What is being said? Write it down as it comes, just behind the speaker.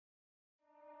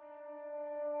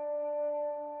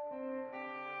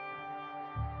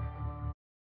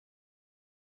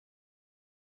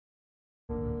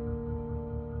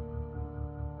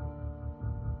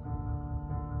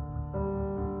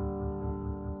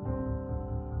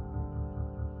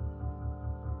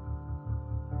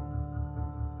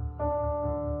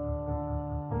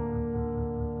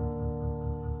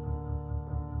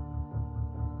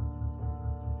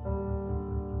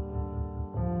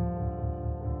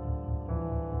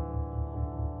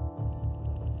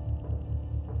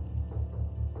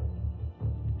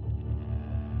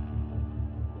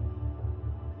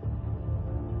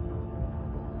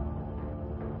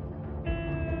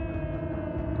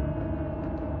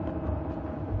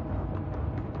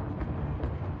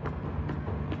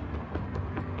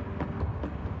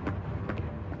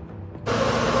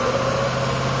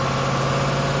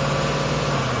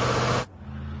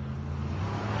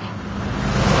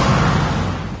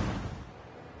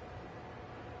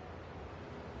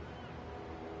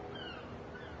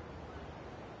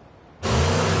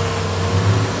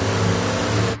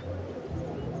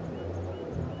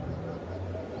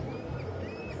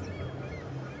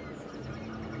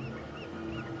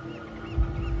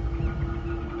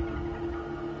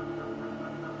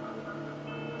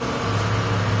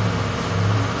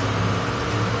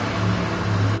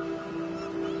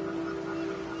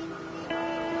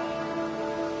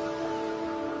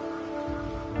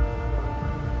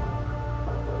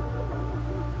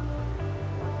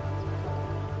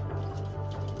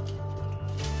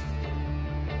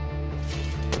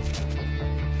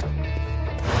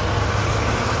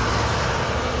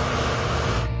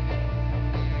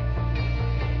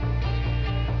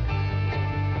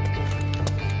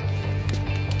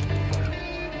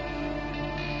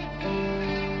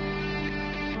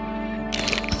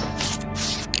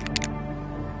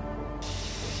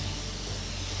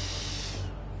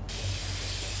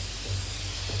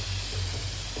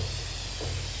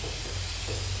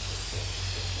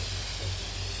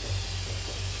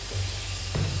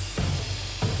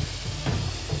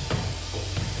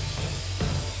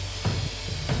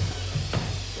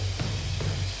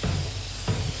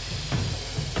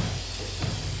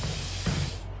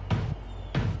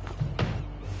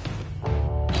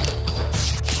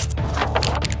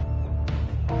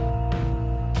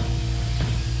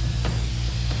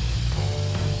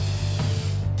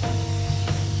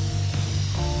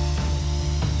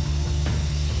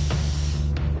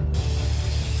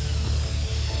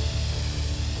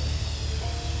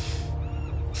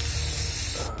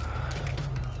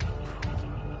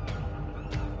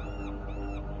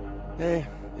Hey,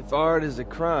 if art is a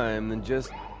crime, then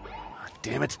just... Oh,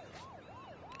 damn it.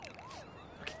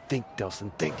 Okay, think,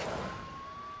 Delson, think.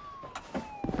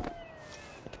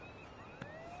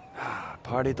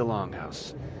 Party at the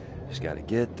Longhouse. Just gotta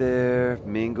get there,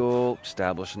 mingle,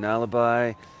 establish an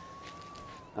alibi.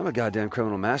 I'm a goddamn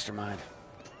criminal mastermind.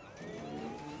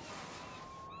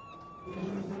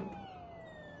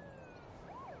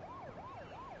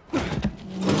 Alright.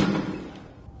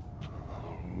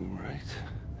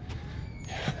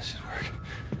 Yeah, this should work.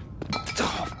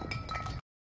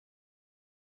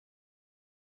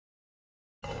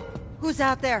 Who's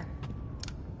out there?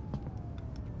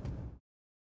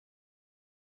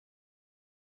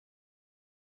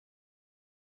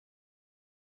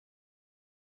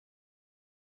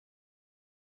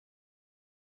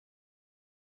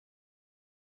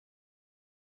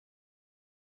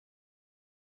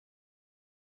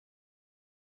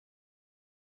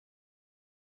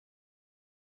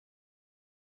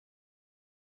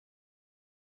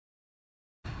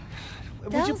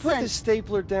 Would you put this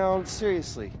stapler down?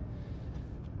 Seriously.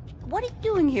 What are you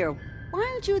doing here? Why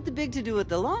aren't you at the big to-do at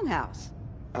the Longhouse?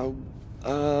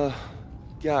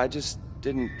 Yeah, I just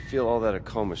didn't feel all that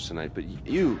accomplished tonight, but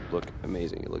you look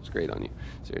amazing. It looks great on you.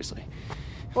 Seriously.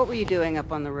 What were you doing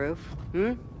up on the roof?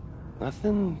 Hmm?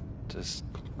 Nothing, just...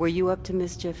 Were you up to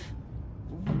mischief?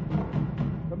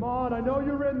 Come on, I know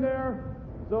you're in there.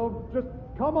 So just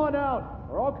come on out,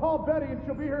 or I'll call Betty and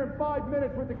she'll be here in 5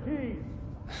 minutes with the keys.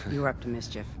 You were up to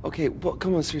mischief. Okay, well,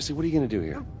 come on, seriously, what are you gonna do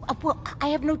here? Well, I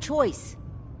have no choice.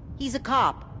 He's a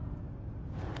cop.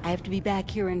 I have to be back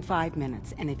here in 5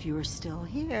 minutes, and if you're still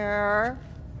here...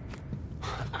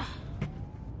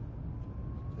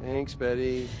 Thanks,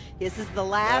 Betty. This is the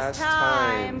last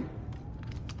time.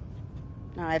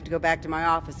 Now I have to go back to my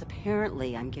office.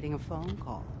 Apparently, I'm getting a phone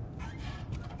call.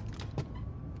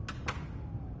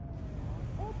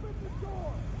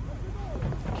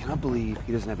 I cannot believe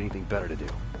he doesn't have anything better to do.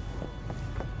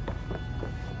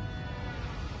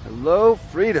 Hello,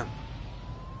 freedom.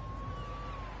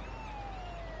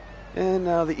 And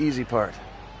now the easy part.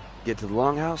 Get to the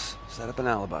Longhouse, set up an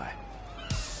alibi.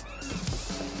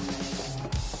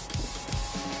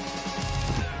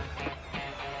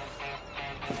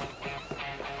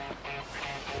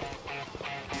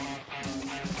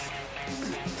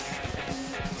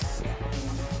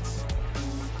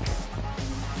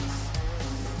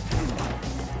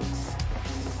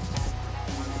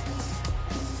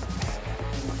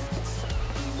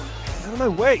 Out of my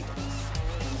way!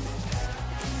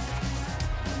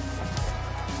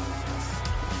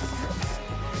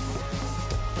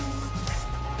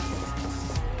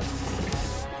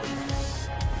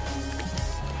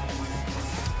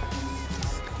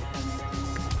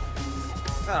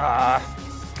 Ah,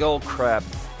 gold crap.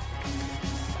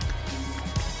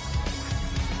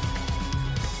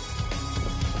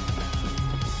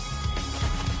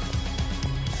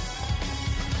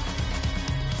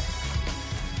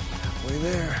 Halfway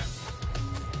there.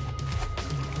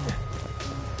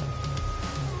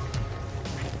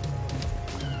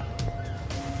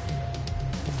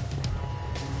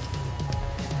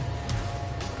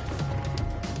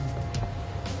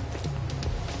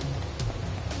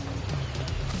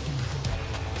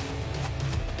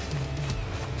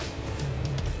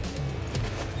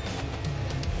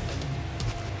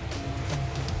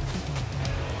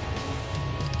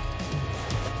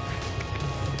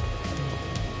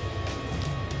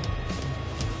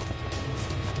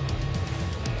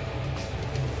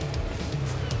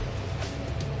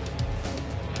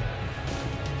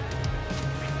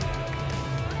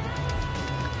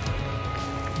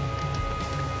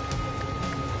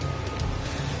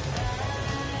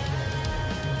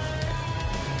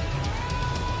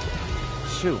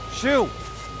 Shoot! Shoot!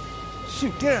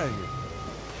 Shoot, get out of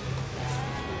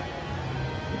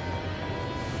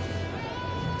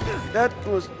here! That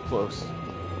was close.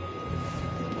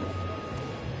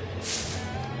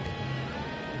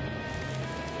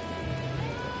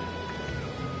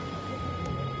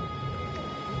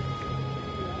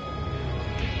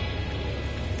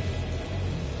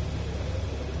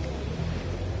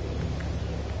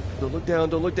 Don't look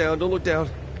down, don't look down, don't look down.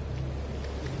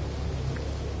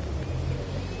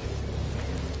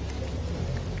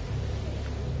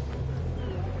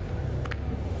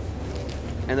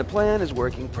 And the plan is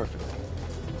working perfectly.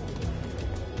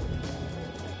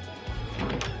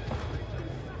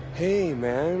 Hey,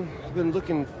 man. I've been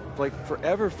looking, like,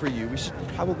 forever for you. We should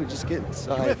probably just get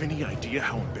inside. Do you have any idea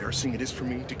how embarrassing it is for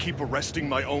me to keep arresting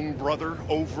my own brother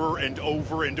over and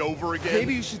over and over again?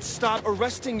 Maybe you should stop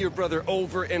arresting your brother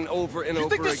over and over and over again. You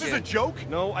think this is a joke?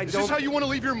 No, I don't. Is this how you want to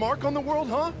leave your mark on the world,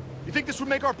 huh? You think this would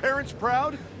make our parents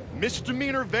proud?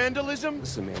 Misdemeanor vandalism?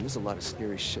 Listen, man, there's a lot of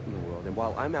scary shit in the world, and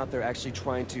while I'm out there actually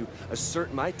trying to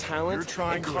assert my talent... You're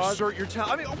trying to cause... assert your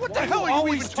talent? I mean, what the Why hell do you are you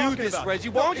always even do talking this, about? Reggie?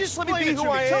 Why don't you just let me explain be it to who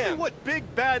I Tell me am? what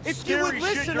big, bad, If you scary would shit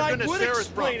listen, you're I gonna would stare us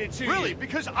explain from. it to you. Really?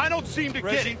 Because I don't seem to get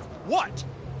Reggie? it. What?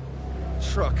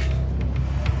 Truck.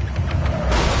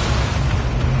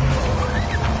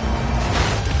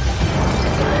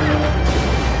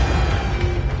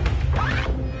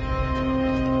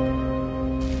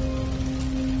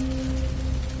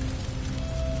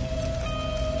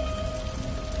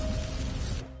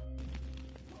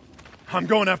 I'm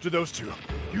going after those two.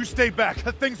 You stay back.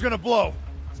 That thing's gonna blow.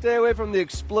 Stay away from the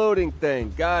exploding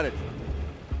thing. Got it.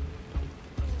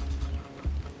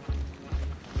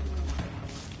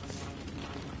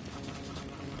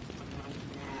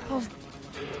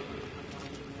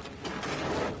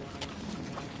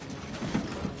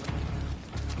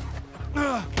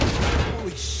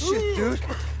 Holy shit, dude.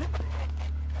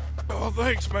 Oh,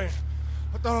 thanks, man.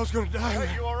 I thought I was gonna die.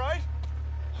 Hey, you all right?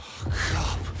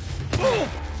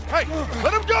 Hey,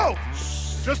 let him go!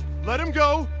 Just let him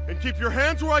go and keep your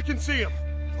hands where I can see him.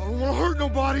 I don't want to hurt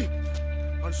nobody.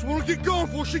 I just want to get going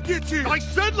before she gets here. I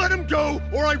said let him go,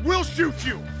 or I will shoot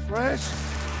you. Fresh?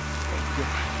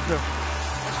 I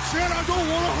said I don't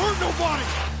want to hurt nobody.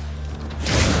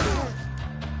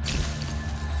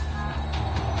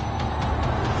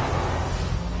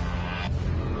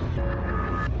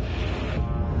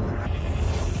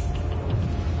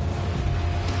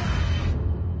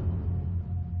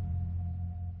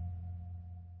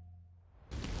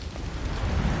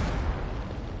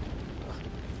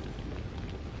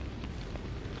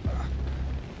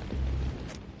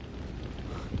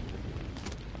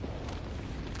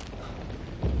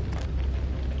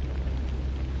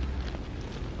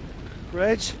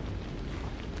 Reg?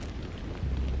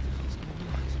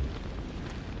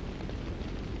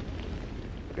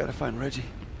 I gotta find Reggie.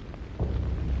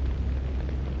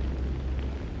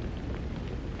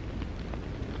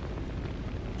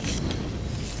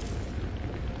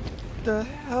 What the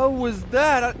hell was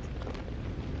that?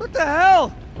 What the hell?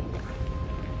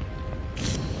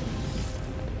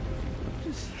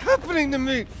 What's happening to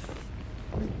me?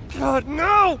 God,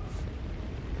 no!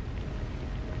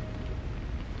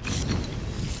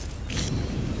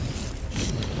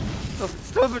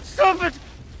 Stop it! Stop it!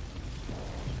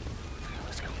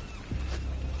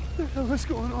 What the hell is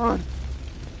going on?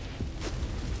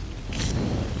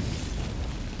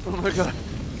 Oh my god.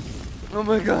 Oh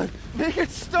my god. Make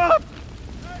it stop!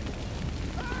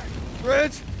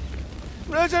 Reg!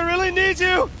 Reg, I really need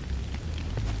you!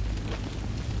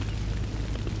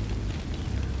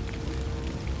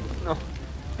 No.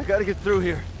 I gotta get through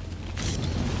here.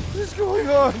 What is going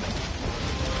on?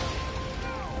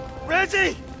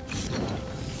 Reggie!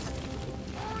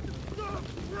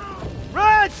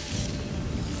 Reg!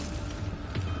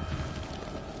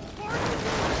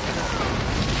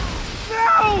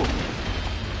 No!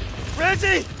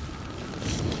 Reggie!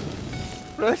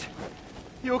 Reg?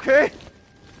 You okay?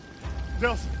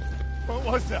 Nelson, what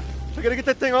was that? I gotta get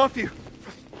that thing off you.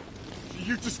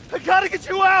 You just... I gotta get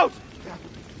you out!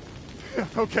 Yeah,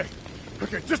 okay.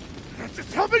 Okay, just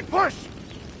help me push!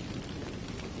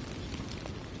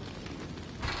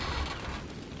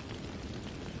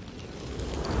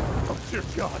 Oh, dear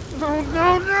God. No,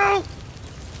 no, no!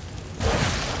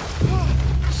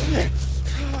 Shit.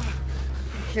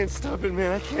 I can't stop it,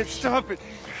 man. I can't stop it.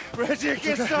 Reggie, I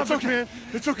can't stop it, man.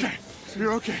 It's okay.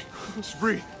 You're okay. Just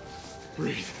breathe.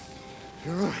 Breathe.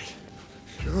 You're all right.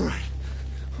 You're all right.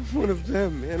 I'm one of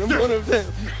them, man. I'm one of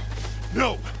them.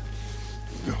 No.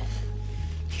 No.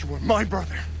 You are my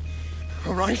brother.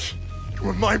 All right? You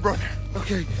are my brother.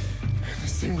 Okay.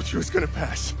 This thing with you is gonna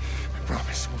pass. I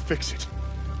promise. We'll fix it.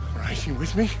 All right? You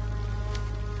with me?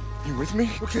 You with me?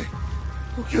 Okay.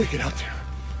 Okay, get out there.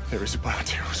 There is a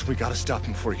Bioterror, so we gotta stop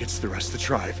him before he gets to the rest of the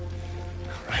tribe.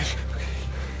 All right? Okay.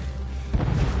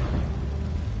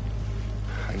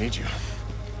 I need you.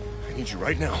 I need you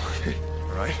right now.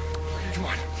 All right? Come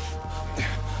on.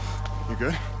 You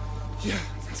good? Yeah.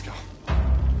 Let's go.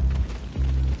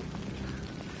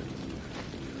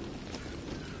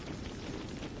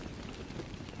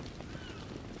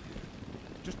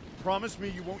 Just promise me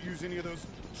you won't use any of those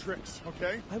tricks,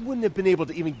 okay? I wouldn't have been able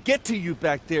to even get to you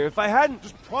back there if I hadn't.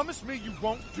 Just promise me you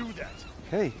won't do that.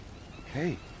 Hey,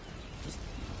 hey. Just,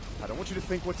 I don't want you to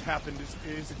think what's happened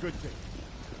is a good thing,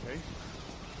 okay?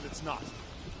 It's not.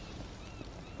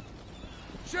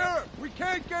 Sheriff, we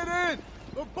can't get in!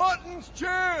 The button's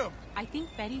jammed! I think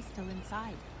Betty's still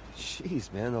inside.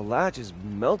 Jeez, man, the latch is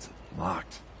melted.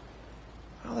 Locked.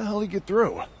 How the hell did he get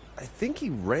through? I think he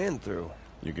ran through.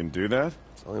 You can do that?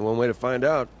 It's only one way to find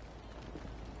out.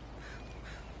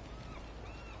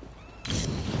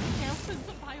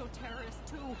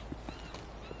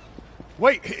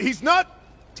 Wait, he's not...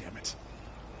 Damn it.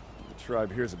 When the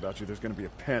tribe hears about you, there's gonna be a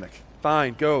panic.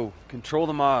 Fine, go. Control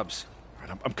the mobs. All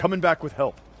right, I'm coming back with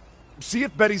help. See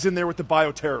if Betty's in there with the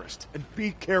bioterrorist. And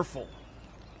be careful.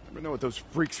 Never know what those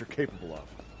freaks are capable of.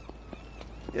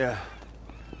 Yeah,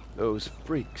 those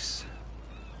freaks.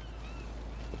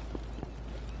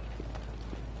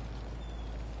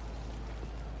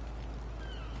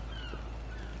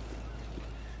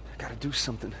 I gotta do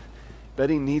something.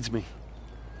 Betty needs me.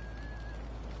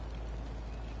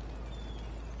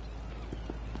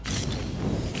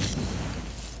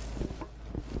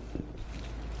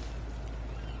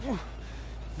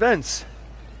 Vents.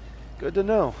 Good to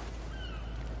know.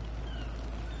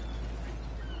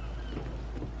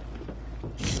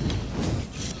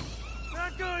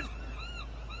 Not good.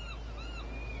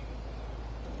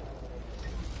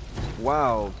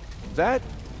 Wow, that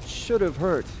should have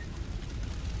hurt.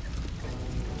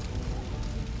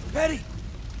 Betty!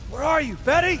 Where are you,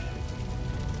 Betty?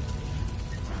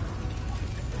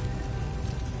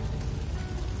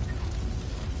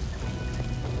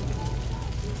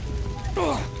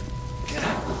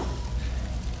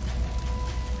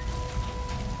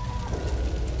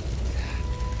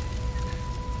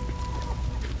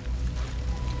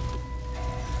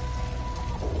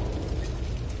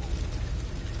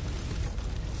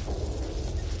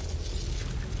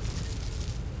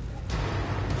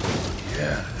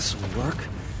 Yeah, this'll work.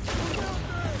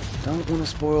 Don't want to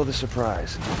spoil the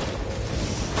surprise.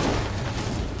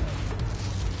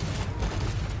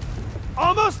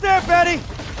 Almost there, Betty!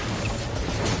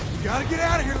 You gotta get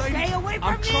out of here, lady! Stay away from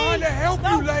I'm me! trying to help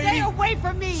No, you, lady! stay away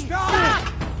from me!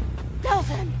 Stop!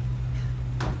 Delvin!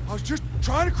 I was just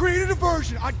trying to create a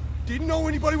diversion. I didn't know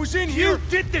anybody was in here. You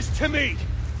did this to me!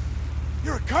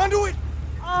 You're a conduit?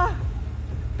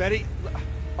 Betty,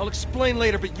 I'll explain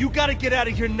later, but you gotta get out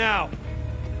of here now.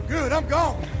 Good, I'm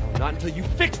gone. Not until you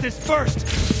fix this first.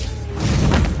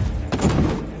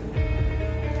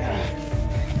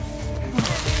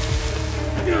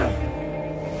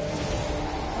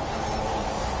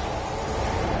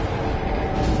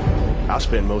 I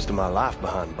spend most of my life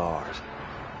behind bars.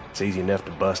 It's easy enough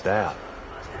to bust out.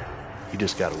 You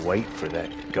just gotta wait for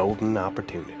that golden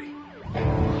opportunity.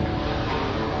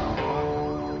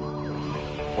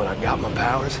 When I got my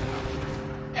powers,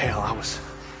 hell, I was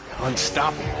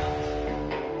unstoppable.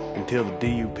 Until the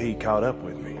DUP caught up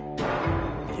with me.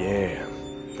 Yeah,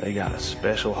 they got a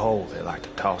special hole they like to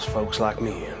toss folks like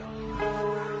me in.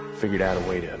 Figured out a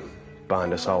way to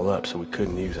bind us all up so we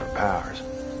couldn't use our powers.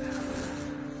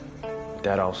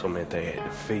 That also meant they had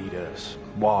to feed us,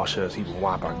 wash us, even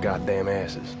wipe our goddamn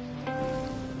asses.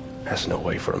 That's no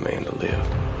way for a man to live.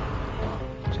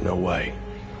 There's no way.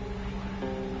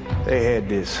 They had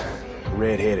this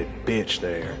red-headed bitch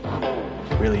there,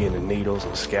 really into needles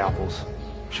and scalpels.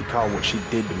 She called what she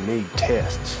did to me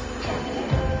tests.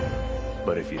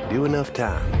 But if you do enough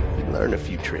time, you learn a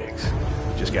few tricks.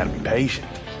 You just gotta be patient.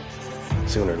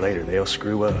 Sooner or later, they'll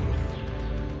screw up.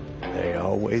 They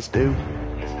always do.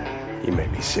 You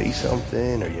maybe see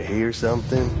something or you hear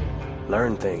something,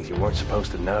 learn things you weren't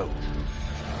supposed to know.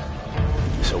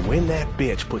 So when that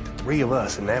bitch put the three of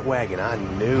us in that wagon, I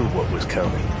knew what was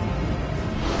coming.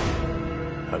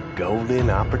 A golden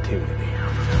opportunity.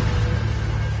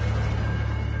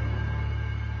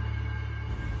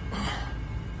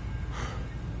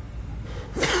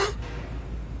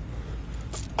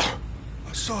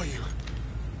 I saw you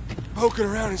poking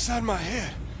around inside my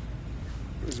head.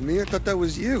 It was me? I thought that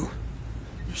was you.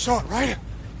 You saw it, right?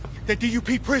 That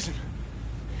DUP prison.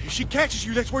 If she catches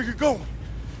you, that's where you're going.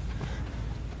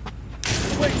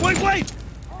 Wait!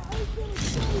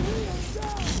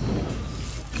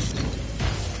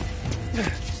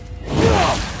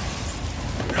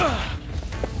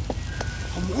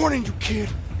 I'm warning you, kid.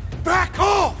 Back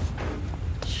off!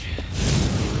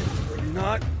 We're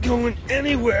not going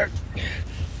anywhere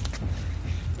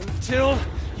until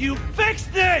you fix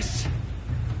this!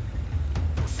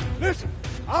 Listen,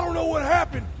 I don't know what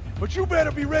happened, but you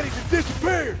better be ready to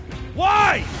disappear.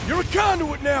 Why? You're a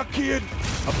conduit now, kid.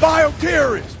 A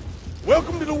bioterrorist.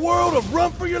 Welcome to the world of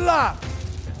run for your life.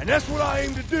 And that's what I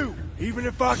aim to do, even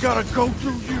if I gotta go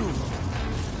through you.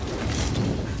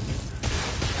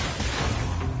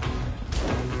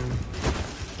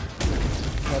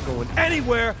 Not going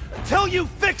anywhere until you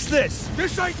fix this!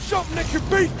 This ain't something that can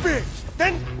be fixed.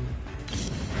 Then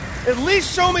at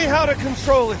least show me how to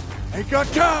control it. Ain't got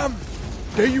time.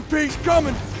 DUP's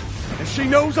coming, and she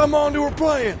knows I'm onto her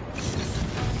plan.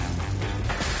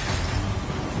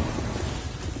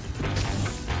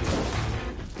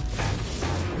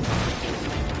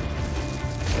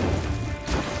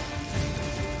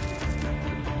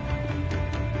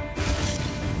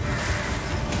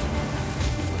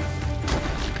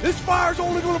 fire's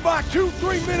only gonna buy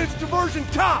 2-3 minutes diversion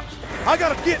tops. I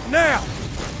gotta get now.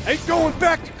 Ain't going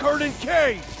back to Curtin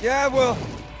Cave. Yeah, well,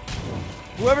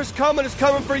 whoever's coming is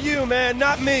coming for you, man,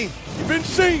 not me. You've been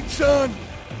seen, son.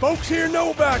 Folks here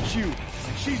know about you.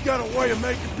 She's got a way of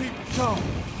making people talk.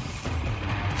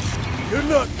 Good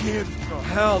luck, kid. Oh,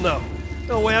 hell no.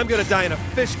 No way I'm gonna die in a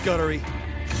fish guttery.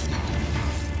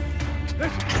 Just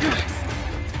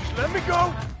let me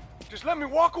go. Just let me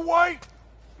walk away.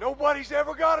 Nobody's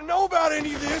ever gotta know about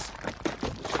any of this.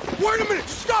 Wait a minute!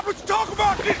 Stop! Let's talk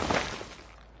about this!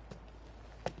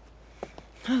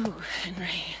 Oh,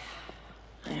 Henry.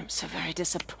 I am so very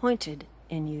disappointed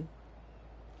in you.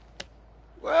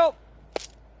 Well,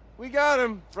 we got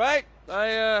him, right?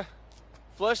 I,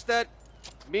 flushed that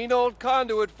mean old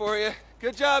conduit for you.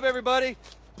 Good job, everybody.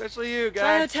 Especially you,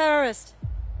 guys. Bioterrorist.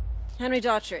 Henry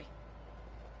Daughtry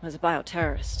was a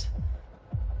bioterrorist.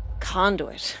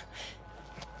 Conduit.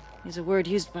 Is a word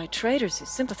used by traitors who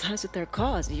sympathize with their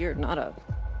cause. You're not a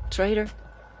traitor,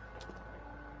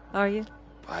 are you?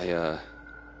 I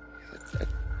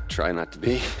try not to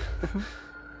be.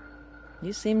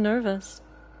 You seem nervous.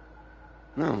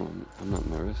 No, I'm not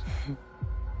nervous.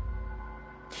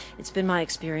 It's been my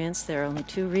experience there are only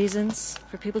two reasons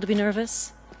for people to be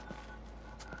nervous.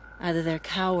 Either they're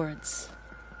cowards,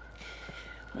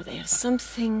 or they have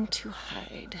something to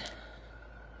hide.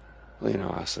 Well, you know,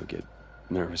 I also get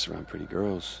nervous around pretty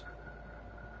girls.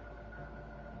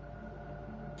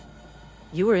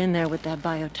 You were in there with that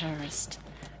bioterrorist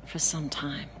for some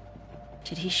time.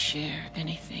 Did he share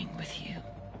anything with you?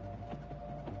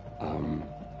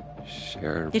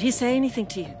 Share... Did he say anything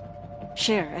to you?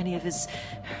 Share any of his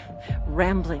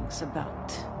ramblings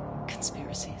about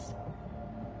conspiracies?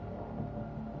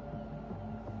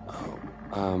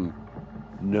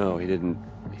 No, he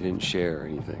didn't share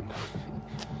anything.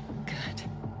 Good.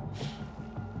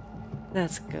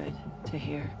 That's good to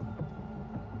hear.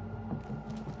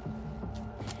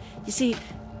 You see,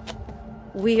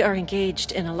 we are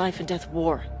engaged in a life and death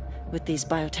war with these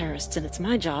bioterrorists, and it's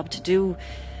my job to do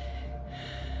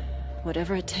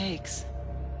whatever it takes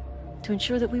to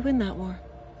ensure that we win that war.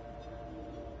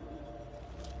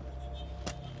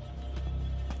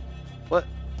 What?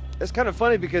 It's kind of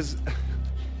funny because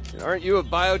aren't you a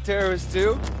bioterrorist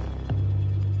too?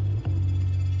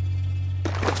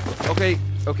 Okay.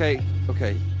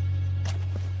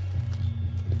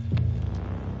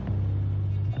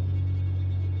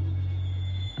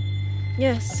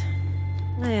 Yes,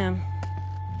 I am.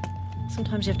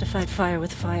 Sometimes you have to fight fire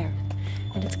with fire.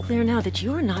 And it's clear now that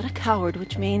you're not a coward,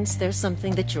 which means there's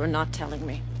something that you're not telling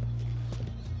me.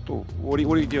 What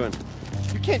are you doing?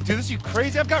 You can't do this, you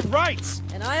crazy! I've got rights!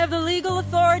 And I have the legal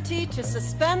authority to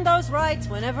suspend those rights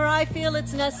whenever I feel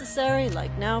it's necessary.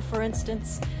 Like now, for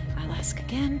instance. I'll ask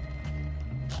again.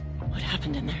 What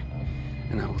happened in there?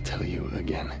 And I will tell you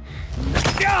again.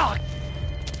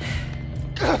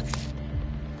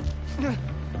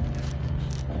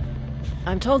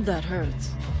 I'm told that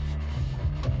hurts.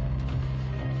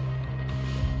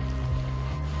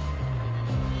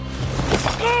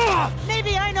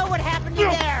 Maybe I know what happened in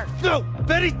there! No!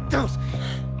 Betty, don't!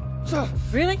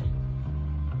 Really?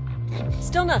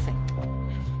 Still nothing.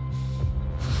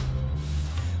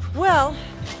 Well,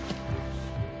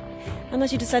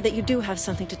 unless you decide that you do have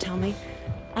something to tell me,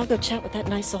 I'll go chat with that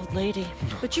nice old lady.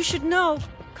 But you should know,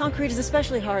 concrete is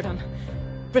especially hard on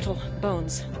brittle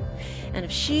bones. And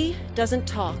if she doesn't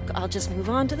talk, I'll just move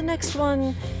on to the next one,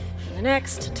 and the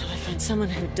next, until I find someone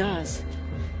who does.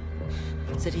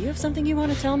 So do you have something you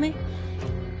want to tell me?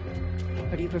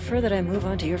 Or do you prefer that I move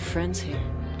on to your friends here?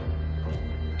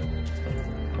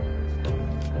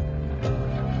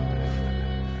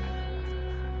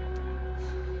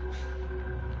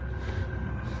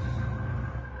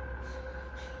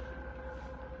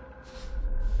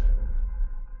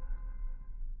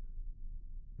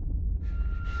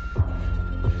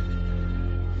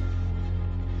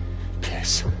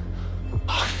 Piss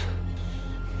off.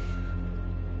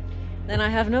 Then I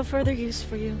have no further use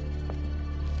for you.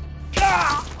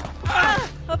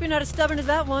 Hope you're not as stubborn as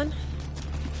that one.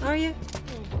 Are you,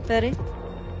 Betty?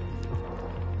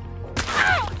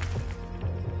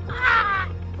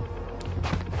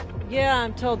 Yeah,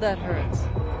 I'm told that hurts.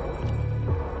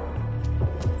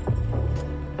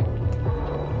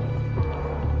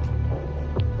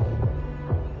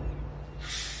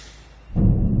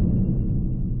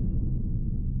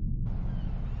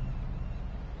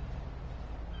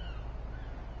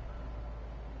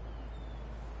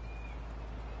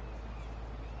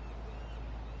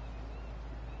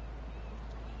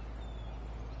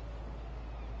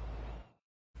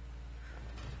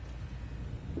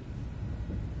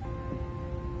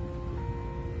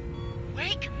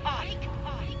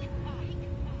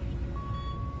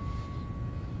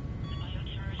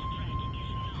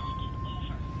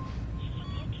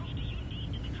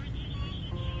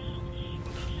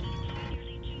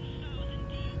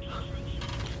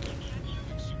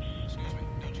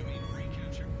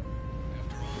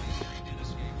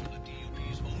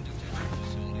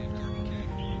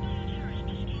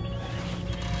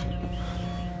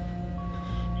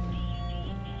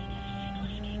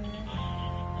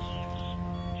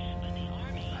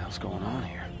 What's going on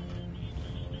here?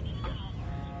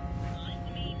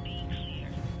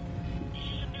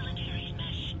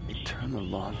 They turned the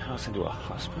longhouse into a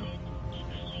hospital?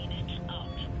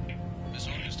 Miss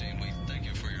Augustine, we thank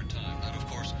you for your time. And of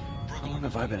course, How long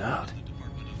have I been out? The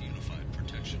Department of Unified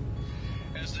Protection.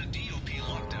 As the DOP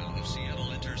lockdown of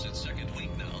Seattle enters its second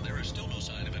week now, there is still no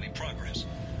sign of any progress.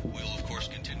 We'll of course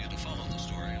continue to follow the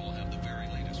story, and we'll have the very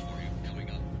latest for you coming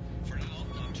up. For now,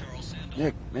 I'm Charles Sanders.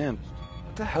 Nick, man,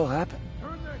 what the hell happened?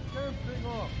 Turn that damn thing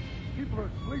off. People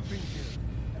are sleeping here.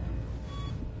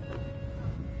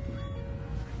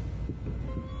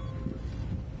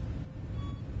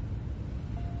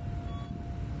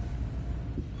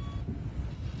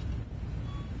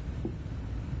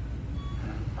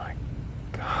 My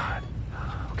God.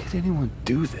 How could anyone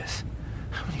do this?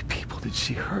 How many people did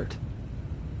she hurt?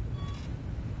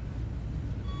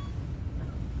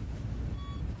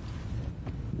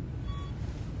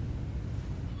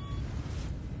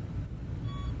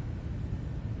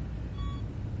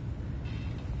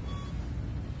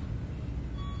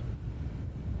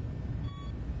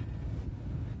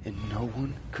 And no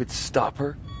one could stop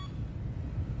her?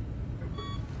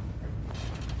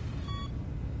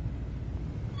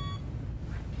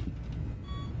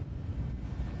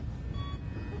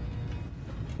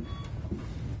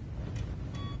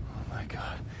 Oh my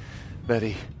God.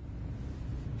 Betty.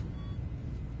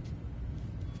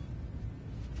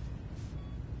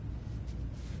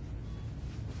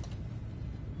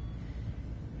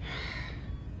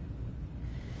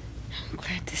 I'm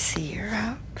glad to see you're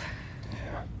up.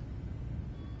 Yeah.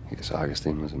 I guess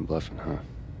Augustine wasn't bluffing, huh?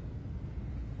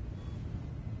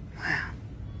 Well,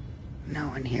 no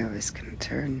one here was gonna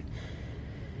turn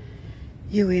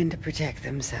you in to protect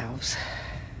themselves.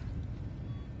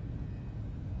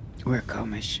 We're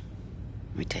Comish.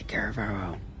 We take care of our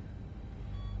own.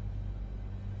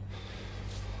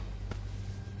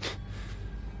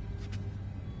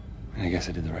 I guess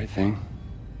I did the right thing.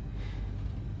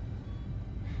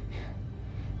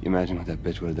 You imagine what that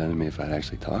bitch would have done to me if I'd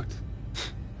actually talked?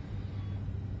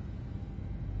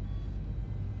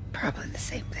 Probably the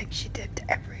same thing she did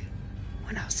to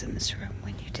everyone else in this room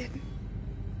when you didn't.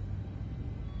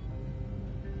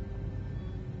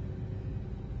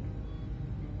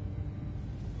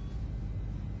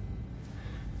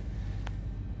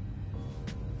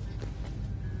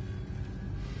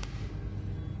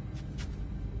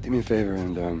 Do me a favor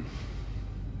and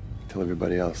tell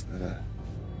everybody else that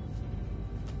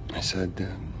I said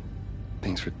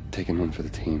thanks for taking one for the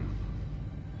team.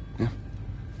 Yeah?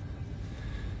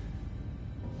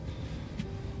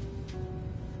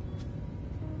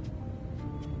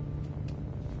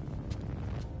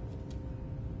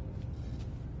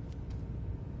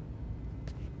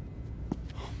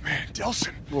 Man,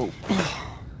 Delson. Whoa.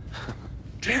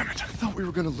 Damn it, I thought we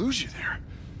were gonna lose you there.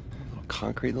 A little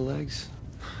concrete in the legs?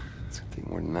 It's gonna take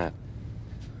more than that.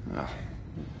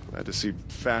 Glad to see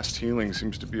fast healing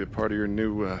seems to be a part of your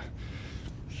new,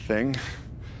 thing.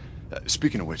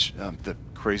 Speaking of which, the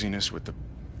craziness with the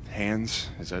hands,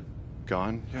 is that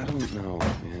gone? I don't know,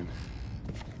 man.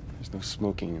 There's no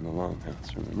smoking in the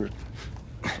longhouse, remember?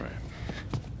 Right.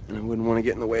 And I wouldn't want to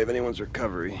get in the way of anyone's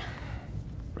recovery.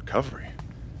 Recovery?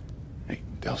 Hey,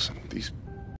 Delson,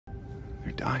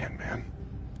 they're dying, man.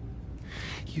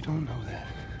 You don't know that.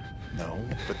 No,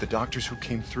 but the doctors who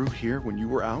came through here when you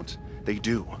were out, they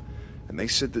do. And they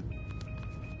said that...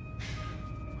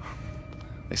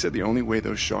 They said the only way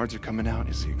those shards are coming out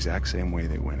is the exact same way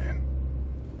they went in.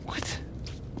 What?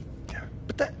 Yeah.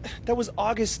 But that was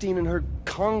Augustine and her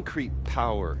concrete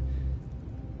power.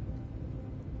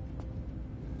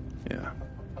 Yeah.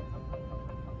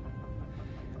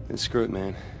 Then screw it,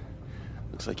 man.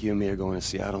 Looks like you and me are going to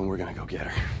Seattle and we're gonna go get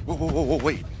her. Whoa,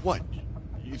 wait, what?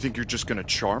 You think you're just gonna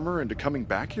charm her into coming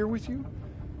back here with you?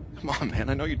 Come on, man,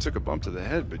 I know you took a bump to the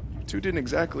head, but you two didn't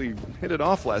exactly hit it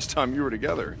off last time you were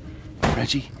together.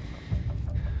 Reggie,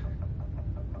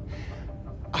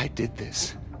 I did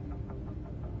this.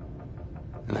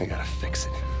 And I gotta fix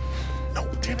it. No,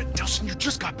 damn it, Delson, you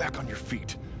just got back on your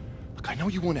feet. Look, I know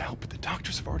you want to help, but the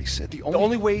doctors have already said the The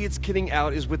only way it's getting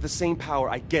out is with the same power.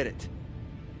 I get it.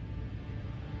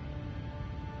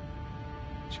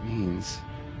 Which means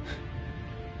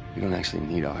we don't actually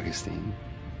need Augustine.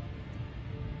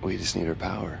 We just need her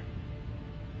power.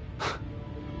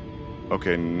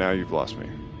 Okay, now you've lost me.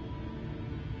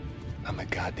 I'm a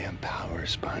goddamn power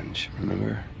sponge,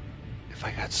 remember? If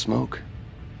I got smoke,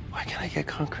 why can't I get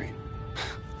concrete?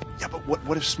 Yeah, but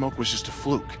what if smoke was just a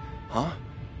fluke, huh?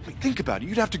 I mean, think about it.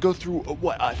 You'd have to go through,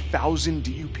 1,000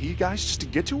 DUP guys just to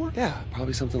get to her? Yeah,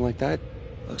 probably something like that.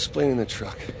 I'll explain in the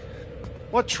truck.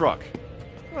 What truck?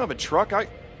 I don't have a truck.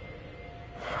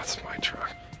 it's my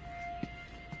truck.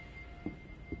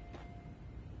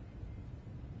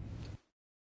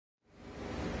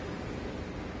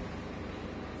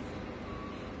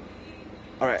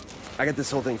 All right, I got this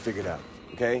whole thing figured out,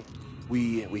 okay?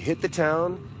 We hit the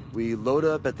town, we load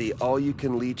up at the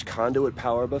all-you-can-leech conduit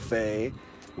power buffet,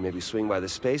 we maybe swing by the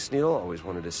Space Needle, always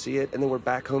wanted to see it, and then we're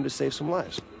back home to save some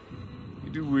lives. You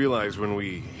do realize when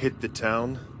we hit the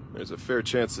town, there's a fair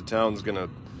chance the town's gonna,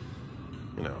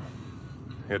 you know,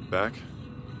 head back?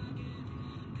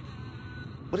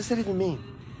 What does that even mean?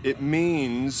 It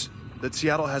means that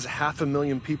Seattle has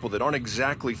 500,000 people that aren't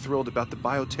exactly thrilled about the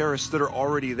bioterrorists that are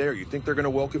already there. You think they're gonna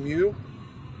welcome you?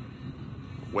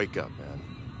 Wake up, man.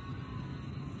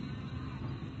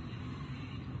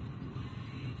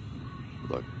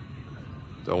 Look,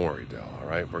 don't worry, Del, all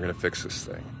right? We're gonna fix this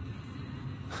thing.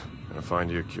 Gonna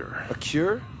find you a cure. A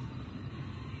cure?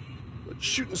 But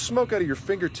shooting smoke out of your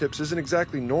fingertips isn't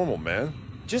exactly normal, man.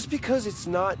 Just because it's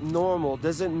not normal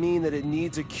doesn't mean that it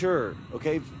needs a cure,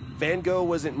 okay? Van Gogh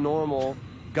wasn't normal.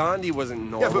 Gandhi wasn't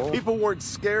normal. Yeah, but people weren't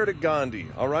scared of Gandhi,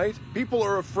 all right? People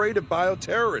are afraid of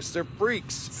bioterrorists. They're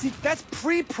freaks. See, that's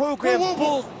pre-programmed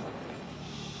bull...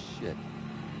 Shit.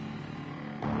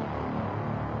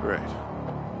 Right.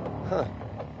 Huh.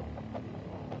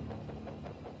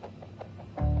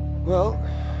 Well...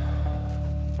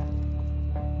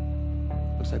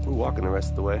 looks like we're walking the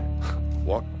rest of the way.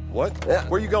 Walk? What? Yeah.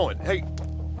 Where are you going? Hey.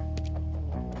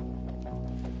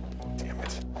 Damn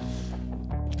it.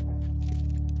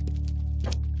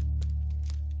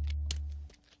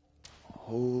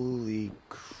 Holy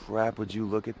crap, would you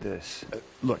look at this?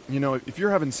 Look, you know, if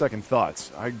you're having second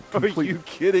thoughts, I Are you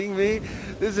kidding me?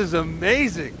 This is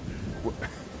amazing.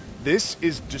 This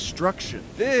is destruction.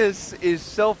 This is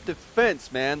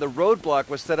self-defense, man. The roadblock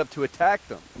was set up to attack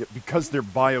them. Yeah, because they're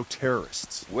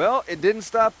bioterrorists. Well, it didn't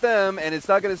stop them, and it's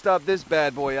not going to stop this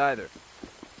bad boy either.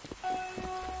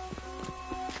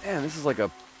 Man, this is like a...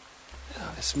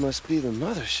 Oh, this must be the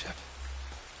mothership.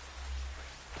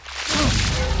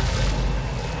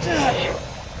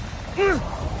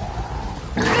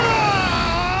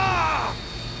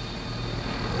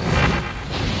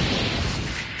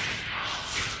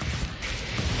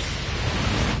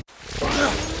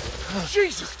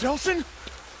 Jesus, Delson!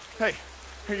 Hey,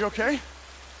 are you okay?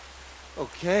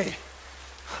 Okay.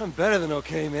 I'm better than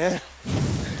okay, man. I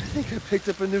think I picked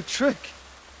up a new trick.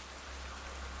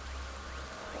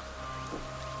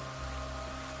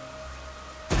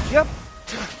 Yep.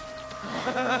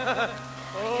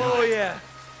 Oh, yeah.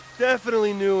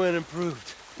 Definitely new and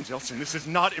improved. Delson, this is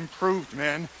not improved,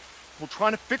 man. We're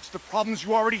trying to fix the problems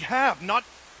you already have, not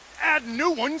add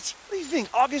new ones. What do you think?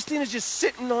 Augustine is just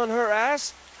sitting on her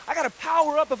ass? I gotta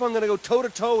power up if I'm gonna go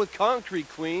toe-to-toe with Concrete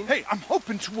Queen. Hey, I'm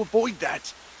hoping to avoid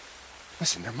that.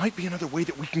 Listen, there might be another way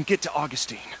that we can get to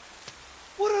Augustine.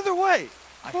 What other way?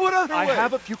 What other way? I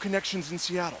have a few connections in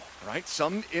Seattle, right?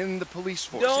 Some in the police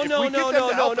force. No, If no, we get no, them no,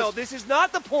 to no, help no. us- This is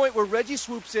not the point where Reggie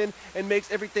swoops in and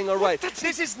makes everything all right.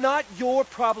 This is not your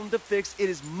problem to fix. It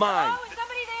is mine. Oh, is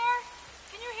somebody there?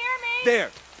 Can you hear me?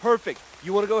 There. Perfect.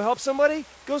 You want to go help somebody?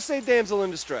 Go save damsel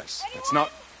in distress. It's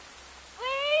not...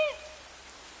 Please?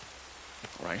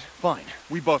 All right, fine.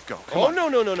 We both go. Come Oh, on. no,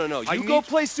 no, no, no, no. I You go need-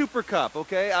 play Super Cop,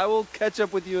 okay? I will catch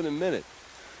up with you in a minute.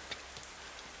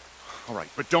 All right,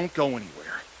 but don't go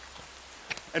anywhere.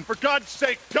 And for God's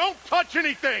sake, don't touch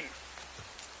anything!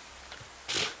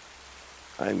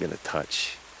 I'm gonna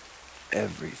touch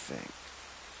everything.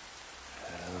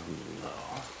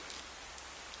 Hello.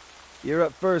 You're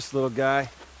up first, little guy.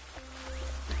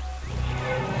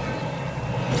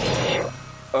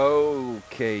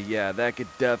 Okay, yeah, that could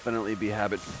definitely be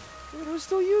habit. Dude, who's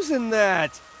still using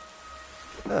that?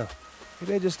 Oh,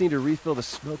 maybe I just need to refill the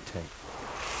smoke tank.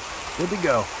 Good to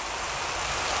go.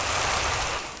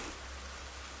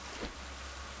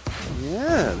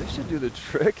 Yeah, this should do the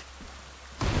trick.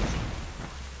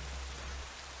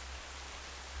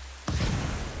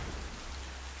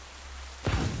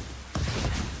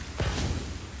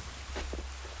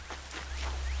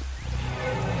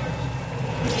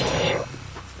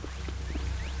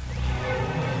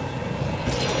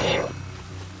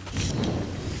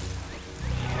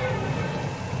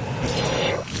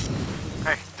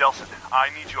 Hey, Delson, I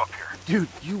need you up here. Dude,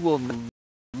 you will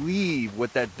believe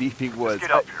what that beeping was.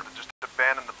 Get up here, but just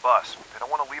abandon the bus. They don't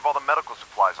want to leave all the medical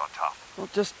supplies on top. Well,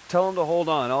 just tell him to hold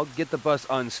on. I'll get the bus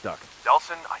unstuck.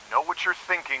 Delson, I know what you're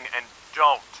thinking, and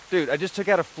don't. Dude, I just took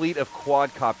out a fleet of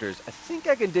quadcopters. I think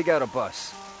I can dig out a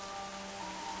bus.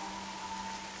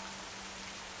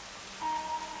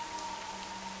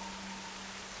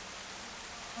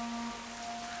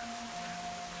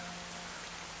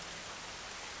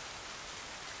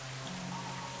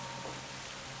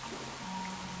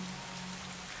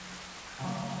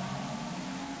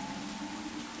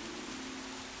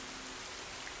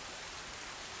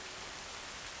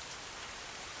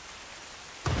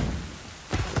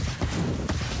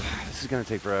 gonna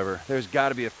take forever. There's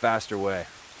gotta be a faster way.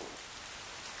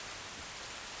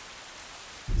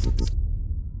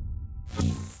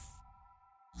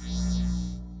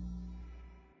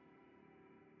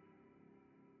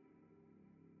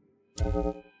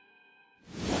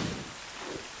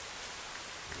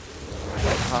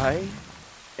 I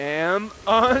am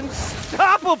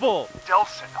unstoppable!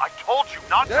 Delson, I told you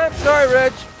not to... I'm sorry,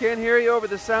 Reg. Can't hear you over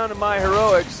the sound of my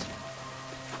heroics.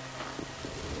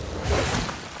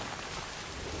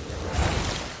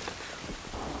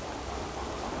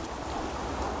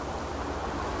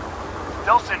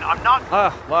 Delson, I'm not...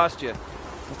 Ah, lost you.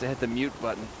 Must have hit the mute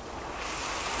button.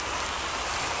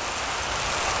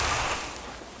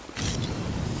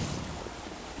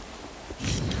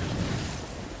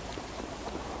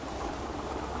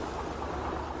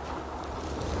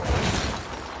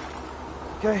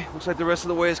 Okay, looks like the rest of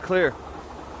the way is clear.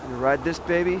 I'm gonna ride this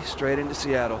baby straight into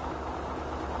Seattle.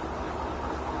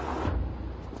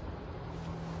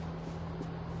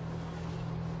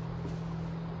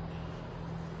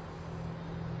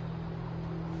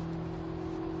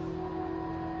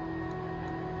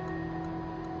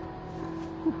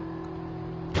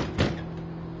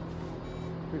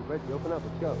 Reggie, open up,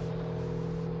 let's go.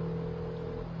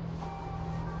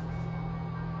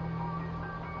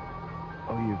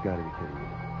 Oh, you've got to be kidding me.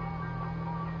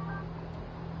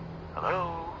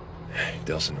 Hello? Hey,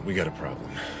 Delson, we got a problem.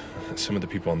 Some of the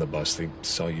people on the bus, they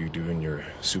saw you doing your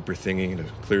super thingy to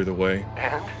clear the way.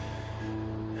 And?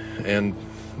 And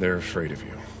they're afraid of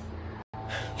you.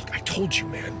 Look, I told you,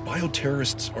 man,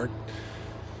 bioterrorists aren't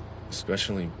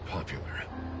especially popular.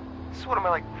 So what, am I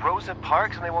like Rosa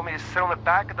Parks and they want me to sit on the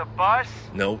back of the bus?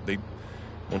 No, they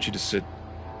want you to sit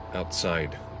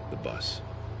outside the bus.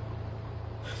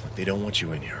 Look, they don't want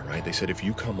you in here, right? They said if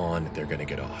you come on, they're gonna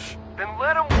get off. Then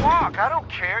let them walk. I don't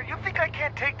care. You think I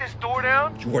can't take this door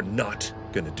down? You are not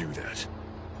gonna do that.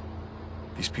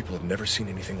 These people have never seen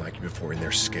anything like you before, and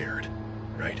they're scared,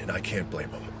 right? And I can't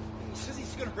blame them. He says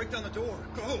he's gonna break down the door.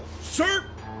 Go! Sir!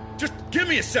 Just give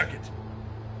me a second!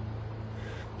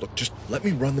 Look, just let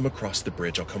me run them across the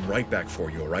bridge. I'll come right back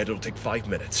for you, all right? It'll take 5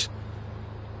 minutes.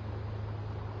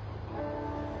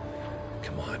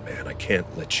 Come on, man. I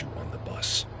can't let you on the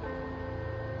bus.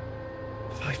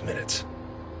 5 minutes.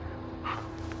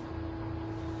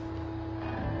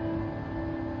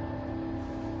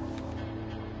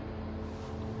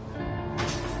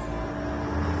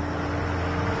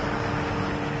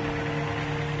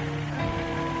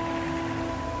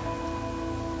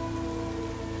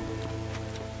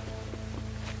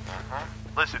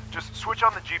 Listen, just switch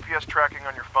on the GPS tracking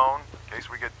on your phone in case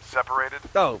we get separated.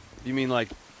 Oh, you mean like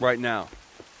right now?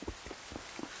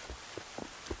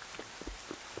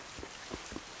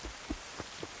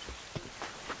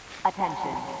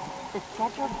 Attention. The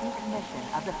scheduled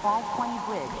decommission of the 520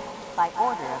 bridge by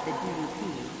order of the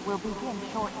DUP will begin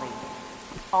shortly.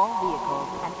 All vehicles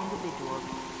and individuals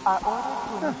are ordered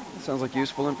to... That sounds like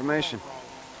useful information.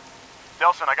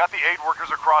 Delson, I got the aid workers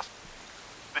across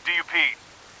the DUP.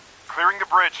 Clearing the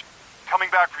bridge. Coming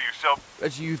back for you, so...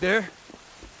 Reggie, you there?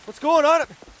 What's going on?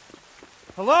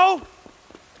 Hello?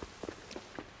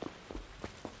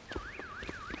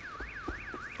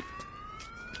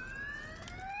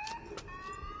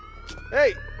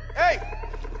 Hey! Hey!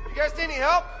 You guys need any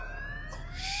help? Oh,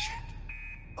 shit.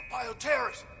 A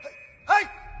bioterrorist. Hey!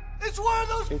 It's one of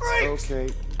those freaks! It's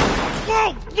okay.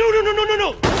 Whoa!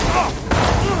 No!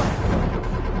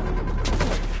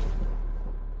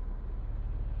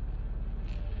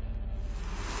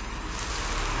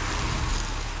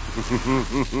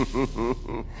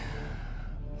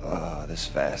 Oh, this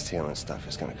fast healing stuff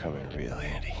is gonna come in real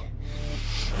handy.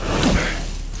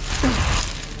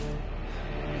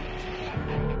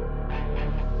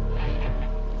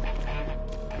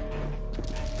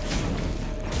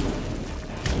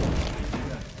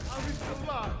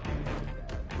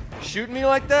 Shooting me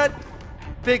like that?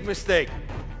 Big mistake.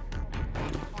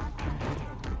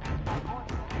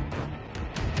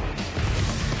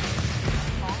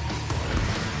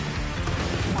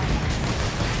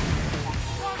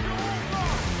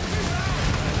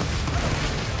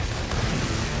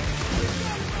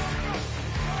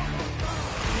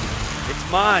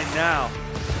 It's mine now.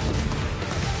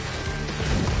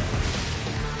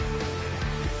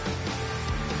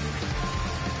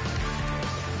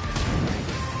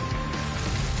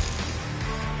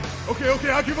 Okay,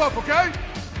 I give up, okay?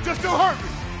 Just don't hurt me.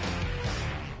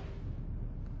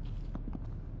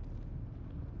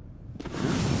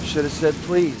 Should have said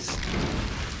please.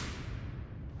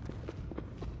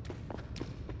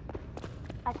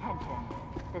 Attention.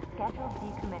 The scheduled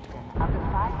decommission of the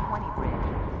 520 bridge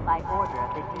by order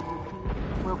of the DUP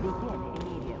will begin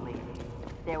immediately.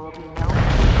 There will be no...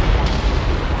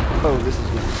 Oh, this is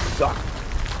gonna suck.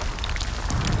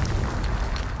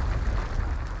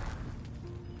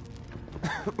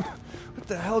 What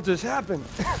the hell just happened?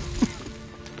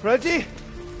 Reggie?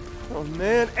 Oh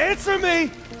man, answer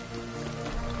me!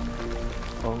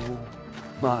 Oh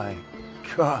my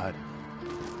God.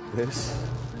 This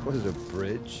was a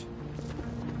bridge?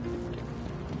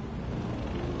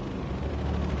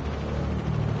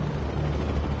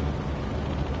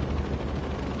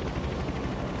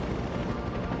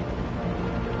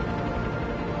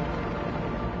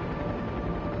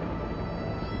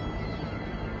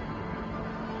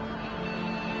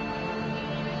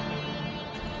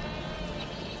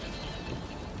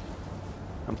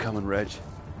 I'm coming, Reg.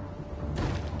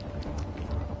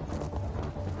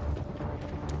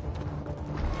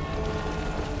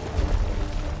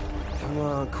 Come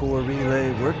on, core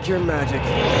relay, work your magic.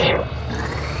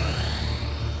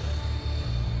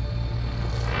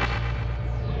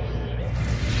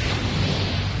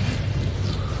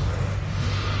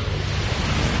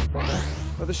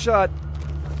 Another shot.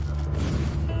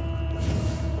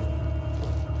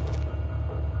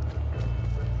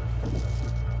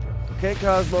 Okay,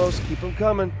 Cosmos, keep them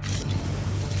coming.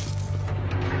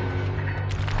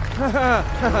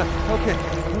 Okay,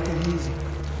 easy.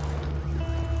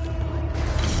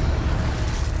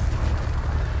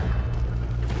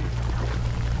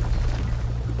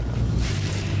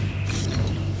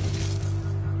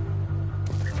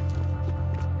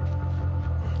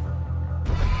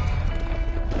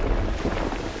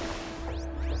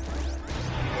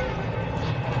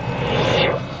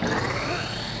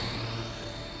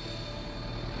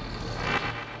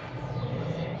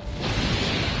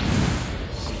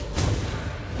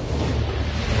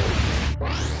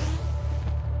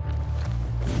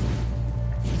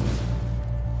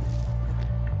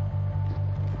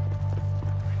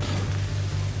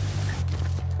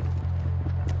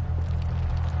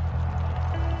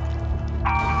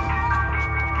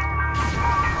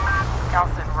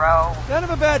 Kind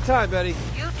of a bad time, Betty.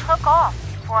 You took off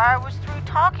before I was through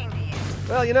talking to you.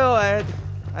 Well, you know, I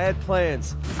had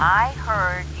plans. I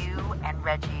heard you and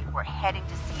Reggie were heading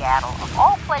to Seattle, of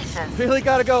all places. Really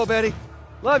gotta go, Betty.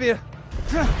 Love you.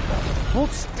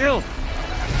 Hold still.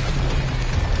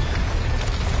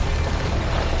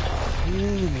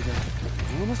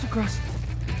 We're almost across.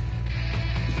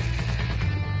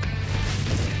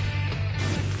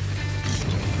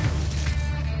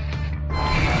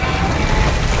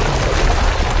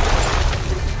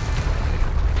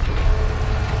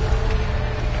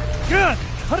 Good!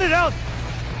 Cut it out,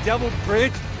 devil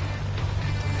bridge!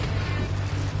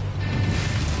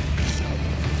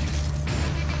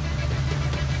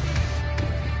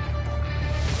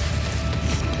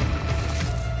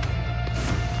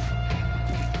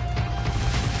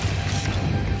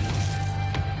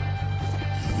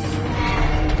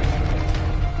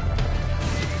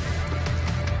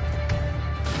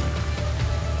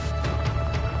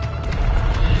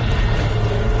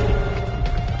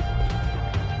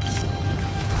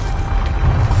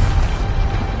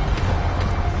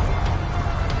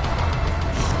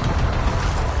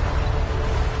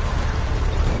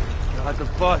 The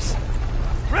bus.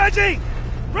 Reggie!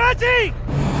 Reggie!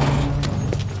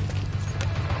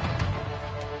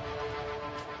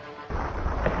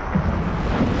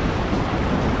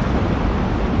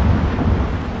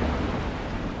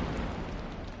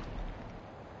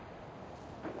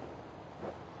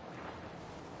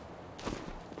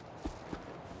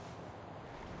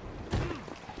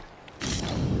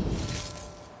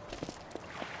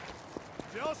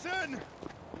 Jelson!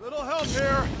 Little help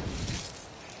here.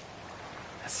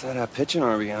 That's that pitching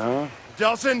arm again, huh?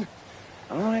 Jelson!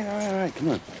 All right, come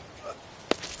on.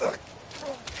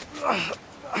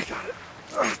 I got it.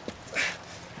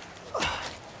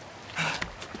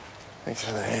 Thanks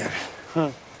for the hand.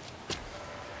 Huh.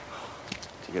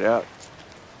 Take it out.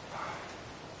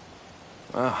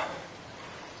 Wow.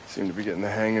 Seem to be getting the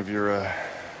hang of your,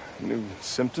 new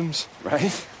symptoms.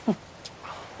 Right?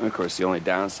 And of course, the only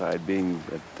downside being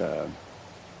that,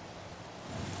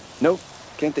 nope.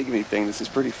 Can't think of anything. This is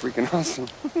pretty freaking awesome.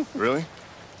 Really?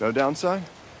 No downside?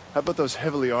 How about those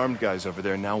heavily armed guys over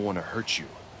there now want to hurt you?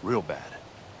 Real bad.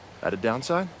 That a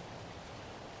downside?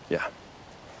 Yeah.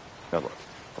 Now look,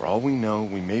 for all we know,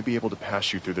 we may be able to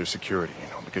pass you through their security,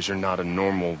 because you're not a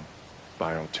normal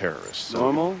bioterrorist. So...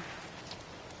 Normal?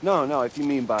 No, if you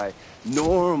mean by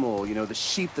normal, the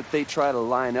sheep that they try to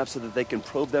line up so that they can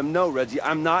probe them. No, Reggie,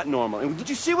 I'm not normal. And did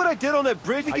you see what I did on that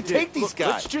bridge? We can take these guys.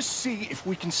 Let's just see if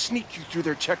we can sneak you through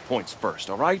their checkpoints first,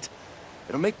 all right?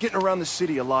 It'll make getting around the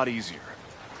city a lot easier.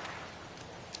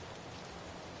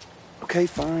 Okay,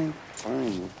 fine.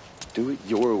 Fine, do it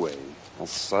your way. I'll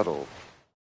settle.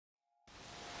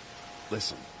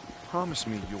 Listen, promise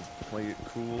me you'll play it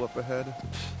cool up ahead.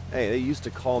 Hey, they used to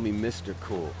call me Mr.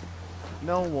 Cool.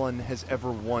 No one has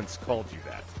ever once called you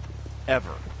that.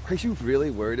 Ever. Are you really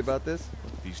worried about this?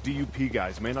 These DUP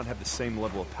guys may not have the same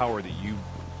level of power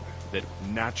that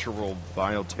natural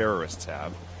bioterrorists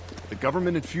have. The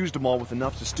government infused them all with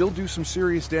enough to still do some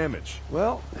serious damage.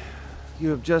 Well, you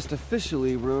have just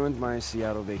officially ruined my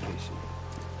Seattle vacation.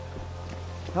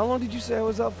 How long did you say I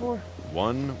was out for?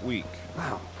 1 week.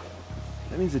 Wow.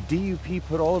 That means the DUP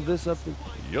put all of this up in...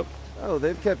 Yep. Oh,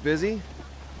 they've kept busy.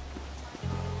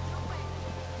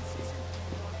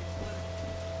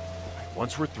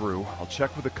 Once we're through, I'll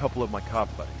check with a couple of my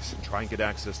cop buddies and try and get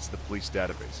access to the police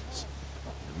databases.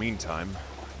 In the meantime,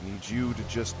 I need you to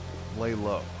just lay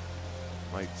low.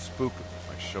 Might spook them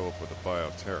if I show up with a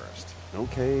bioterrorist.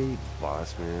 Okay,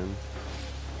 boss man.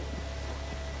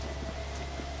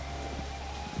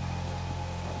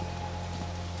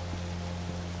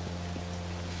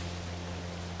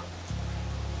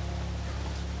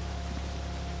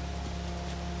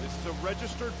 This is a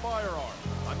registered firearm.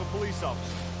 I'm a police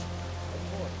officer.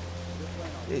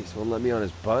 Jeez, won't let me on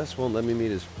his bus, won't let me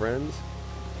meet his friends.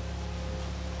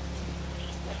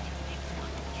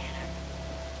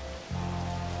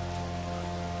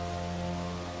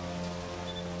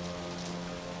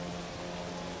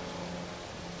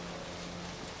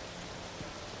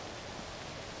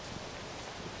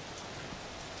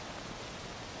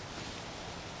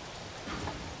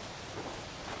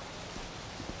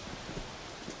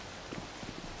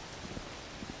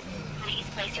 Please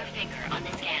place your finger on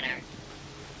the scanner.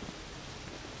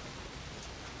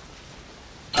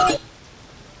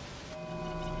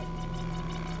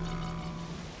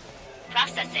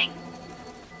 Processing.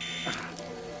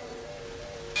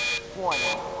 Warning.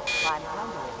 Prime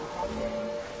conduit detected.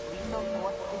 Lethal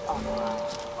force is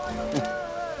authorized.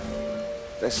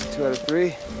 That's 2 out of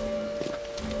 3.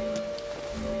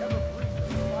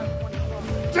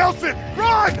 Delson,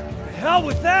 run! The hell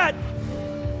with that!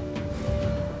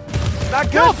 Not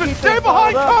good. Delson, stay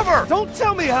behind cover! Don't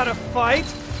tell me how to fight!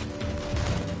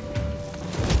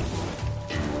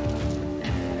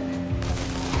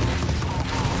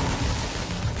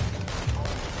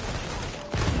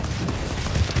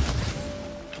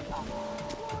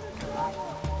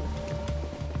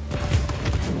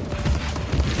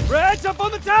 Reds up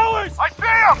on the towers! I see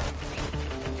him!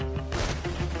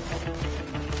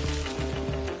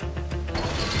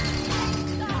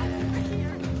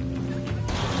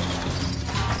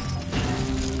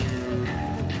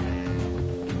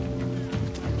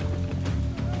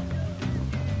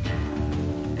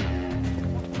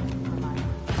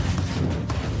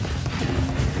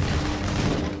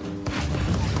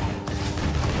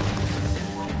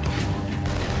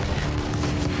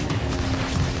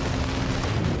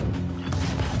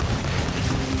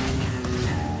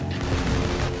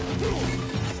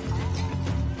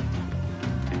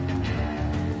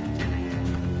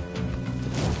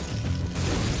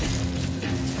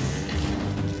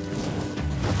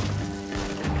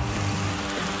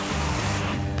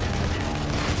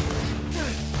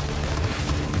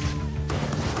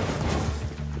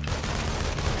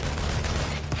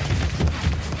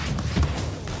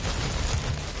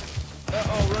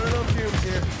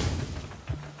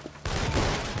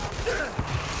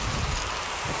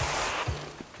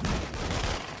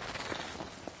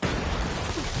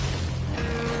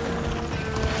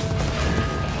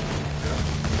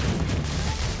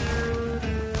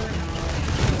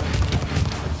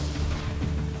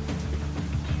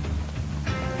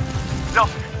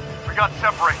 We got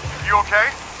separated. You okay?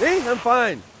 Me? I'm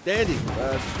fine. Dandy.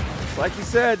 Like you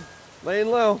said, laying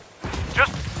low.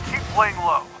 Just keep laying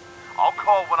low. I'll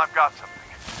call when I've got something.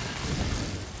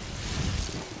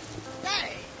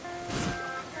 Hey!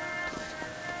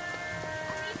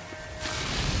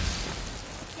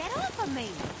 Get off of me!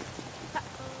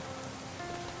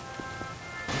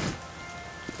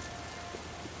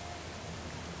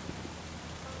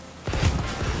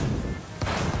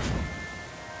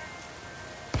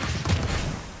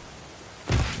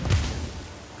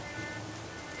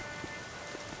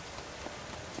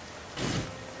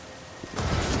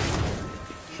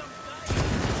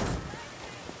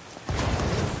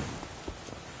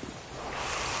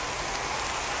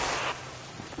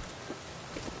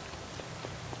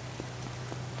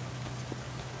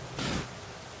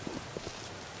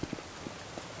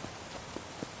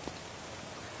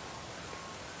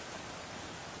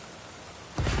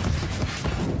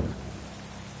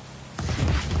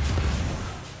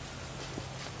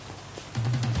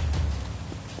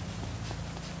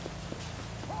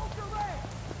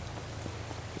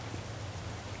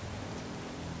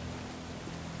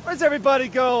 Where's everybody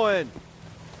going?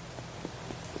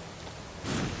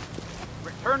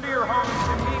 Return to your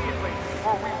homes immediately,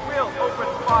 or we will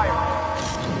open fire.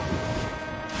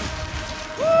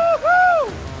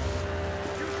 Woo-hoo!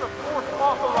 Use of force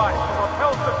authorized to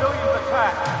repel civilians'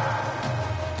 attacks.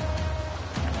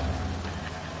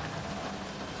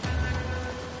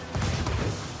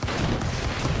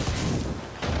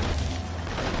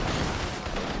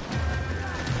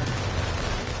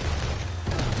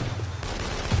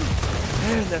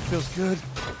 Man, that feels good.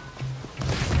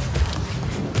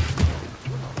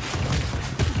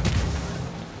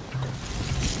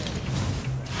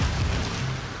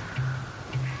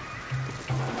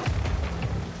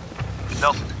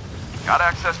 Nelson, got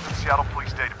access to the Seattle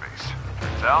Police database.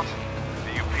 Turns out,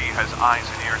 the UP has eyes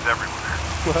and ears everywhere.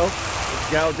 Well,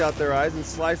 let's gouge out their eyes and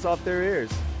slice off their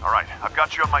ears. All right, I've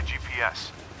got you on my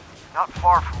GPS. Not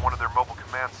far from one of their mobile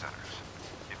command centers.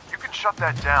 If you can shut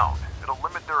that down, it'll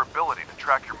limit their ability to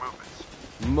track your movements.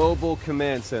 Mobile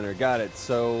command center, got it.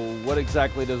 So what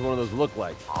exactly does one of those look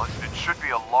like? Well, it should be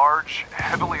a large,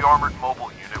 heavily armored mobile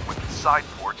unit with side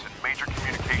ports and major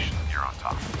communications gear on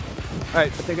top. All right, I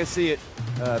think I see it.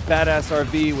 Badass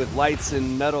RV with lights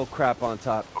and metal crap on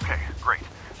top. Okay, great.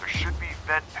 There should be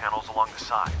vent panels along the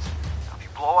sides. Now, if you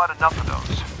blow out enough of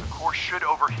those, the core should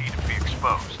overheat and be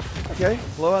exposed. Okay,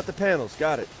 blow out the panels,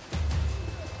 got it.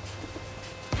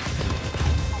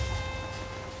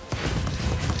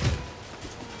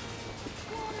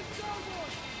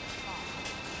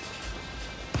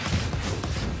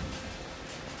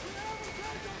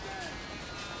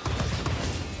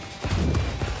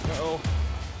 Uh-oh,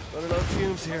 running on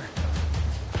fumes here.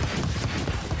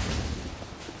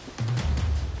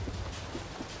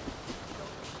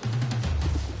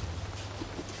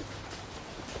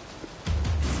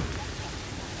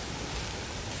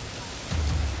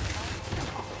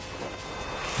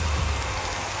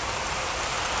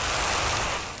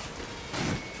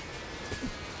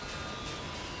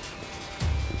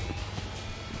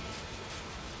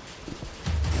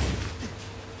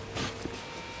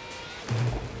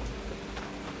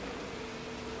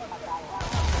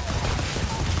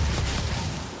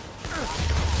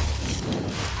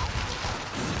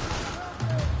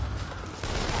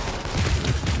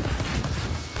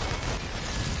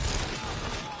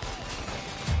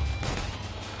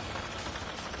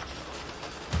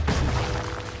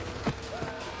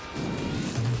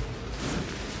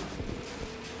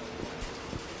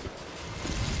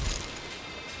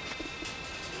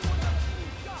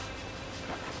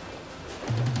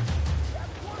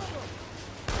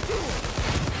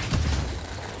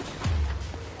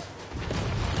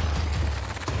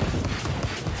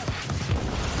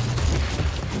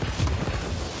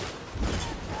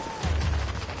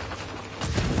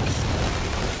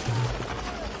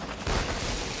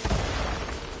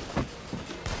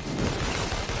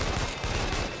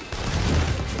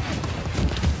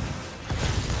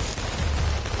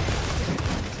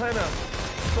 Time out.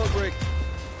 Smoke break.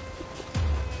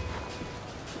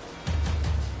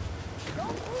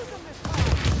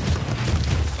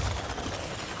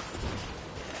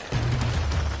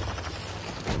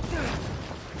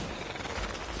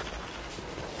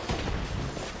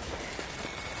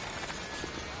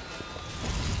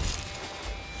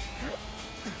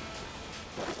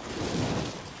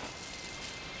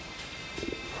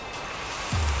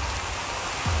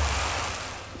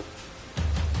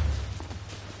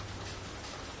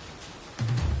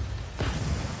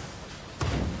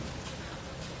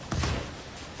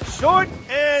 Short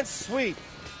and sweet.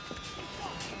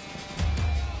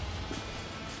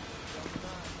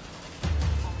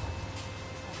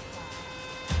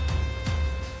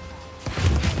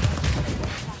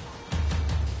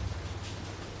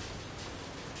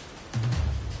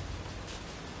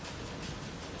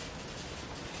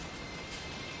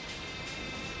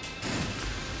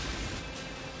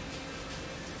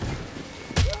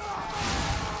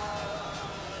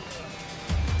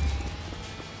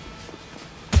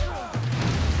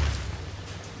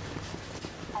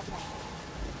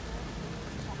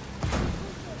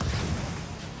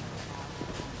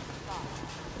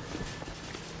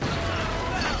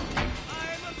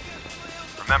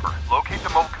 Remember, locate the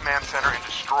mobile command center and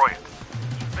destroy it.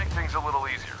 Should make things a little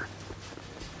easier.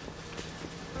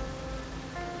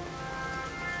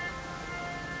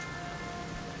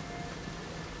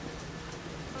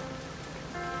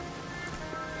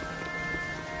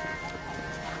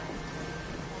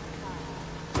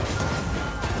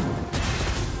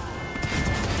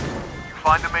 You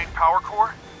find the main power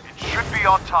core? It should be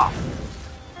on top.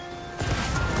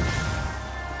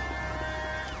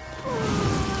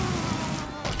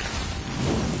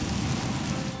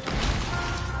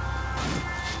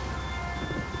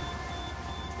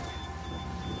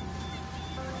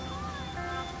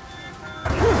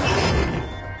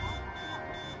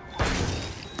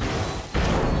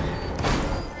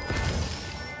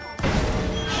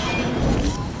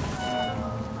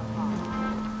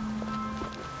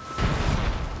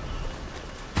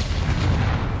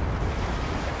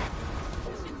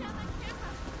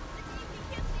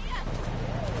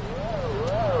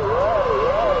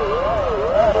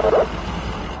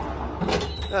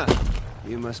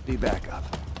 You must be backup.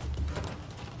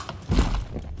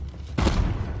 I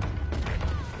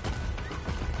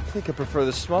think I prefer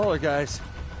the smaller guys.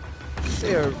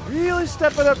 They are really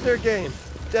stepping up their game.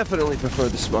 Definitely prefer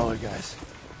the smaller guys.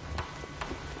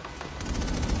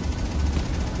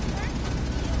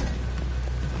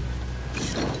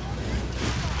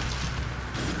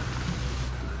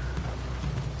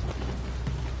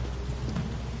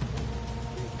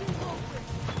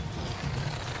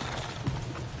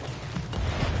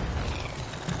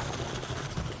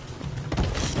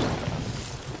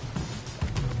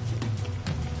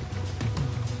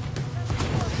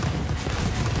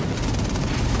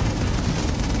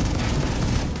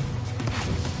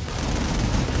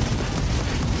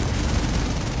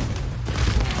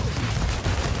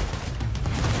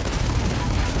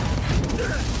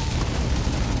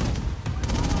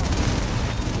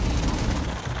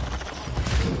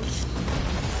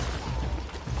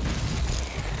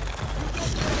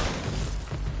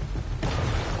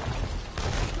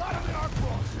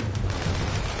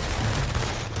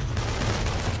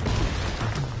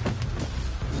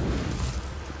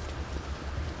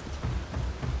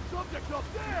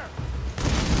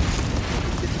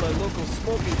 My local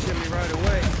smoking chimney right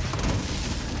away.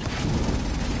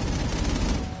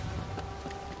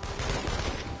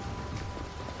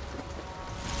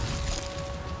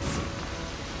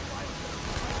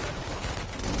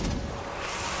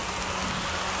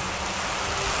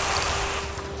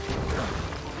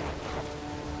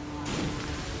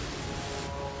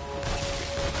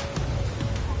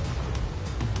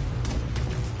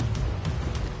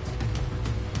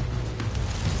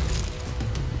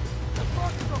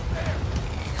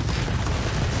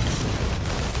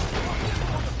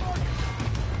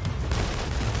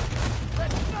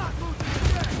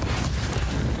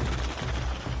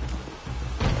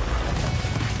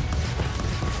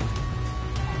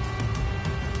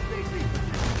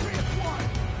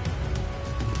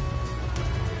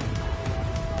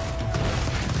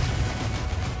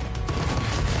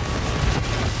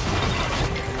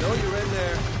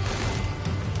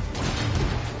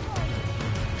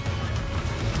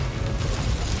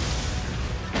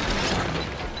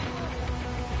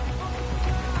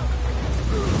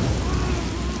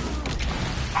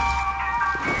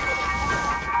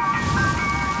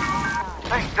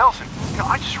 Delson,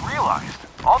 I just realized,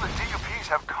 all the DUPs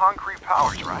have concrete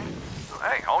powers, right? So,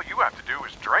 hey, all you have to do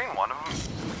is drain one of them,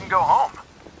 and we can go home.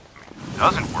 I mean, if it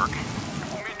doesn't work, it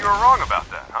will mean you were wrong about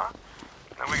that, huh?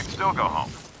 Then we can still go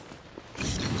home.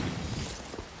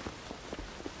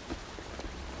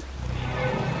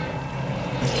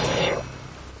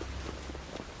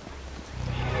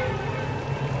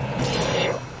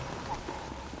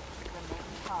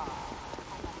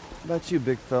 How about you,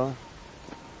 big fella?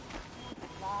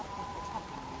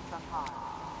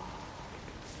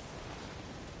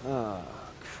 Oh,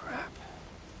 crap.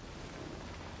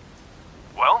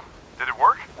 Well, did it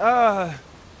work?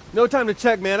 No time to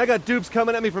check, man. I got dupes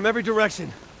coming at me from every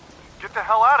direction. Get the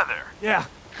hell out of there. Yeah,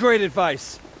 great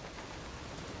advice.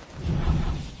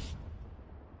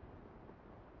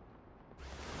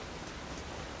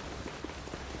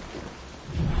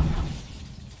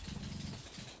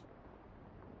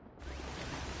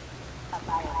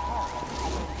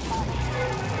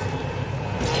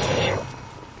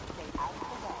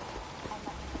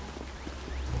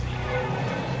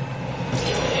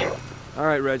 All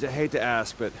right, Reg, I hate to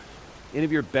ask, but any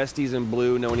of your besties in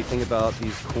blue know anything about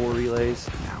these core relays?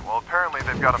 Yeah, well, apparently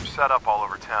they've got them set up all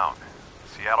over town.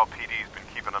 Seattle PD's been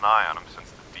keeping an eye on them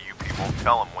since the DUP won't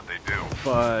tell them what they do.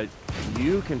 But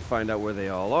you can find out where they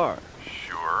all are.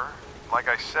 Sure. Like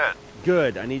I said.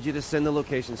 Good. I need you to send the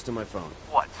locations to my phone.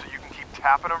 What, so you can keep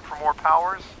tapping them for more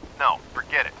powers? No,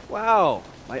 forget it. Wow.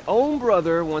 My own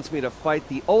brother wants me to fight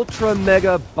the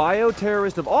ultra-mega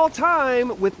bioterrorist of all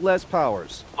time with less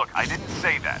powers. Look, I didn't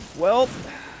say that. Well,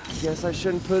 guess I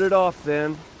shouldn't put it off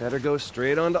then. Better go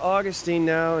straight on to Augustine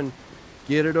now and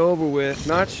get it over with.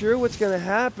 Not sure what's gonna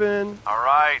happen. All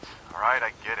right,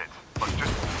 I get it. Look,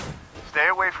 just stay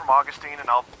away from Augustine and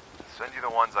I'll send you the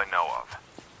ones I know of.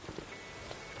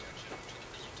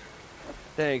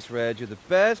 Thanks, Reg. You're the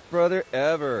best brother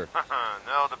ever.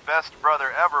 No, the best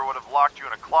brother ever would have locked you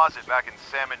in a closet back in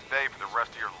Salmon Bay for the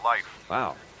rest of your life.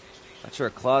 Wow. Not sure a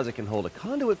closet can hold a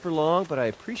conduit for long, but I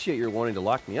appreciate your wanting to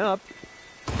lock me up.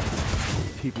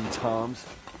 Peeping Toms.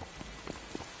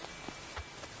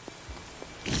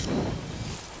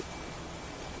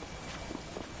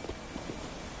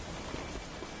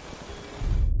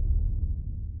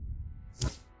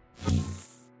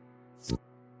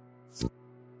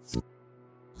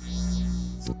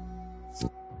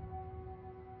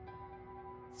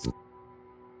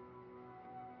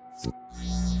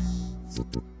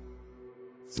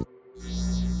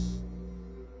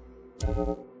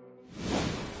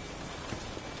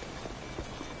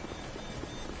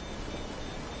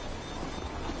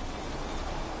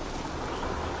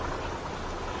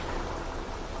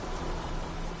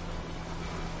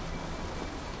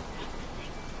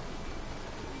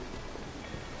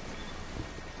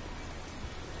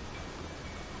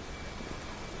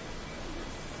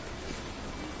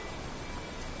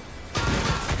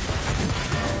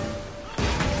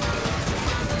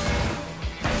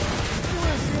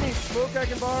 Smoke I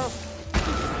can borrow?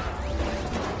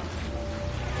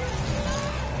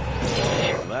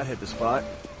 Well, that hit the spot.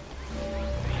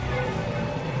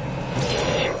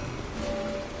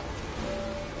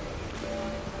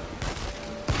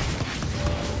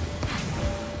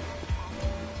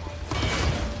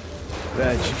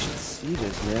 Reg, you should see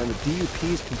this, man. The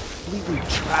DUP's completely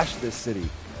trashed this city.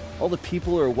 All the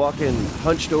people are walking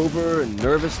hunched over and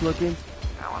nervous looking.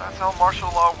 Yeah, well, that's how martial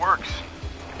law works.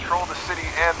 Control the city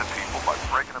and the people by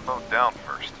breaking them both down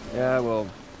first. Yeah, well,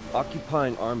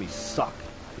 occupying armies suck.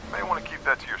 You may want to keep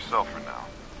that to yourself for now.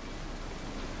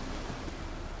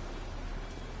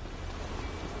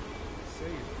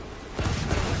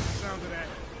 Sound of that.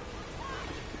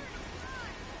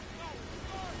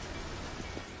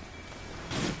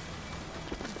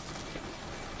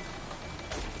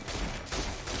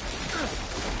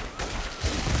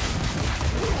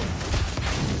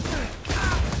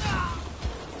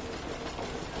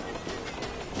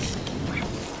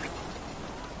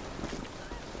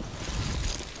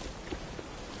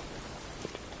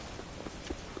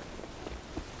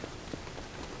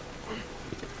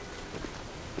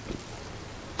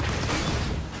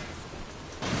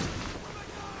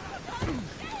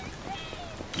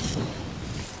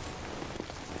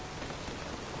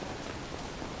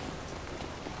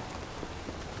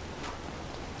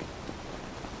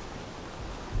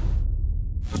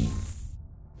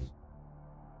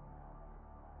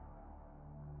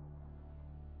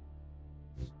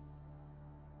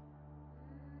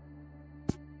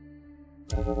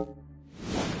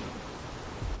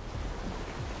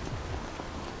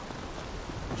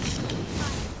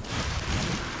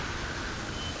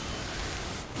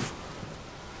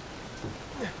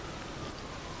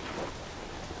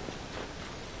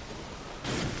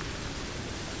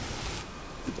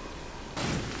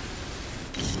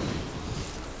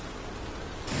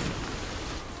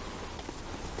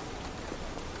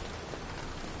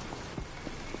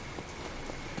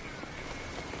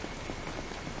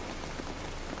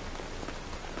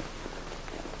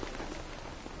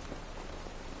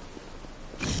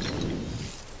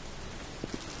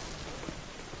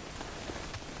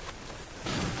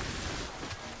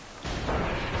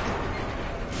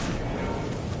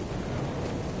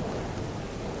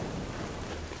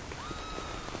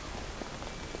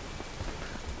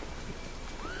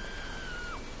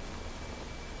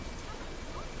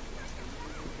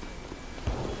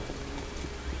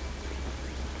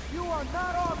 You are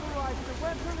not authorized to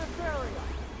enter this area.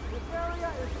 This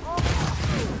area is off.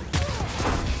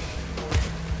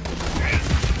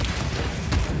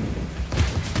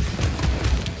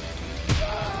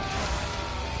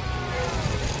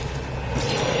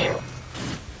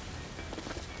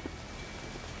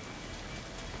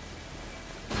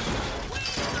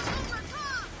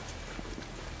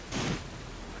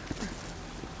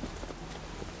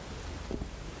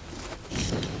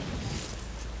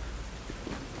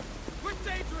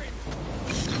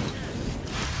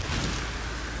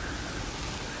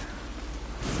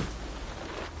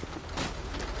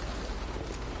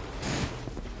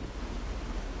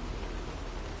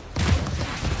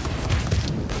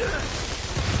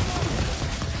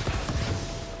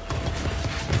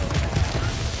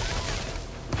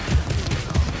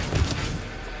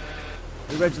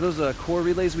 Hey, Reg, those core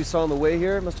relays we saw on the way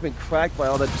here must have been cracked by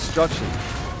all that destruction.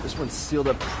 This one's sealed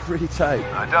up pretty tight.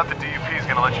 I doubt the DUP is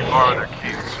going to let you borrow their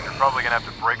keys. You're probably going to have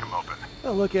to break them open.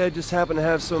 Oh, look, I just happen to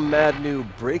have some mad new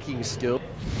braking skill.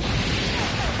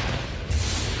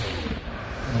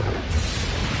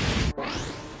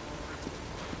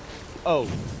 Oh,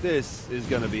 this is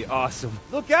gonna be awesome.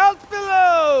 Look out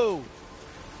below!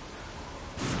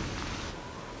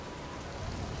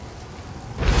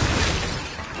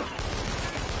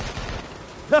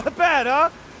 Not bad, huh?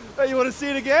 You want to see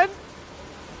it again?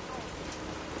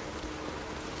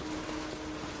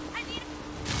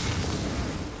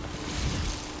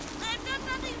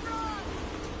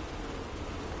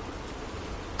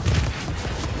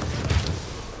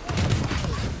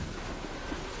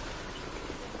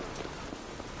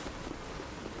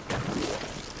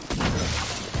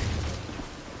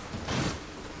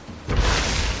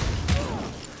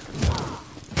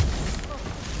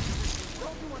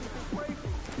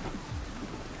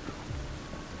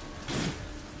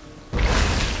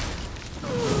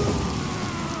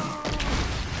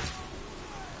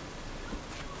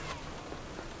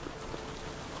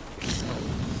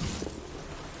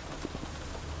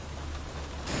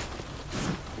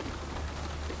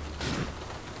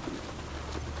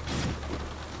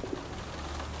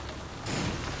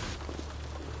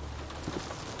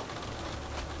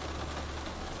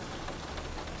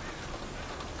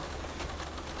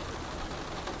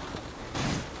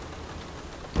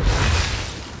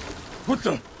 What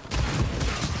the?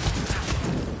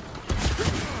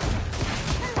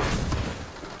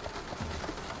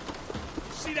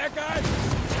 See that guy?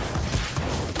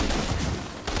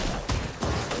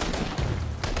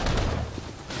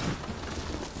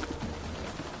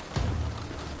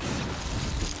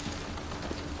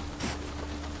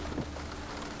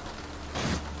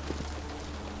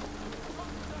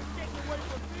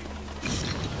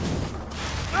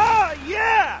 Ah,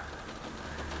 yeah!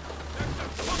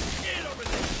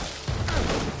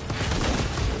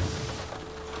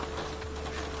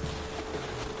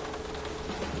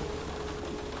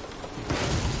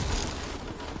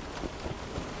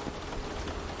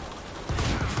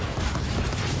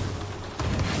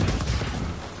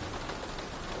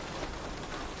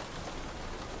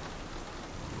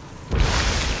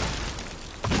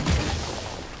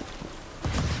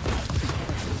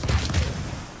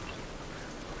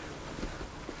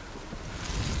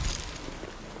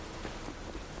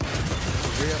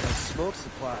 Smoke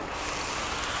supply.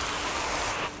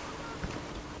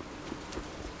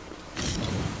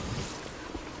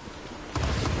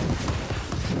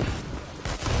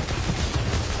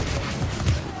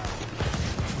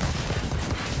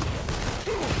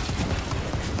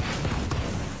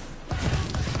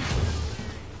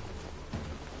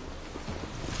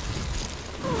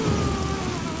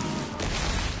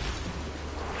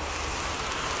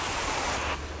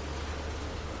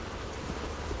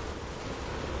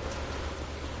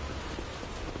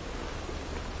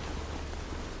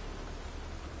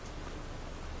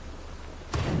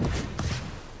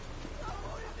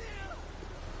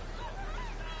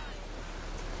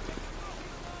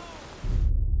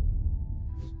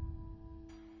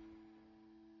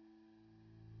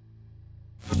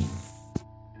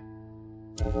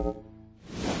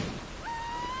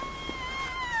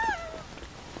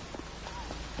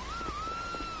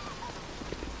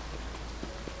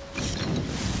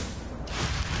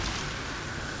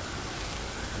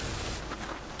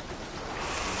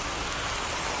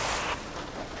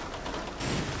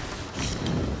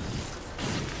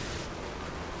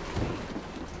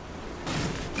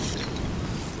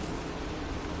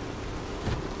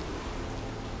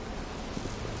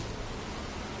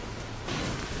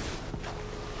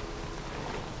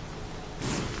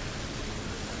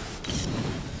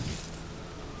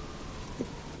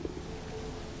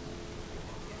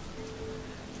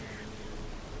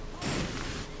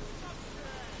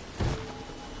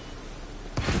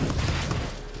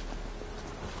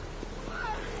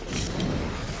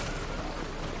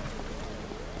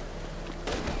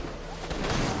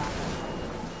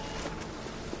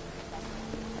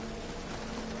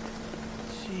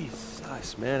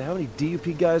 Jesus, man, how many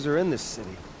DUP guys are in this city?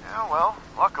 Yeah, well,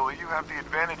 luckily you have the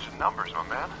advantage in numbers, my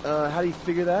man. How do you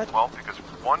figure that? Well, because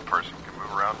one person can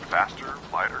move around faster,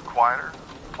 lighter, quieter.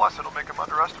 Plus, it'll make them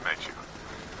underestimate you.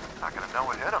 Not gonna know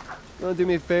what hit them. You want to do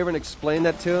me a favor and explain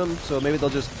that to them, so maybe they'll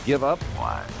just give up?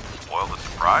 Why? Spoil the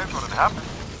surprise when it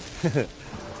happens.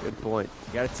 Good point.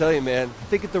 Gotta tell you, man, I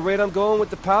think at the rate I'm going with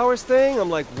the powers thing, I'm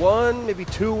like 1, maybe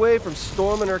 2 away from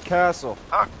storming her castle.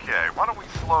 Okay, why don't we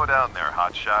slow down there,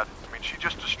 hotshot? I mean, she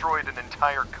just destroyed an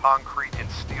entire concrete and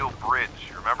steel bridge,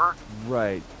 you remember?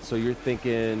 Right, so you're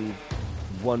thinking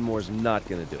one more's not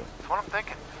gonna do it. That's what I'm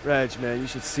thinking. Reg, man, you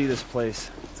should see this place.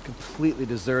 It's completely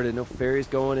deserted, no ferries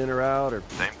going in or out, or...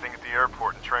 Same thing at the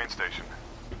airport and train station.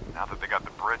 Now that they got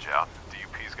the bridge out, the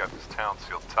DUP's got this town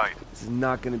sealed tight. This is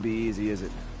not gonna be easy, is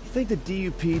it? You think the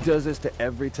DUP does this to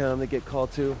every town they get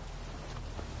called to?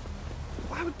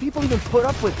 Why would people even put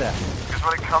up with that? Because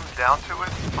when it comes down to it,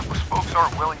 most folks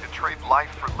aren't willing to trade life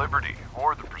for liberty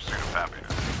or the pursuit of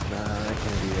happiness. Nah, that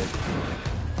can't be it.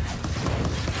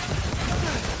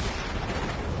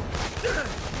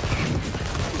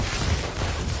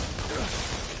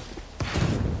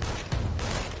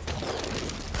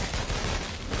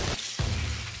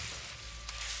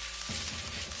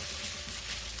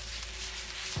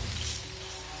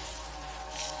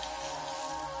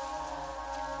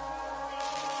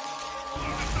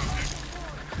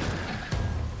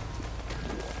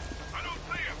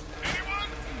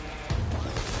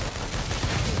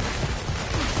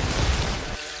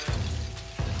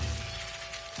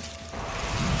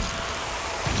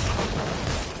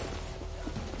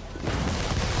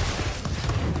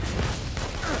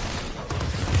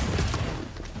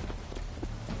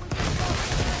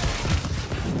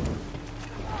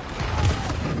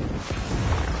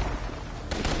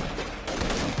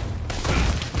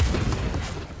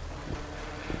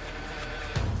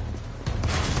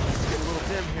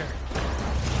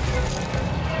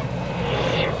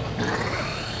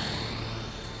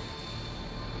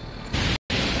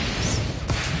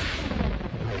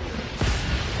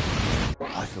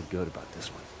 feel good about this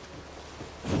one.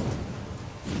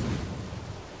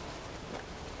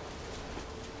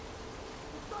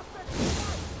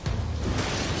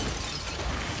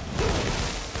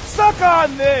 Suck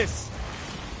on this!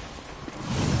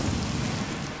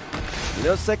 You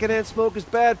know, secondhand smoke is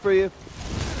bad for you.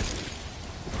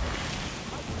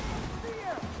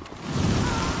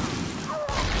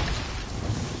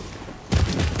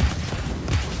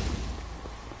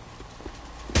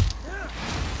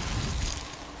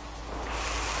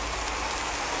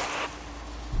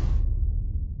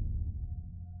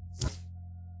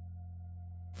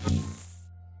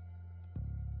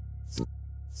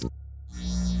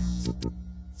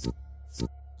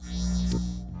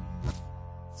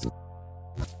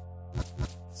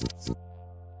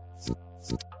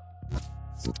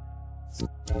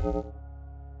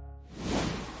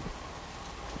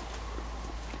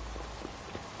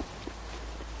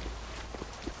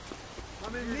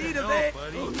 I'm in need of it.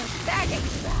 Ooh, the bag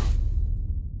ain't bad.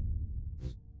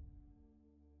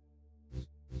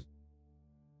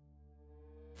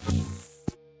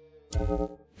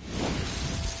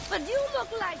 But you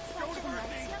look like such a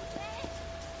nice young man.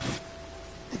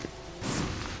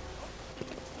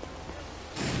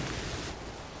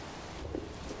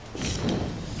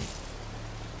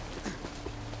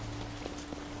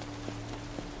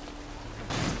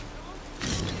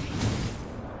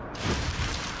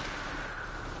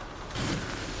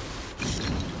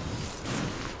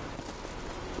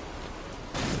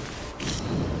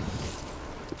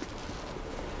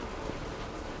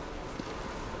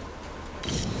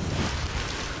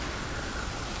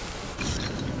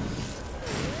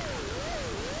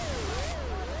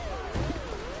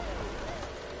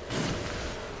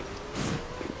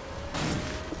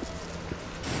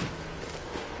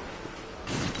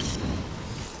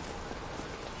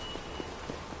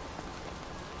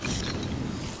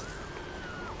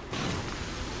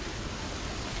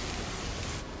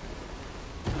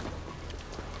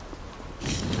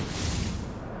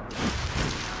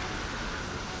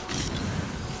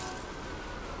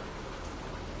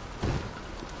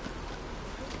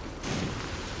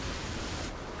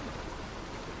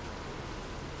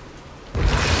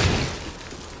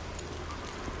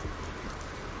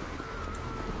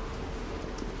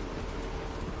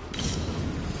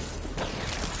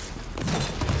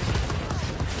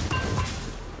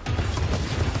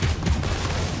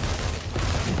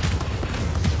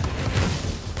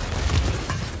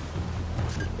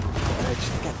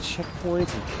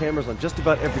 Checkpoints and cameras on just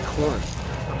about every corner.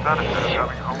 The benefit of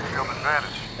having home field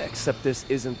advantage. Except this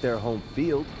isn't their home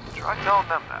field. Try telling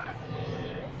them that.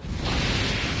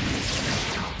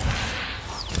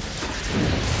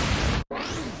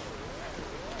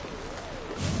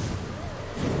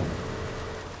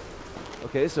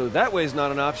 Okay, so that way's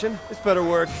not an option. This better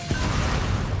work.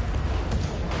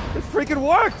 It freaking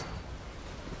worked!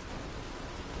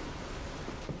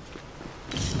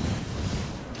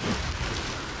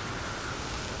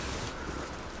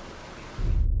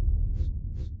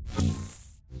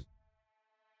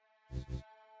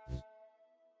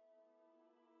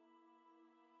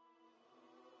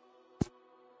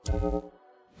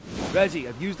 Reggie,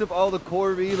 I've used up all the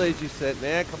core relays you sent,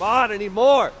 man. Come on, I need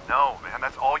more! No, man,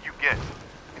 that's all you get.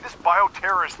 I mean, this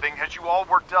bioterrorist thing has you all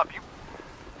worked up.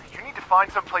 You need to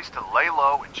find some place to lay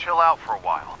low and chill out for a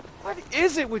while. What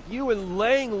is it with you and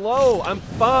laying low? I'm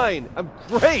fine. I'm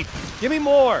great. Give me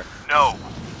more. No.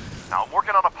 Now, I'm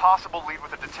working on a possible lead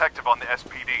with a detective on the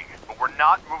SPD, but we're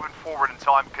not moving forward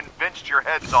until I'm convinced your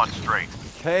head's on straight.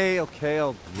 Okay,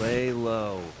 I'll lay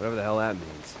low. Whatever the hell that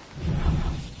means.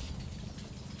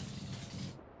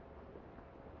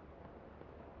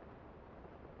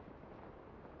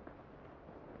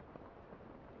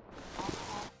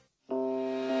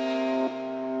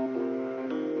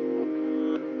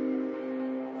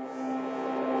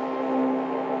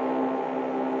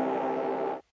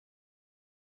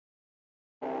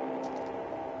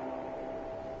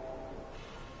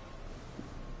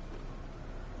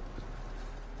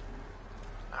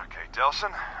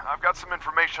 Delson, I've got some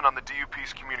information on the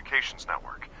DUP's communications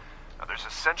network. Now, there's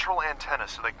a central antenna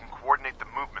so they can coordinate the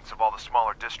movements of all the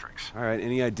smaller districts. All right,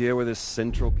 any idea where this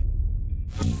central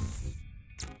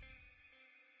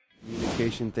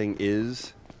communication thing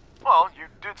is? Well, you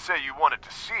did say you wanted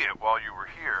to see it while you were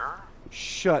here.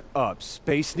 Shut up.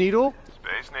 Space Needle?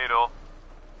 Space Needle.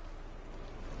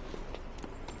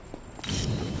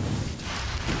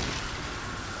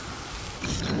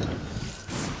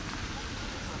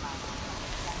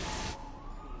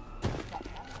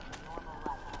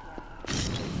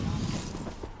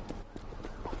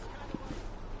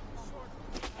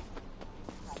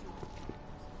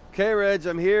 Okay, Reg,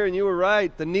 I'm here, and you were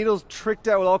right. The needle's tricked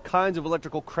out with all kinds of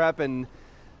electrical crap and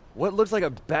what looks like a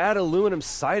bad aluminum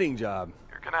siding job.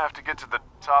 You're gonna have to get to the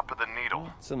top of the needle.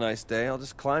 It's a nice day. I'll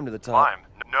just climb to the top. Climb?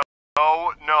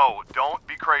 No, don't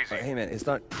be crazy. Hey, man, it's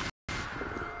not...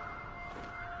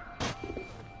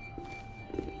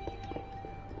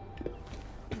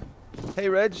 Hey,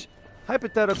 Reg,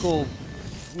 hypothetical,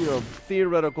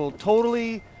 theoretical,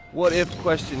 totally what-if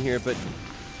question here, but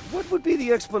what would be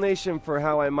the explanation for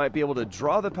how I might be able to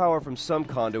draw the power from some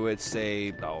conduits,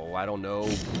 say, I don't know,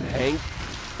 Hank,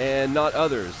 and not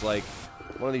others, like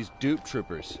one of these dupe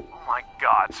troopers? Oh my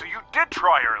god, so you did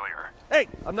try earlier. Hey,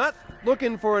 I'm not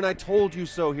looking for an I told you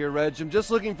so here, Reg. I'm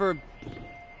just looking for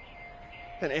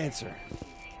an answer.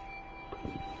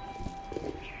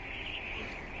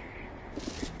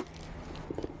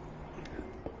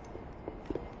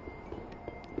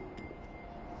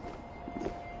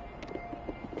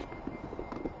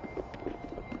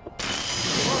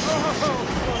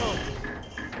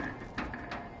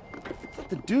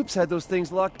 The dupes had those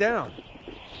things locked down.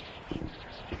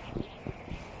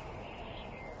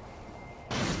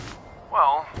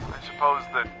 Well, I suppose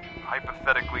that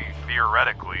hypothetically,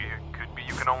 theoretically, it could be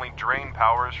you can only drain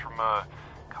powers from a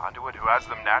conduit who has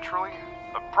them naturally.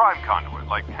 A prime conduit,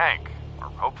 like Hank, or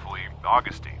hopefully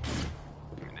Augustine.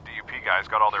 I mean, the DUP guys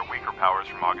got all their weaker powers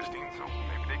from Augustine, so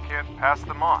maybe they can't pass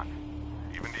them on.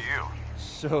 Even to you.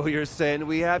 So you're saying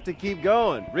we have to keep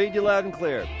going. Read you loud and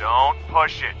clear. Don't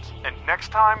push it. And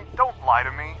next time, don't lie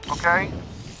to me, okay?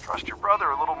 Trust your brother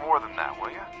a little more than that,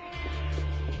 will you?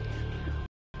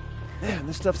 Man,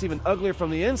 this stuff's even uglier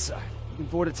from the inside. Looking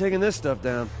forward to taking this stuff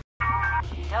down.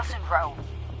 Nelson Rowe,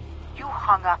 you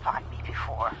hung up on me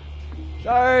before.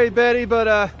 Sorry, Betty, but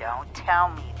Don't tell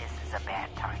me this is a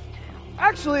bad time, too.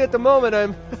 actually at the moment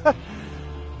I'm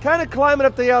kind of climbing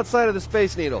up the outside of the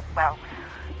Space Needle. Well,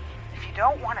 if you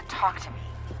don't want to talk to me,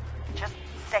 just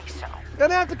say so.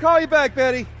 Gonna have to call you back,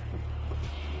 Betty.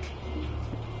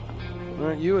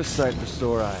 Aren't you a sight for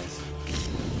sore eyes?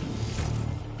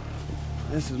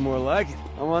 This is more like it.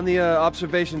 I'm on the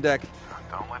observation deck.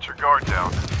 Don't let your guard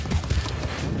down.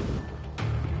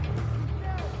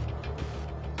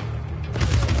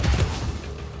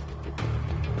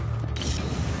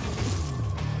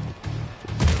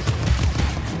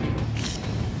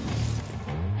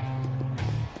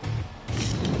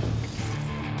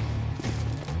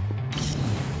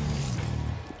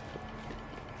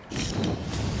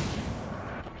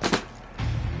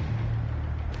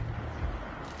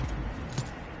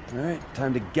 Alright,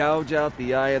 time to gouge out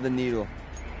the eye of the needle.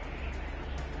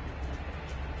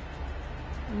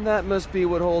 And that must be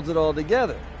what holds it all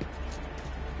together.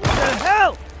 What the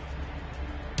hell?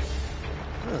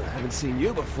 Oh, I haven't seen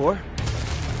you before.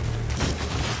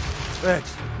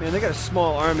 Rex, man, they got a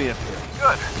small army up here.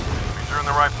 Good. Means you're in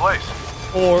the right place.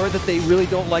 Or that they really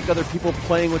don't like other people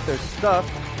playing with their stuff.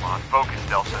 Come on, focus,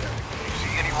 Delson. Do you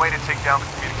see any way to take down the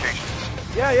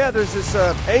communications? Yeah, there's this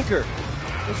anchor.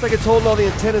 Looks like it's holding all the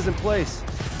antennas in place.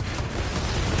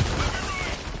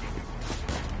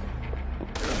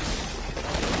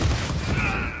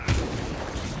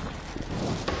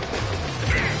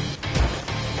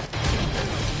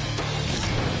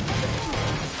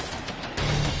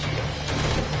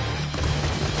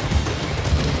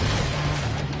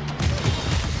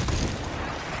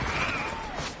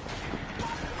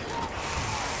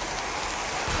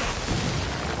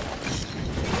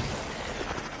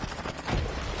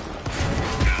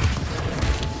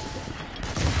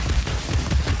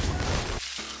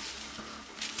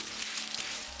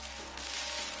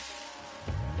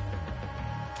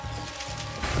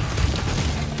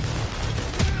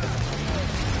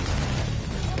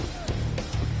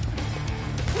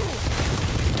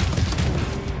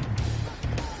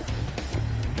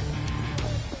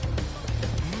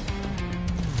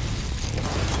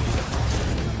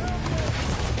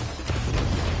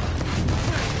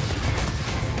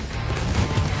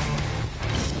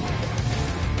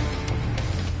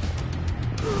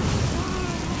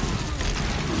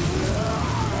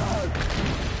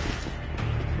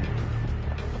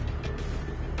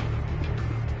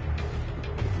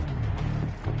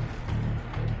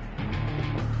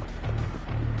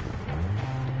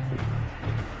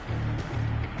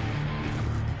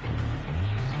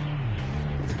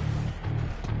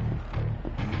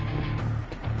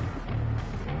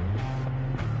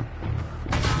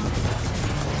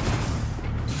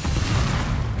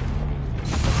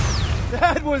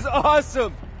 That was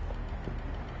awesome!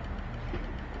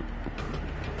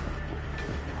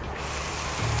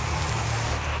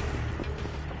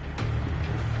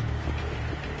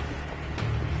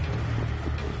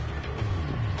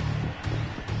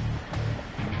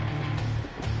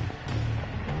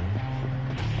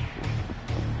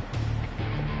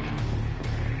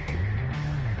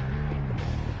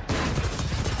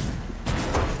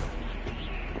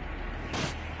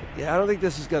 Yeah, I don't think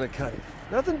this is gonna cut it.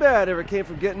 Nothing bad ever came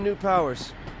from getting new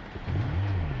powers.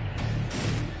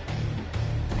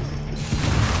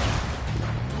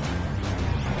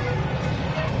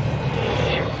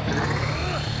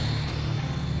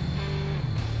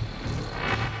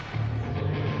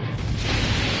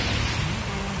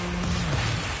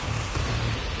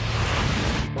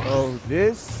 Oh,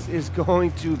 this is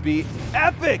going to be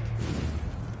epic!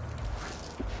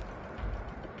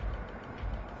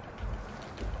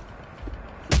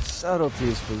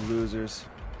 Subtleties for losers.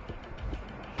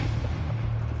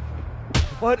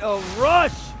 What a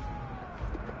rush!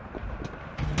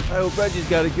 I hope Reggie's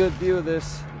got a good view of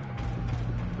this.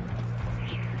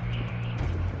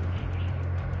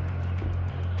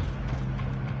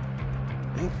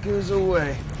 Anchors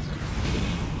away.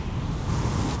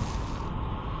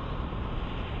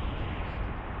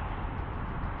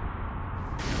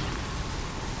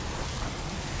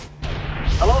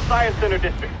 Hello, Science Center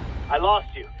District. I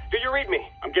lost you. Do you read me?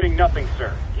 I'm getting nothing,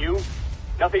 sir. You?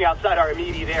 Nothing outside our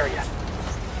immediate area.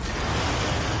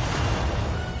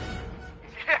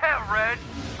 Yeah, Reg.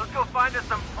 Let's go find us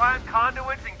some prime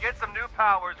conduits and get some new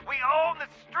powers. We own the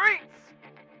streets!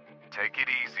 Take it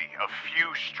easy. A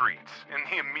few streets in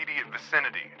the immediate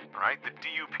vicinity, right? The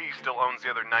DUP still owns the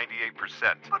other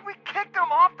 98%. But we kicked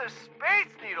them off the Space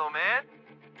Needle, man!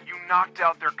 You knocked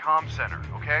out their comm center,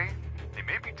 okay? They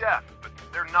may be deaf, but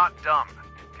they're not dumb.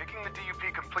 Kicking the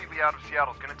DUP completely out of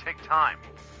Seattle is gonna take time.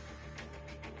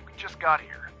 We just got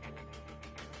here.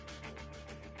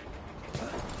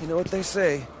 You know what they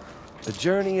say? The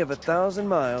journey of 1,000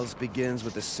 miles begins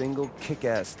with a single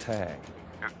kick-ass tag.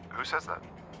 Who says that?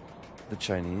 The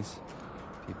Chinese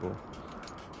people.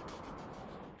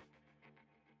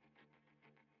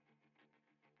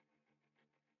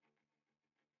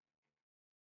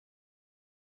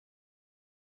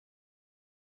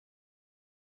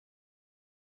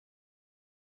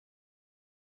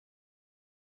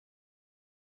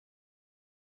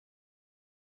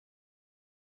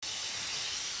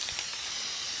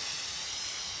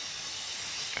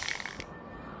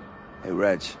 Hey,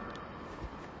 Reg.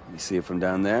 You see it from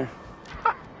down there?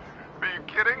 Are you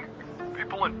kidding?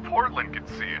 People in Portland can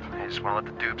see it. I just want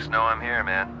to let the dupes know I'm here,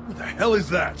 man. What the hell is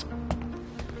that?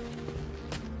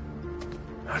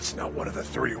 That's not one of the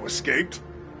three who escaped.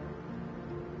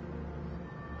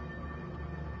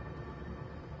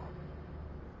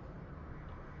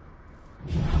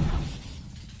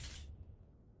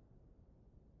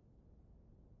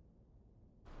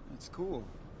 That's cool.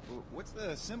 What's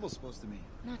the symbol supposed to mean?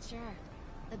 Not sure.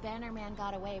 The banner man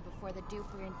got away before the dupe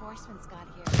reinforcements got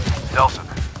here. Nelson,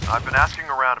 I've been asking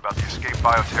around about the escaped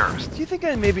bioterrorists. Do you think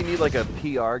I maybe need like a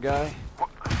PR guy? What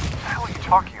the hell are you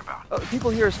talking about?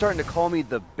 People here are starting to call me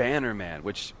the Banner Man,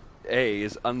 which, A,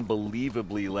 is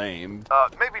unbelievably lame.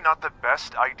 Maybe not the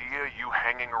best idea, you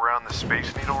hanging around the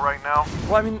Space Needle right now.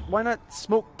 Well, I mean, why not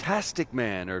Smoke-tastic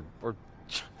Man, or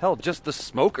hell, just the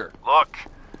Smoker? Look,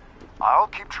 I'll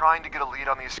keep trying to get a lead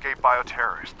on the escaped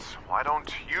bioterrorists. Why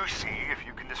don't you see if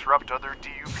you can disrupt other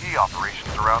DUP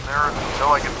operations around there until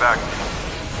I get back to you?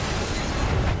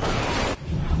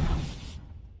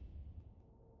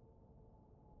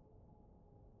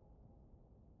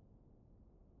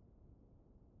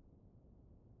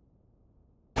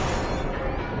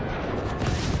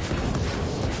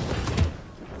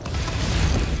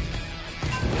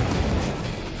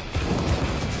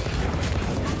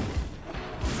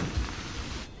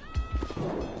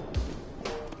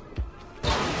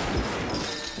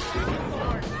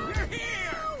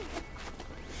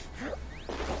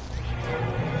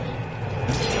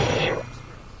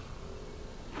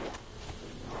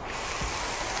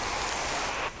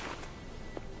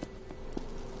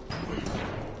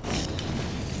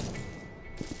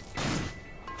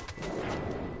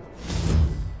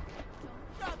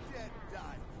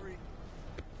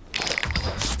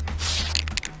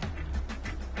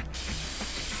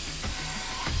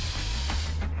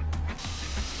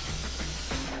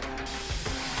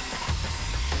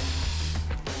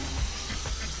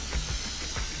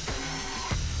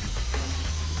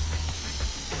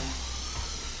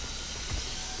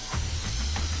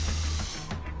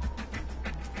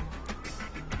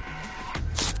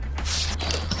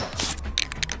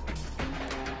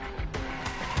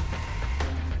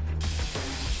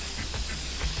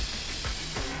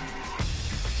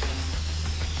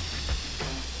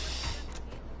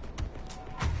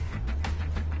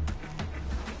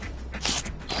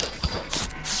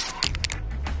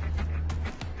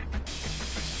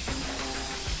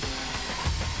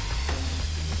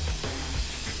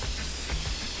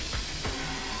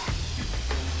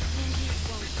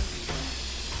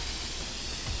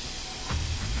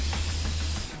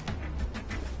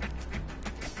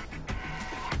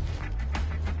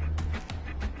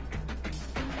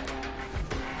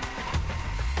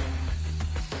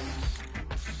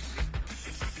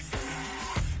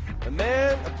 A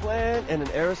man, a plan, and an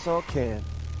aerosol can.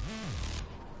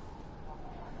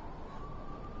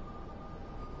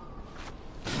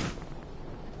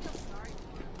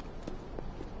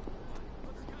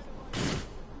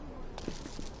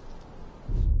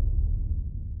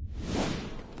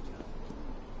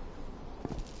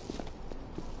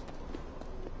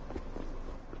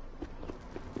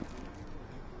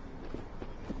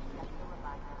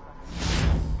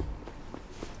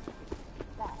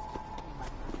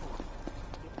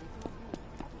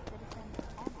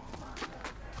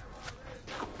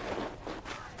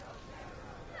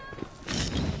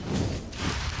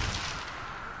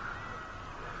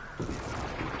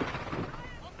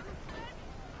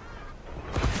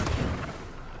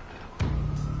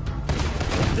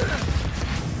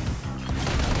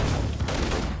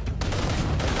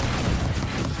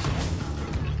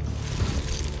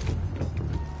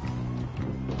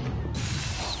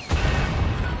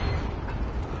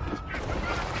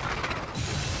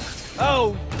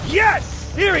 Oh, yes!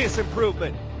 Serious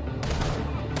improvement!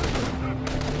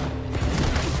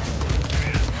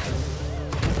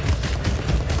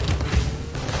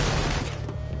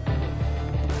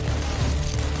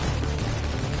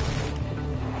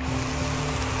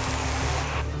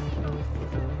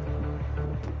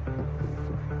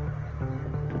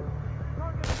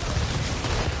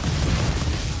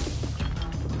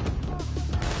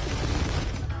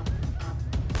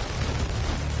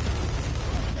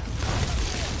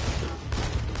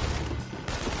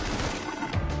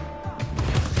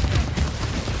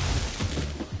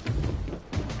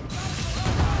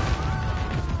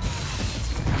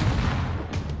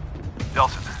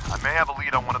 Delson, I may have a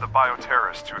lead on one of the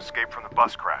bioterrorists who escaped from the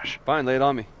bus crash. Fine, lay it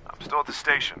on me. I'm still at the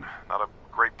station. Not a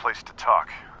great place to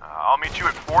talk. I'll meet you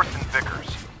at 4th and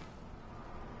Vickers.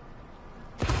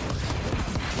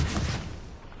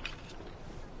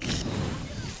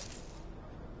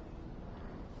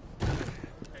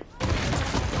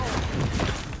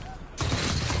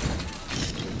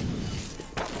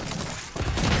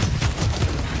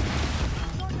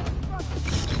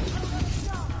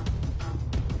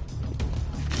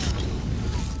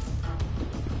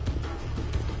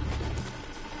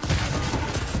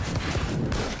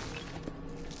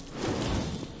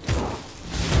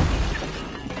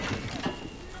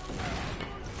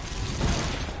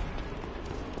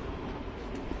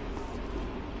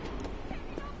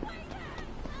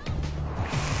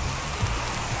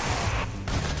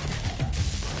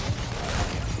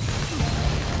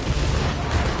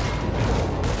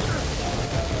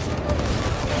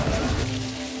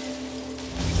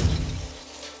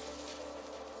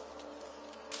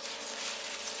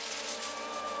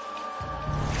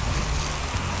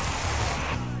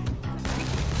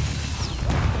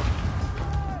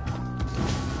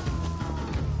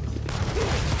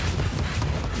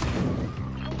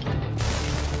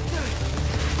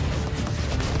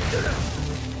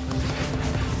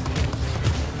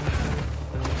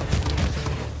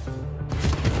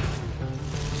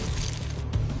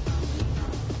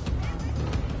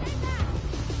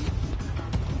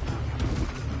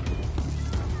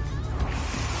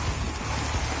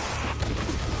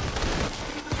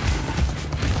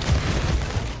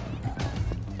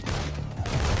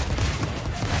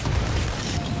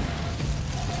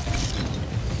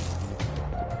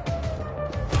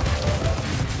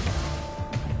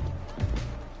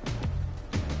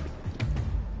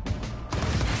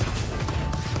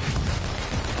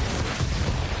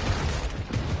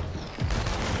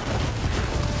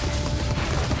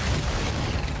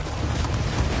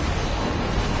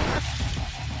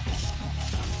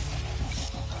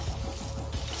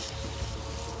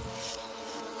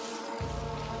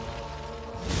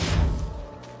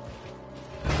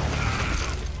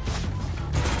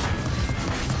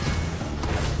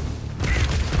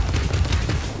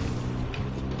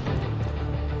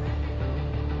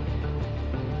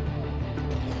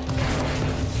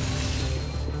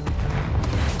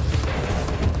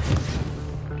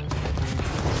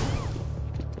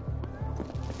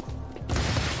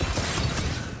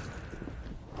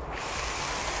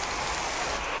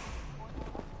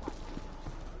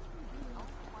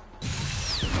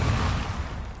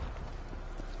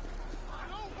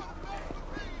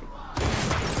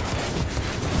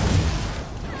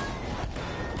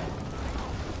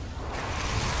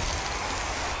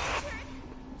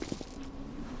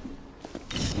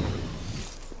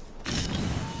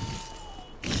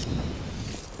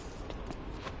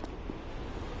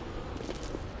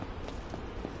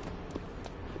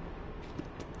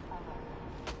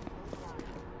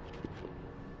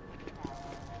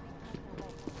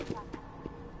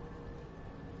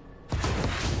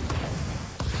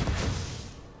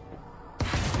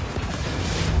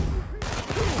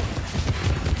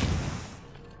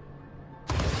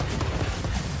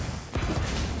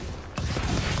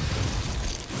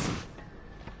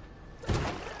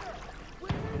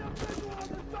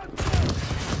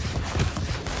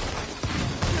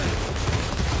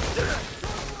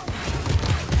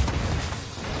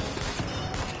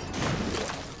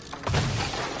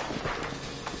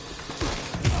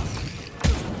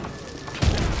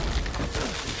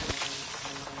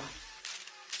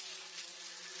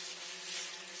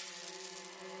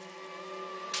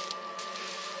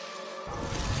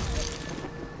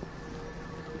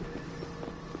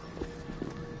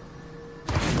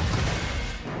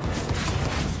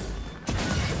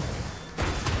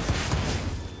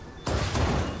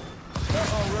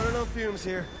 mushrooms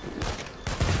here.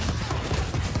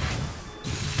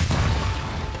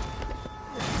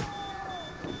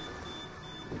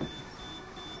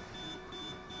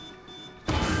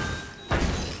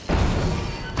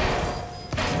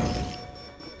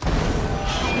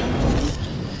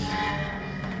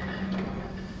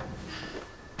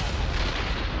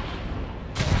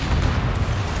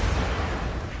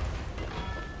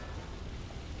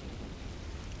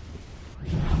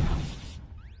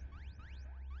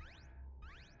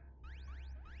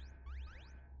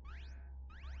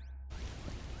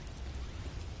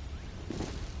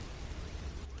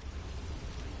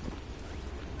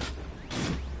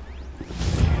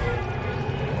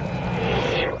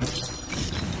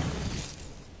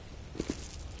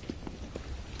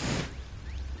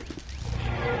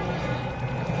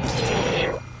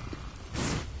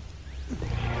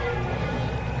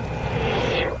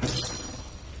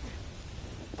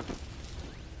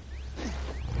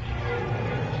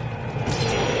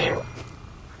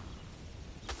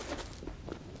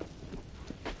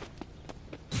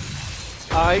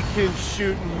 I can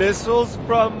shoot missiles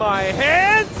from my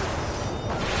hands?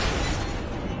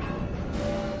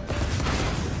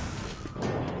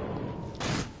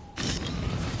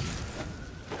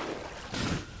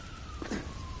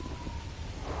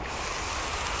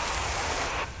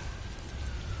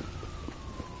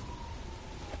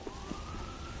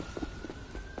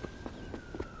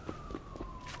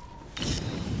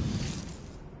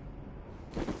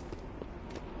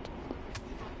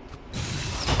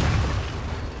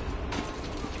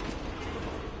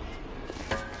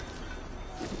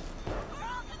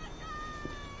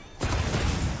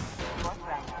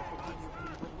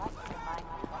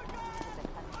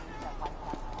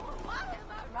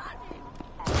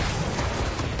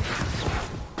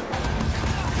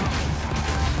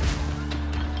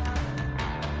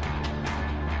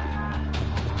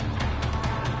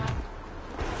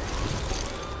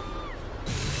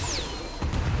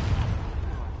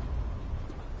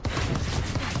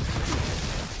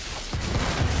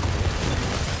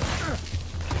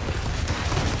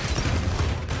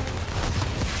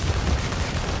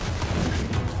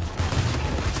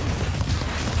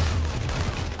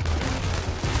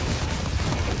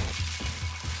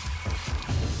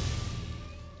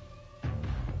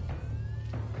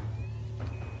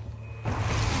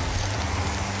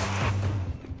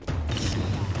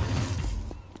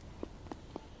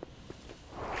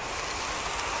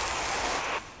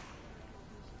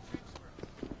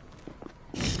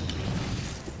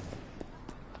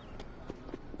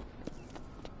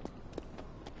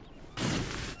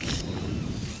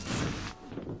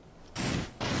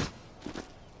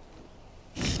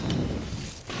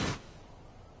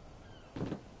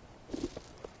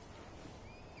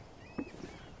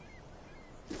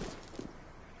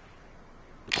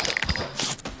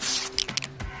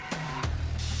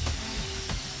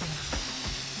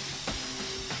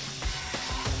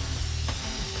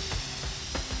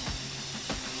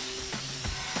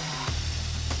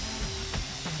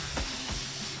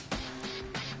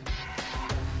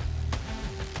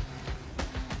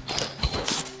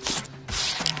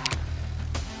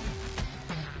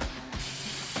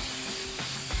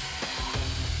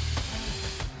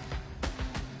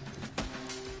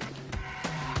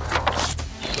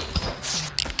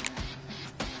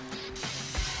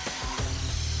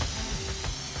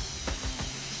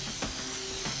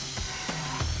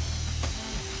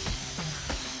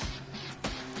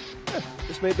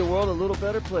 Just made the world a little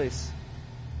better place.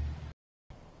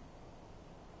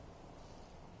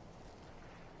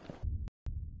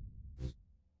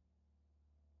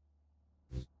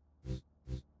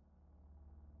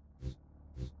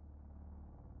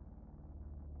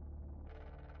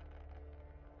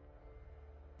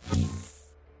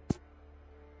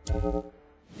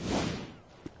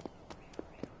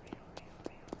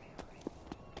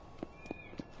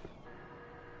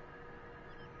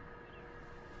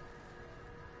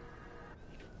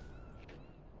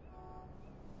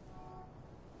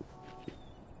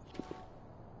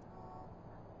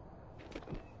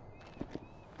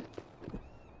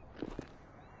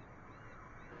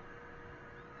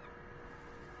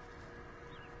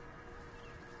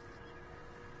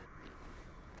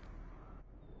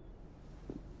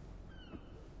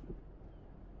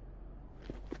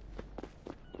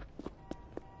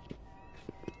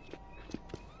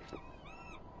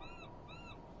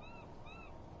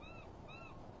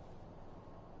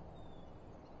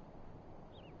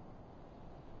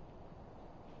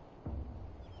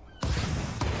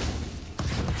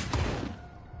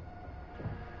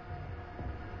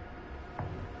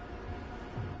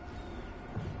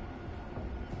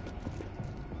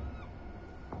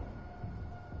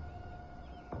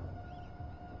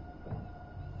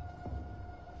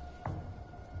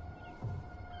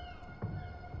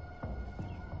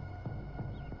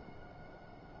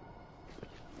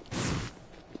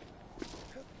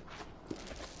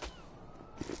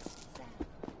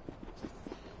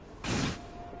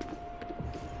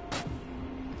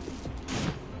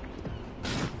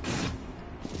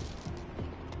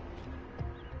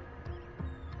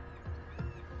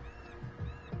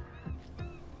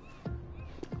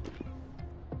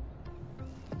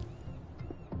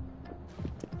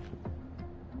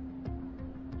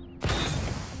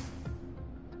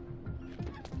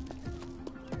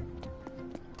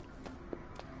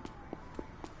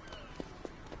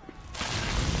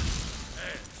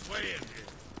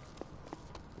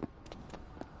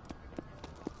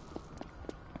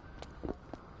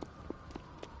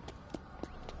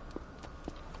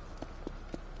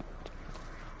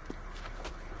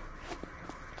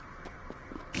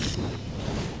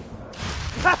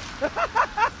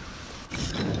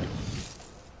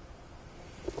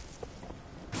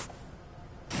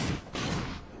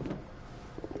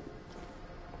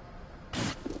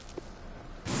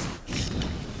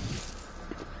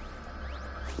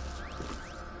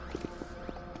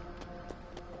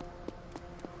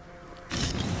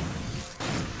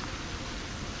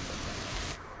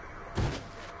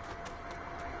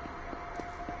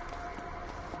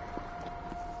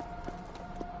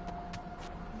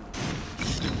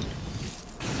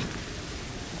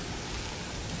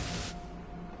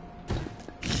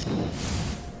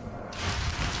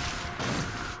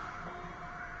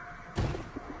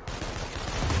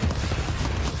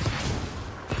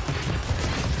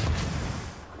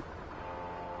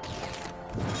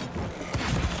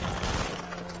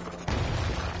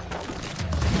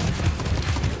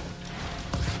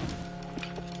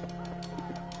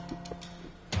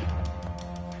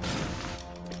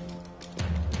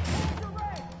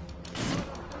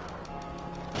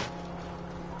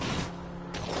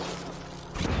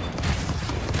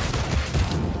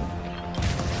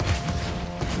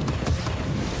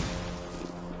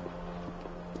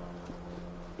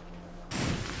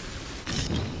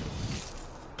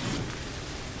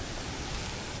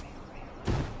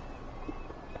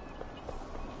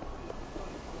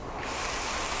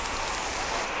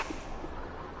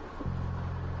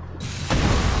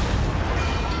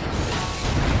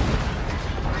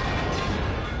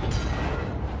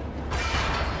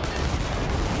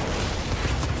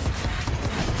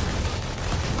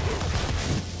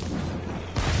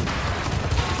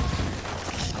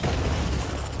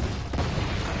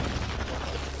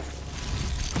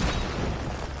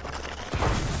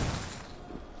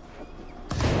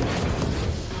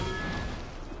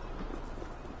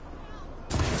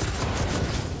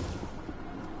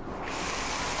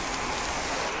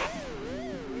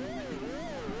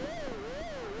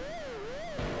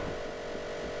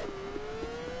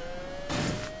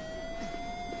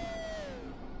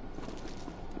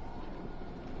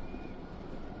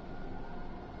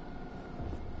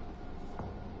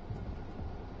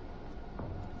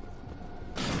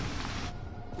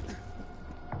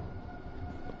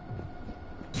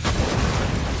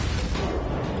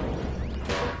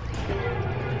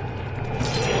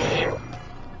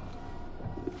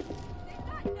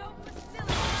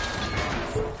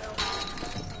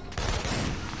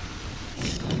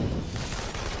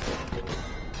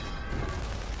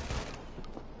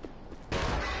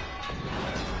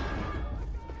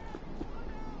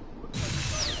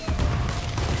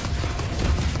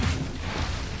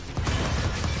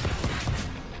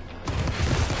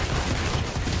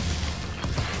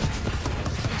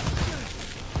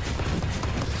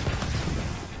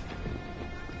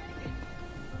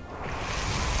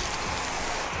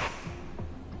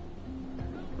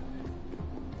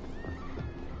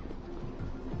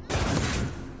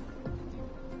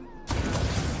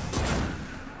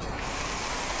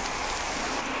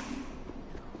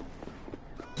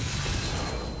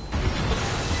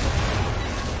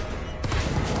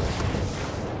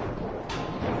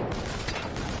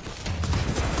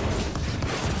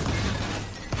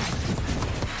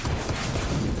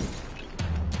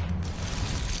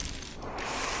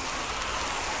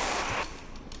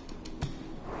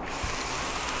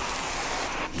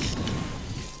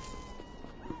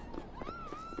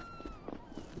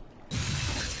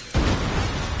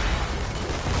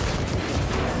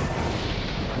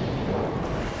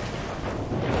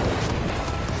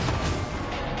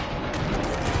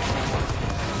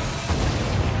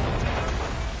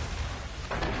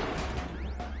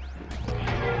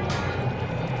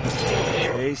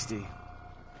 Tasty.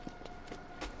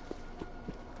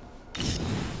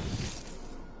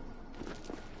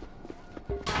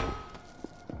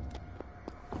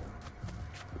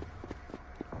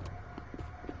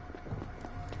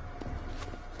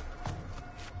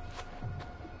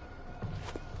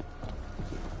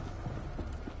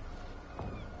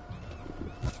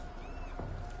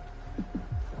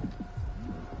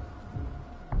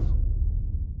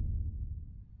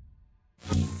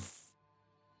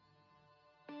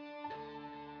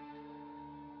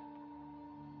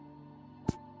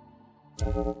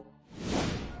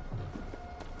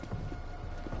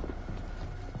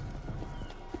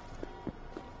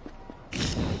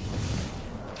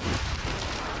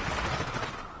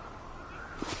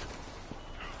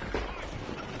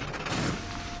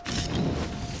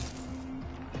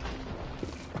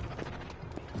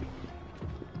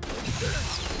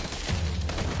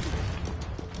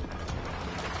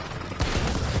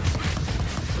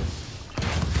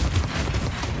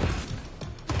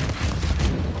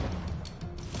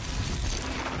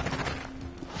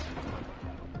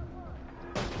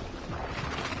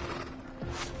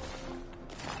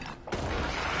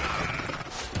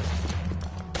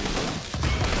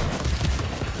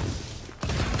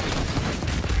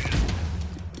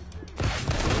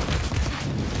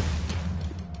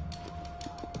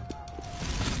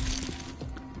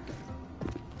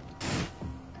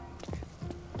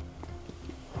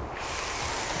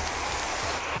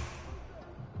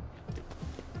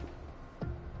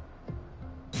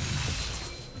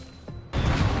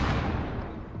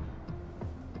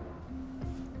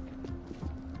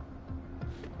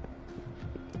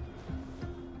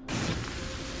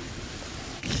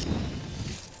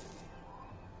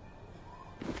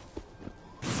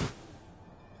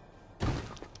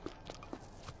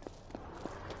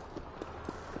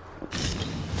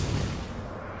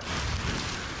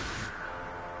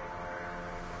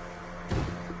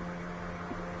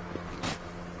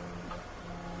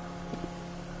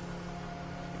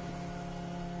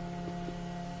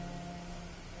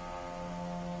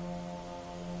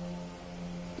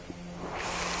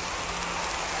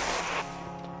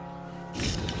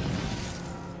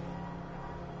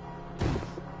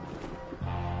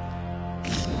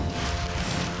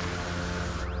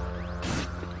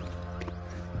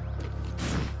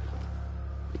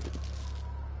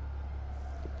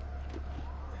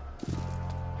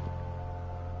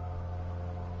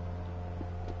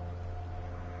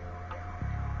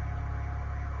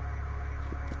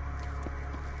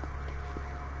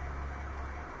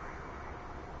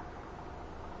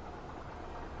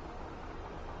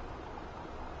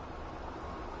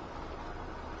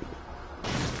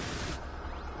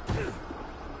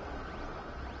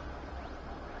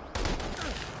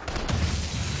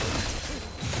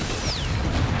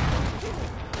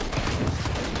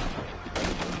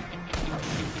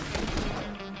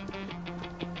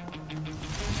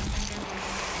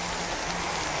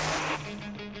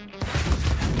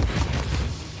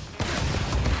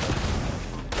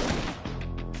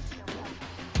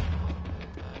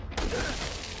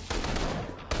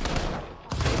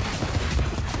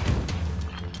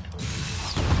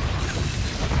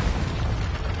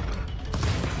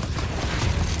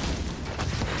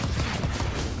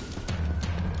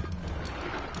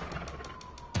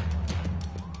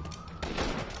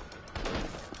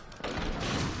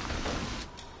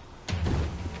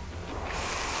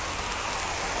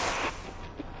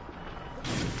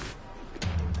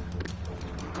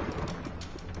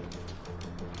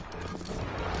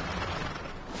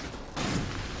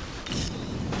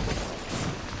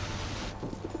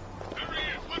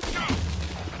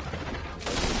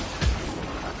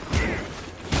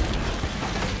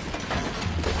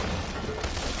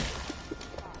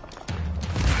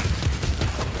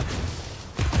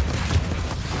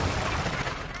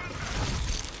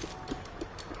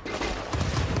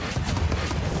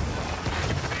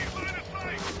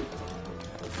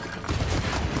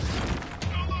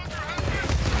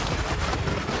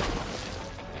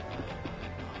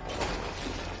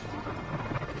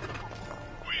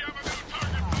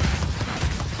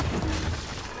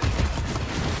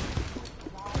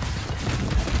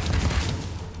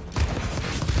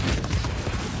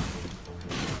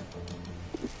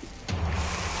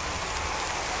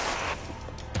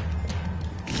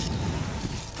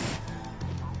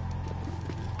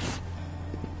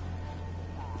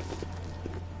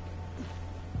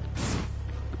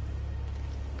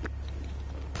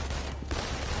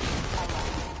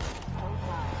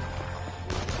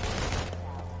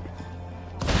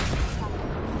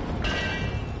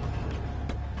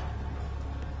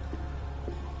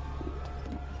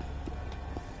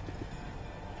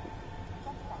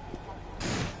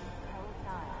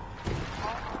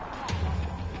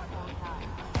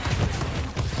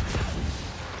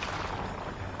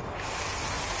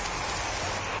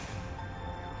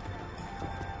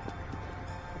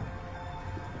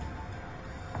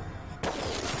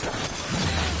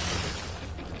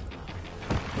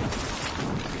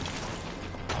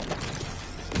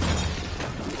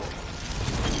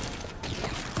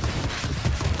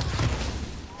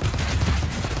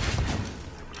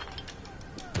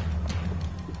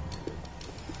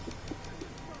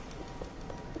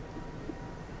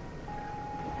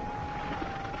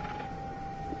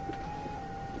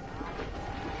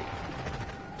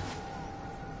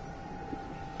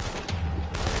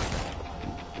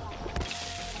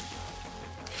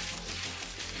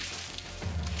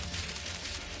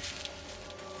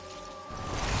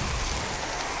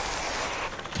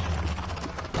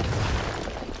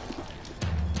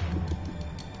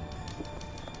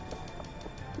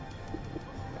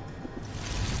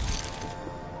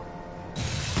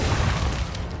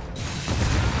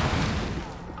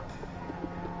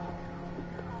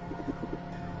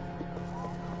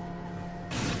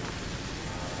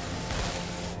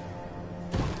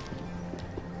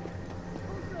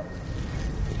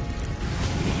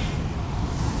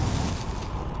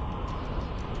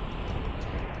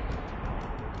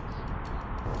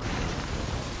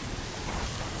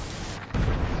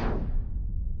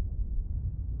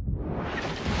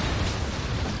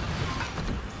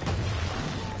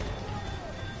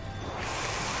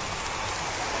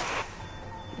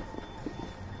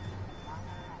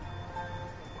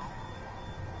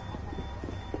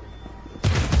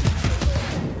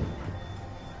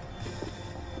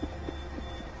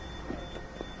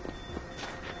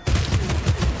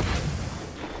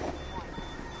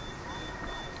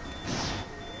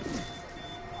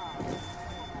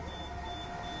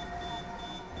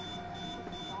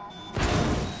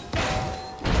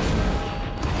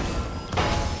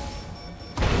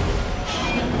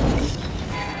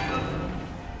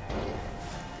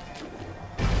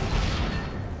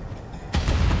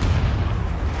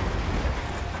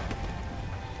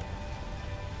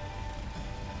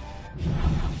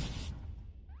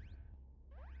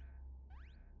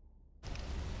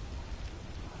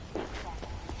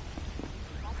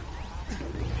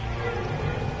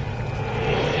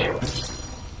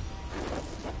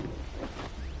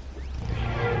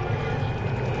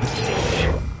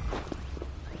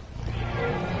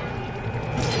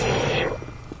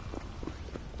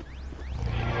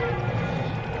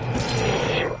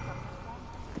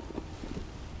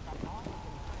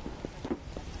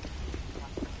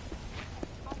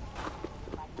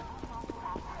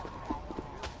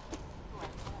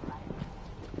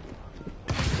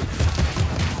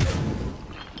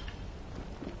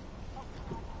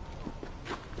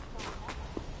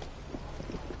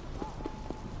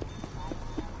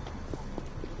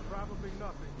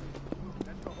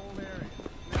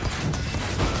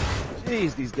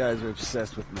 Jeez, these guys are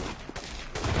obsessed with me.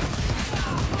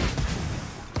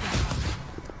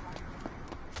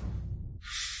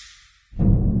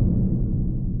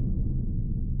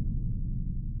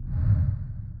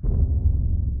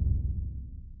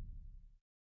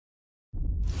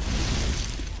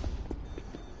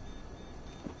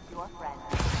 Your friend.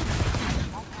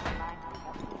 Must remind you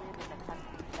that we live in a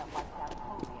country that wiped out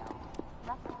polio,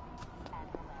 leprosy, and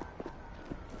malaria.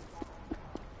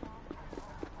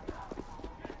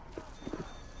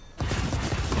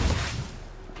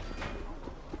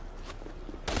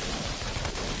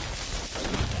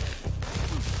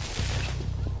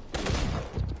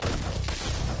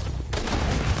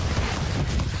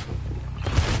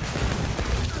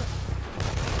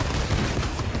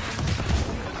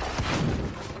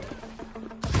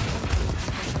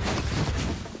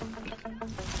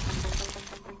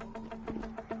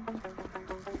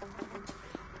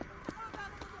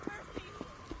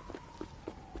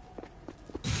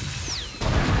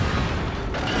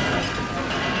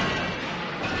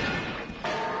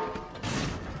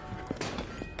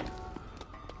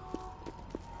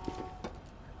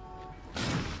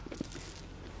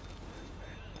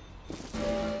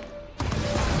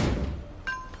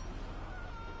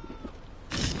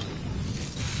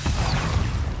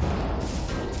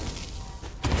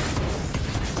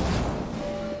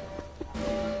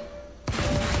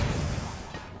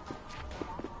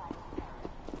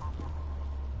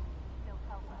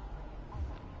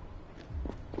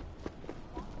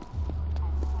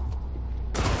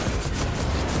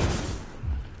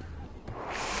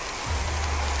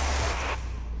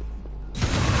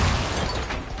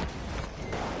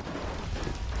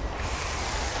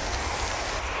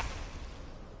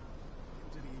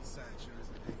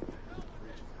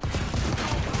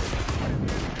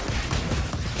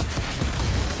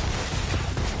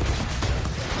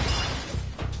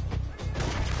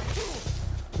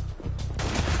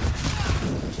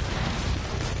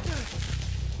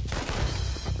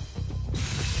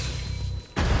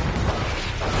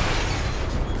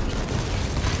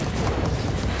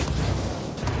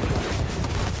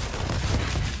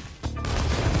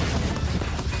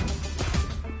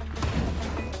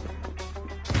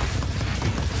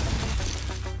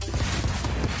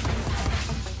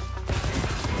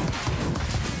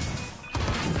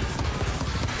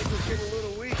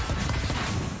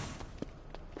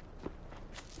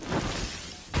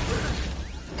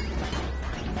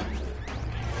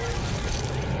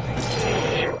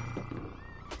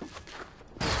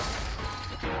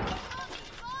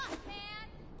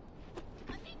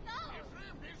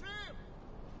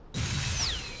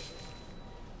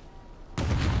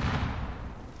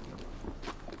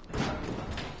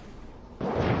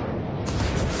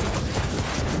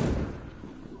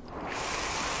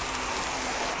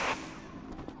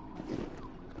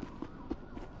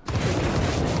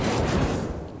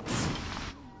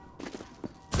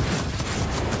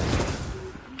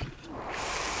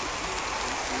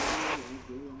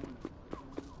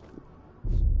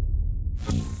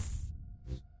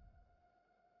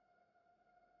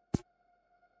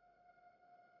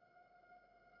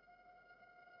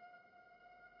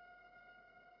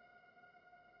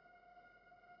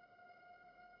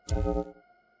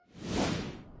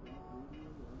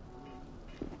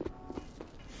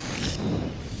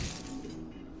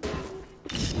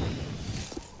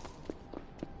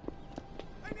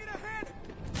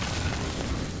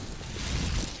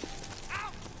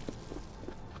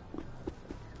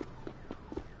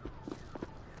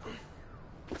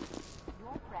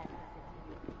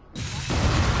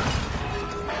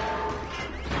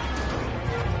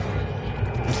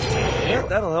 Yeah,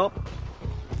 that'll help.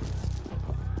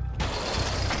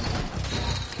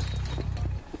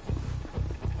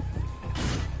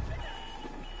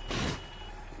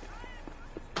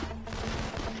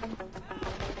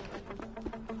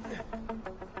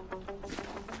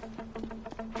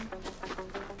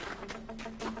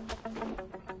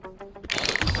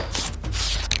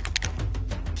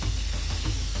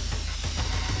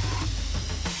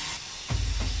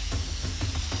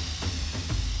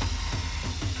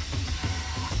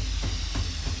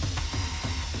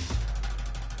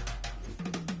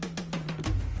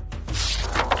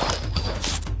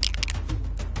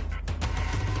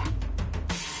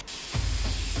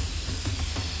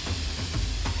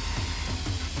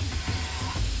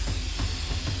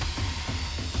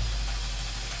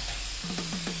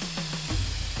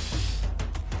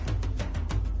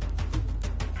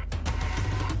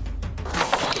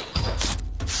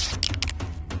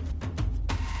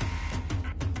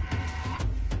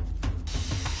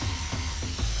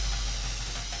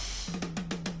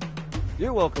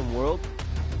 You're welcome, world.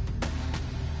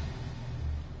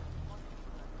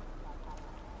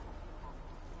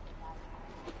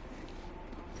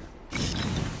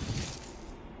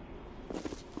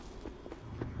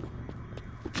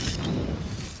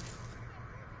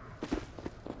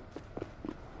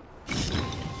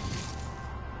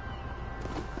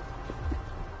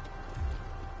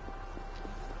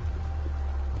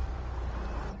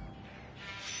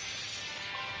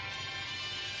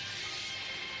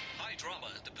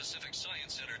 drama at the Pacific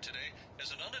Science Center today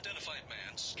as an unidentified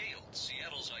man scaled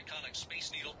Seattle's iconic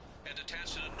Space Needle and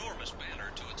attached an enormous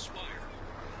banner to its spire.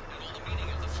 And all the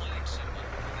meaning of the flag symbol,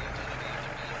 the identity of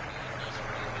the banner man, both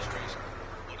remain mysteries.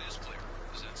 What is clear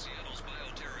is that Seattle's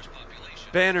bioterrorist population...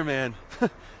 Banner Man.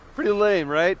 Pretty lame,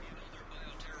 right?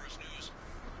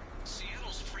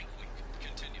 Seattle's Freak Week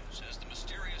continues as the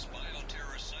mysterious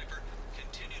bioterrorist sniper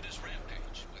continued his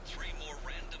rampage with 3 more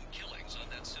random killings on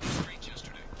that city street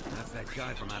yesterday. That's that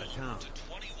guy from out of town. To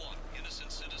 21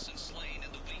 innocent citizens slain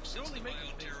in the week since the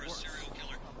bioterrorist serial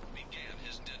killer began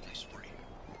his deadly spree.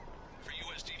 For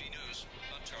USTV News,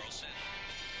 I'm Charles Sandler.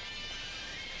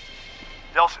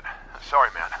 Delson, sorry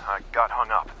man, I got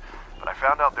hung up. But I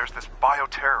found out there's this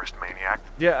bioterrorist maniac.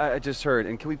 Yeah, I just heard.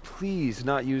 And can we please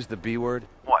not use the B word?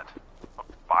 What? A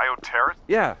bioterrorist?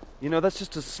 Yeah, you know, that's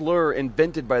just a slur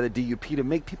invented by the DUP to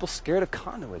make people scared of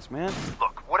conduits, man.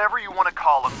 Look, whatever you want to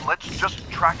call him, let's just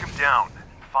track him down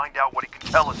and find out what he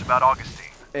can tell us about Augustine.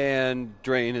 And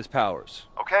drain his powers.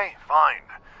 Okay, fine.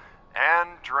 And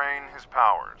drain his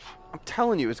powers. I'm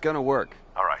telling you, it's gonna work.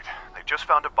 All right, they just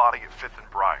found a body at 5th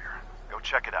and Briar. Go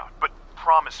check it out. But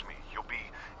promise me you'll be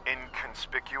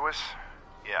inconspicuous?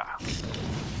 Yeah.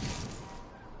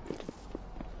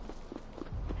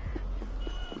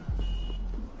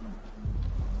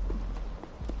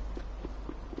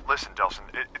 Listen, Delson,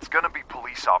 it's gonna be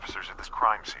police officers at this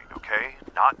crime scene, okay?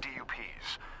 Not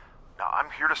DUPs. Now,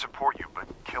 I'm here to support you, but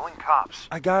killing cops...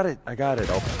 I got it. I'll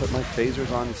put my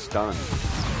phasers on and stun.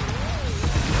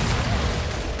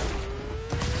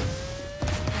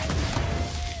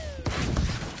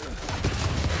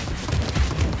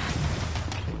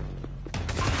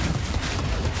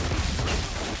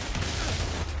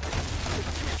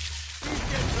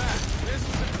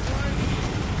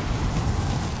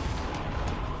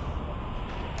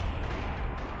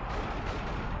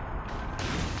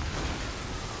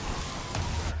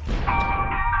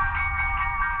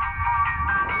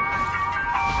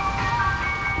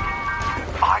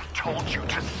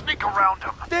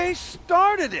 They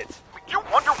started it! You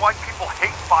wonder why people hate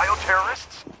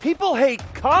bioterrorists? People hate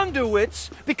conduits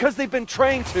because they've been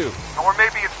trained to. Or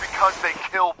maybe it's because they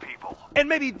kill people. And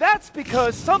maybe that's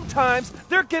because sometimes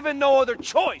they're given no other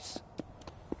choice.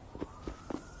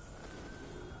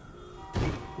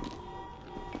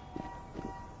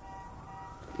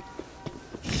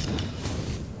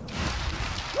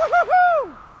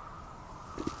 Woo-hoo-hoo!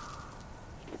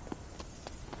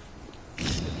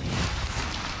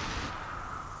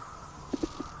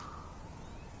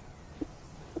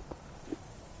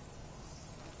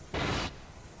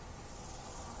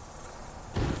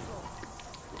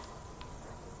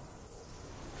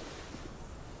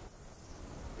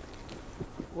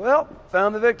 Well,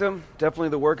 found the victim. Definitely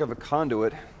the work of a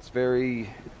conduit. It's very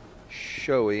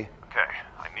showy. Okay,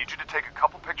 I need you to take a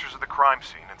couple pictures of the crime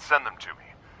scene and send them to me.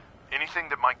 Anything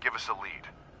that might give us a lead.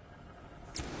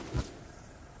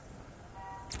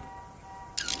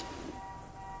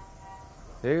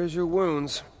 There's your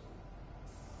wounds.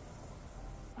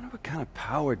 I wonder what kind of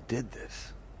power did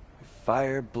this?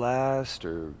 Fire blast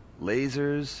or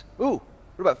lasers? Ooh!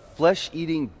 What about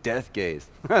flesh-eating death gaze?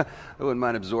 I wouldn't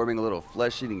mind absorbing a little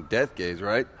flesh-eating death gaze,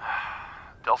 right?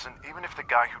 Delson, even if the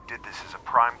guy who did this is a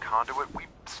prime conduit, we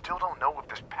still don't know if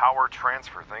this power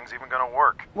transfer thing's even gonna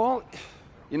work. Well,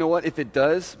 you know what? If it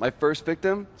does, my first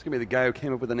victim, it's gonna be the guy who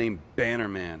came up with the name Banner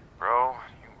Man. Bro,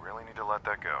 you really need to let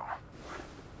that go.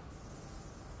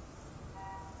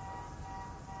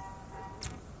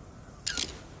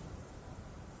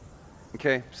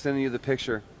 Okay, sending you the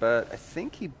picture, but I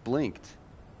think he blinked.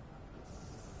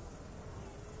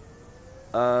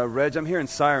 Reg, I'm hearing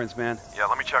sirens, man. Yeah,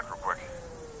 let me check real quick.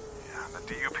 Yeah,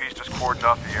 the DUP's just cordoned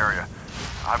off the area.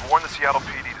 I've warned the Seattle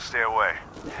PD to stay away.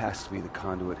 It has to be the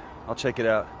conduit. I'll check it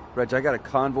out. Reg, I got a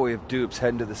convoy of dupes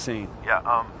heading to the scene.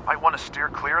 Yeah, might want to steer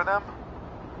clear of them?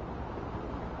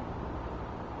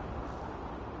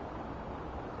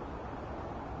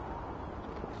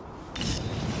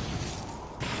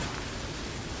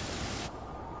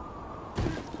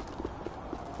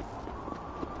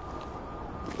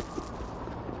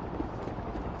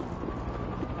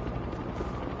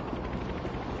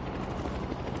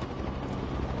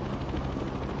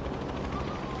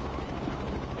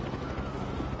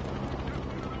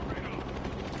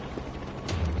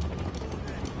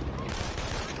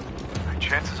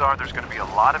 Chances are there's going to be a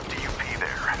lot of DUP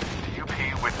there.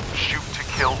 DUP with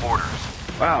shoot-to-kill orders.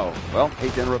 Wow. Well,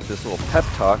 hate to interrupt this little pep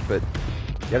talk, but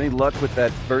got any luck with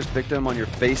that first victim on your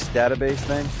face database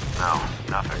thing? No,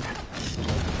 nothing.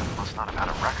 That must not have had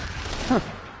a record.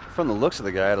 From the looks of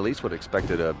the guy, I at least would have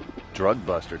expected a drug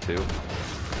bust or two.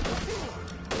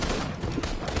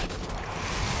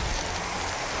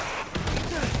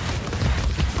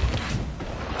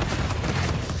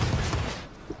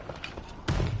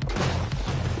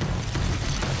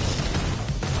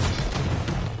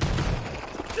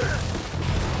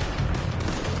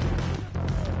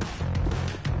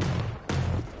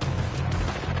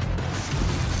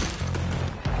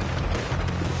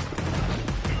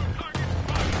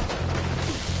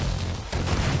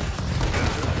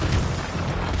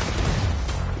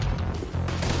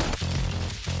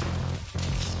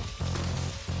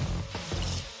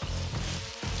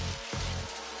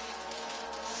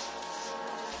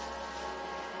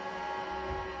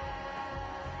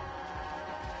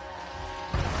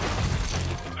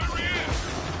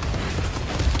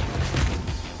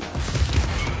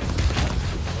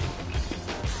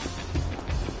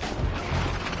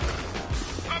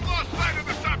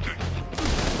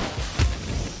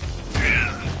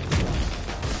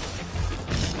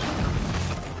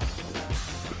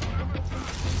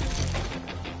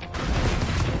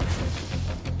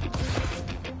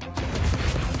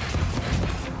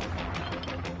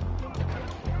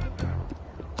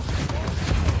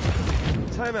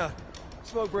 Timeout.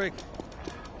 Smoke break.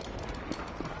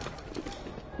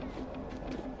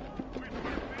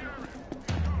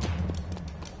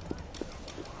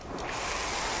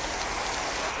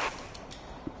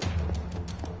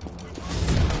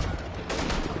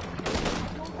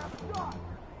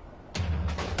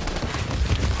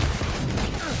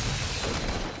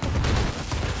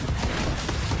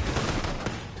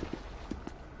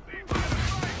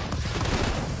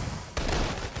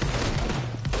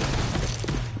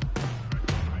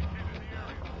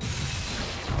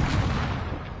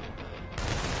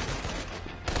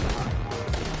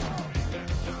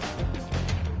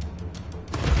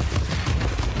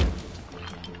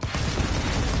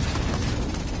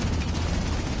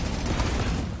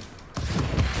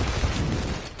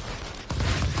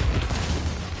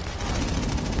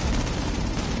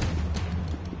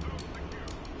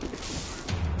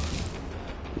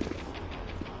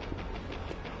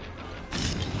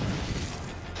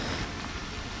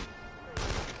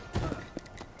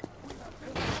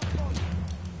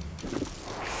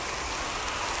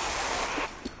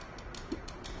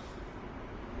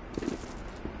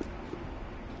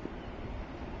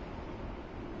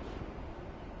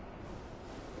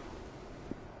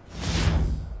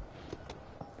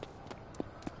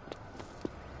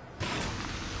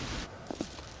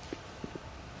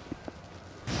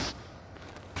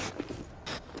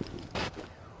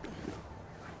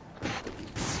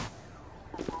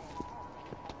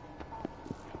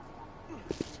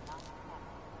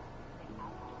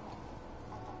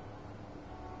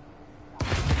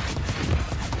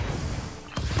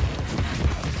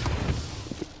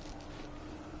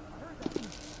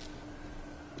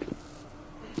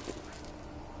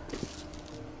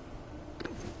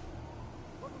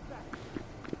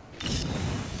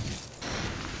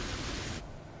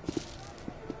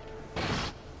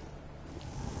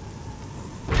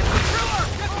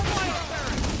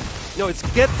 No, it's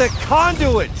get the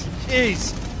conduit!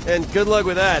 Jeez. And good luck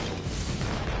with that.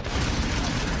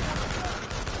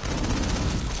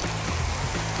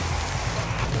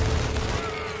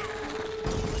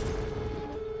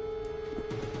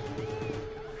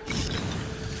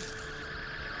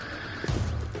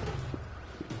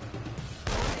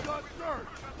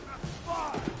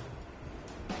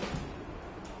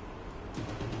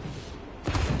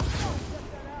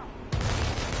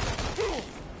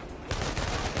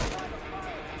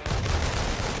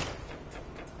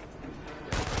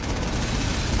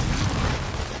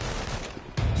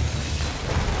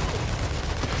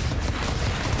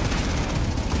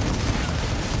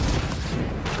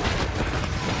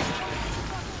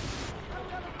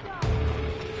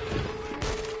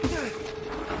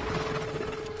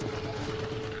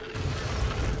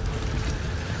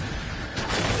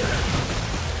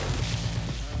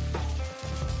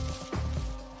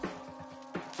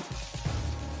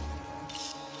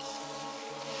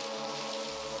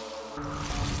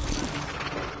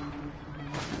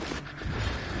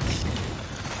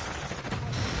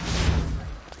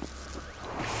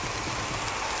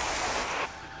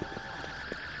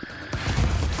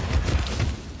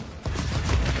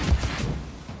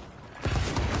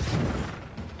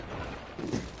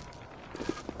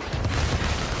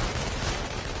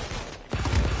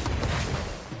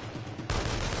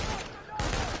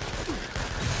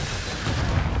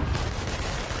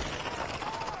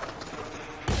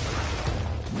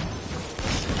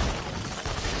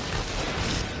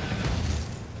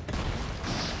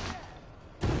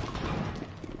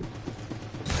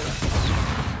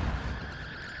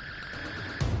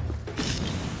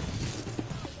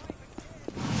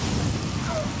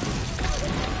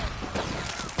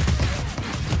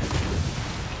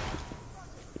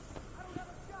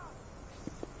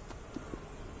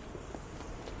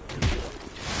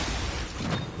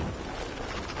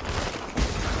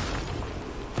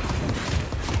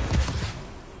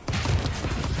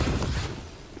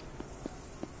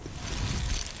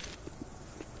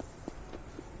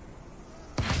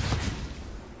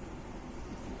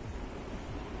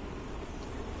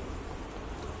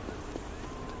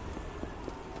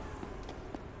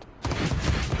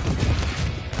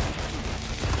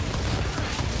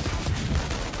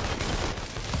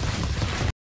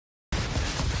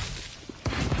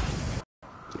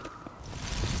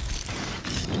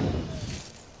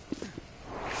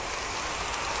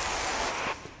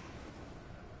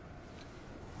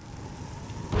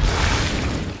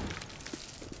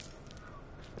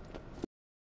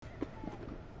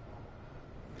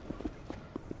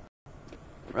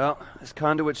 Well, this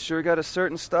conduit sure got a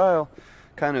certain style.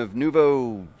 Kind of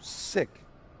nouveau sick.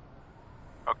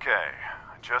 Okay,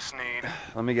 I just need...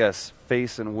 Let me guess,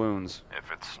 face and wounds.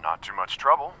 If it's not too much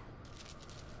trouble.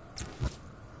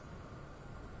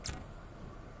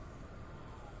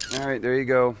 Alright, there you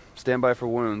go. Stand by for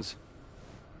wounds.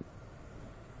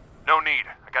 No need.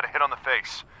 I got a hit on the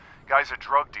face. Guy's a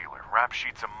drug dealer. Rap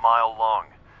sheet's a mile long.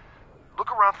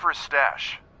 Look around for his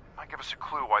stash. Might give us a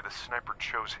clue why the sniper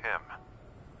chose him.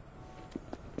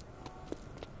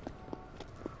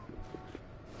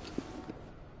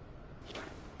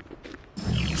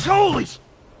 Holy!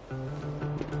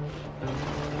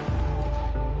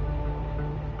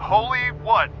 Holy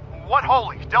what? What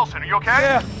holy? Delson, are you okay?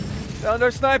 Yeah. Found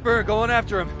our sniper. Going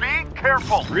after him. Be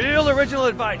careful. Real original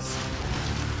advice.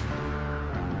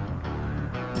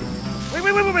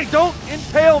 Wait. Don't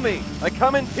impale me. I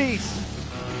come in peace.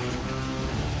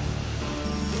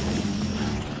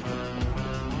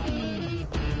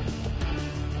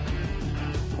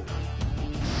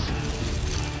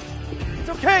 It's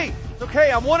okay. It's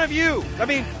okay. I'm one of you. I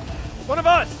mean, one of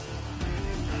us.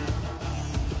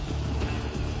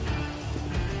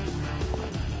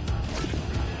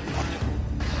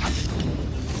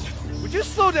 Would you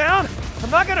slow down? I'm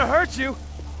not gonna hurt you.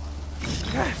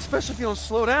 God, especially if you don't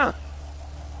slow down.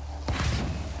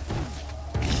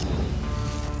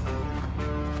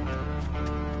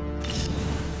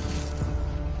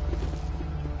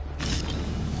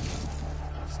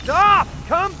 Stop!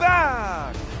 Come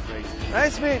back! Great.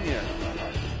 Nice meeting you.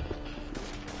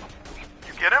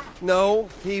 You get him? No,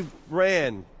 he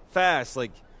ran fast,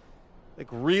 like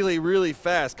really, really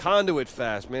fast. Conduit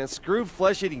fast, man. Screw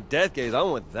flesh-eating death gaze. I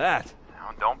want that.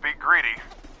 Now, don't be greedy.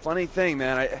 Funny thing,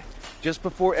 man. Just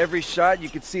before every shot, you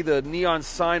could see the neon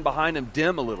sign behind him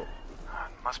dim a little.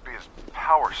 Must be his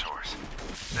power source.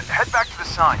 Head back to the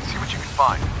sign. See what you can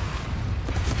find.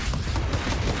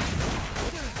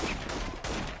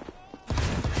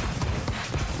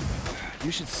 You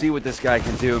should see what this guy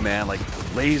can do, man. Like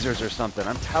lasers or something.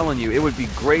 I'm telling you, it would be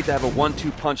great to have a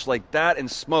 1-2 punch like that and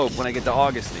smoke when I get to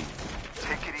Augustine.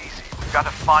 Take it easy. We've got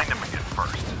to find him again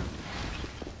first.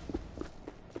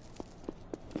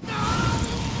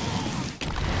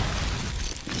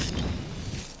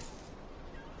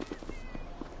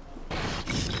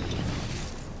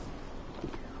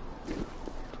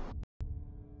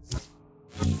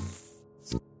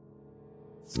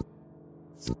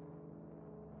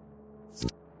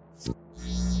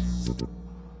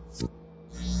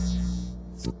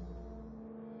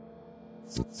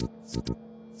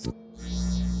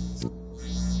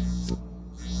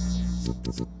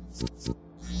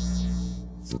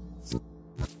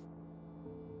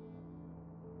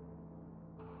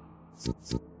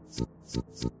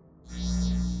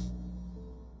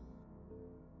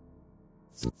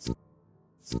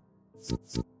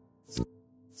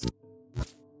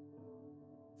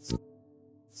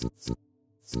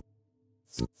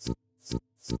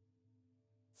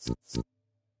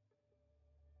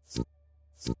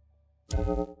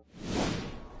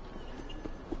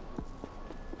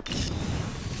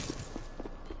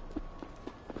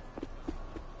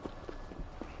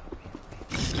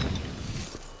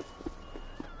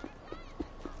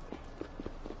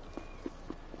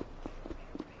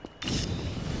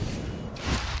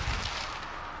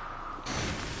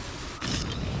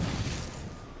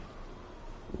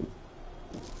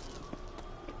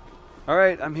 All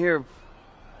right, I'm here.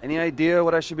 Any idea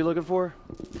what I should be looking for?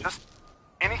 Just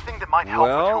anything that might help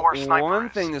with who our sniper one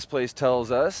is. thing this place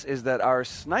tells us is that our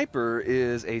sniper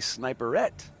is a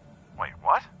sniperette. Wait,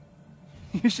 what?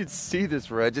 You should see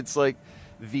this, Reg. It's like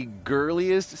the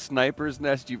girliest sniper's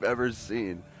nest you've ever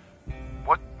seen.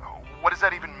 What does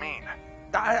that even mean?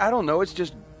 I don't know. It's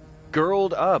just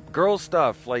girled up. Girl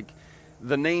stuff. Like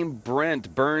the name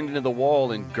Brent burned into the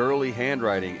wall in girly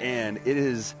handwriting. And it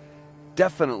is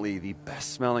definitely the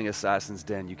best smelling assassin's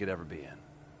den you could ever be in.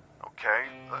 Okay.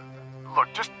 Look,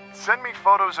 just send me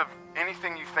photos of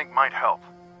anything you think might help.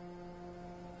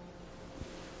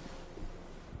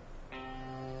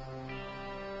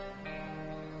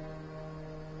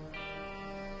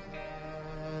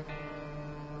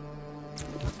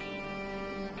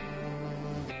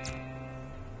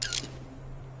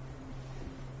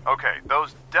 Okay,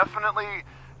 those definitely,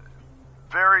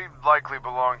 very likely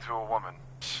belong to a woman.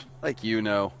 Like you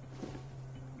know.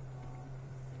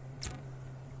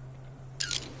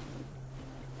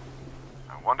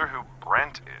 I wonder who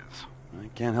Brent is. I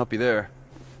can't help you there.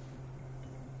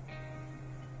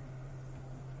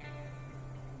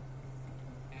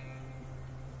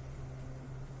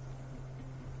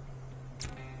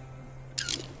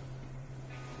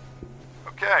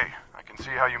 Okay, I can see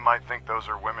how you might think those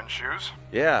are women's shoes.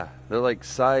 Yeah, they're like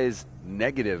size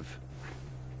negative.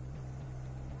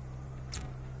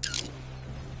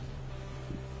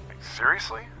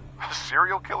 Seriously? A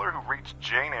serial killer who reached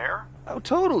Jane Eyre? Oh,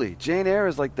 totally. Jane Eyre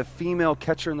is like the female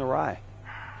Catcher in the Rye.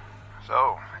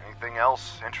 So, anything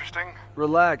else interesting?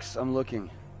 Relax, I'm looking.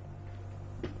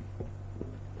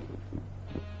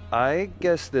 I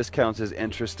guess this counts as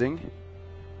interesting.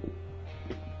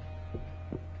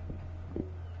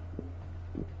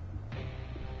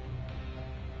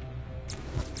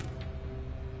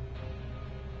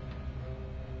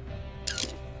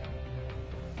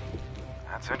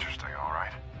 That's interesting, all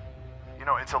right. You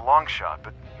know, it's a long shot,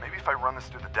 but maybe if I run this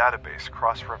through the database,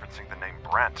 cross-referencing the name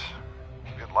Brent,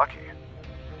 I'll get lucky.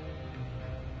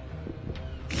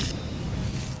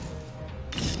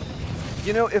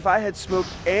 You know, if I had smoke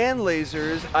and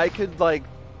lasers, I could, like,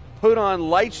 put on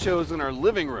light shows in our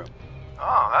living room.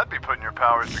 Oh, that'd be putting your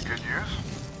powers to good use.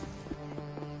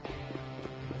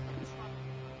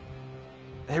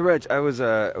 Hey, Reg, I was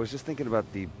just thinking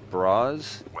about the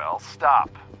bras. Well, stop,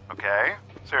 okay?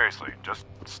 Seriously, just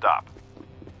stop.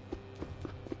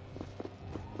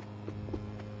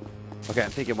 Okay,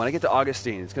 I'm thinking when I get to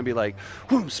Augustine, it's gonna be like,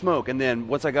 whoom, smoke, and then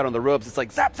once I got on the ropes, it's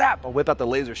like, zap, zap, I'll whip out the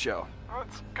laser show. Well,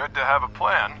 it's good to have a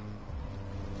plan.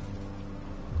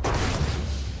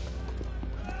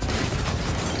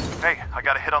 Hey, I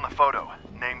got a hit on the photo.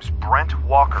 Name's Brent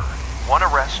Walker. One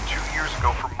arrest 2 years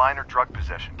ago for minor drug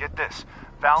possession. Get this,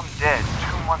 found dead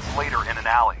 2 months later in an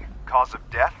alley. Cause of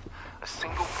death? A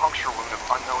single puncture wound of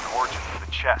unknown origin to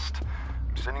the chest.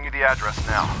 I'm sending you the address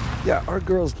now. Yeah, our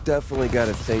girl's definitely got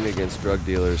a thing against drug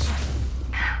dealers.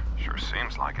 Sure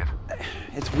seems like it.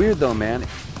 It's weird though, man.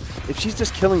 If she's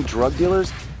just killing drug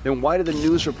dealers, then why do the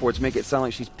news reports make it sound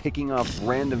like she's picking off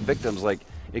random victims like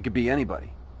it could be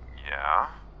anybody? Yeah?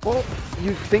 Well,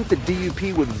 you'd think the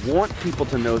DUP would want people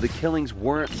to know the killings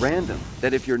weren't random.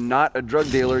 That if you're not a drug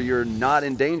dealer, you're not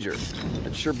in danger.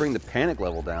 That'd sure bring the panic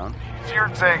level down. So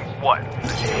you're saying what? The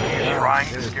DUP is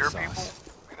trying to scare people?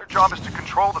 I mean, their job is to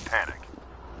control the panic.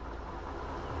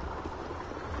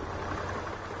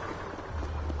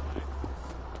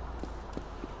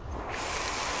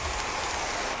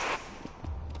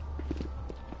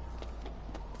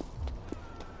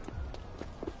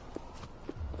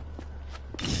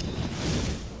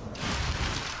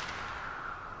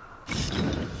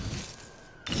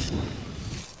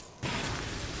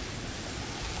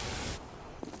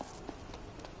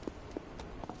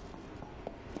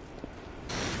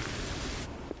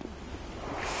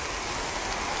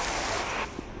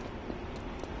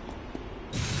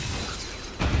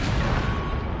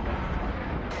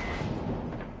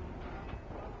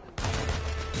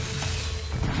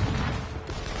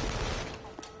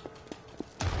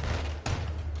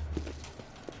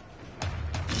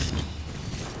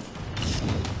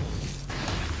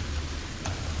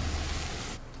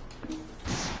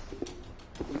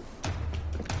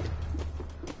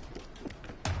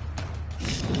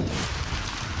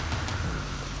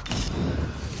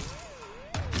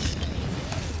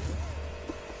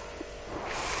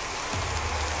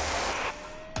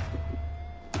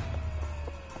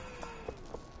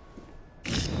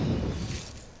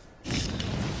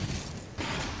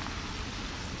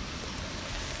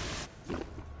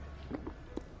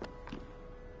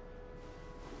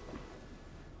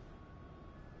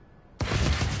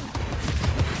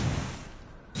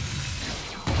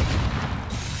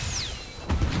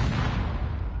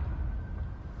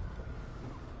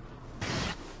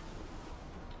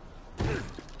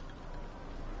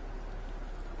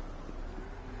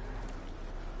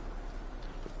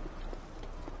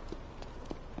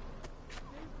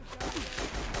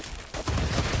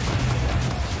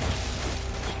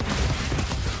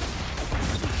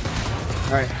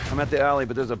 Alright, I'm at the alley,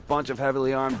 but there's a bunch of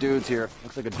heavily armed dudes here.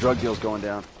 Looks like a drug deal's going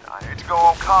down. I hate to go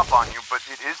all cop on you, but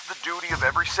it is the duty of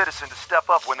every citizen to step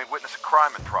up when they witness a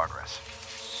crime in progress.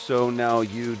 So now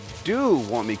you do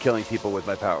want me killing people with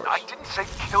my powers? I didn't say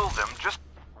kill them, just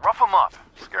rough them up,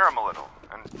 scare them a little.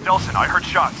 And Nelson, I heard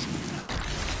shots.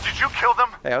 Did you kill them?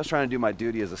 Hey, I was trying to do my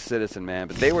duty as a citizen, man,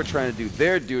 but they were trying to do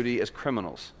their duty as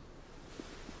criminals.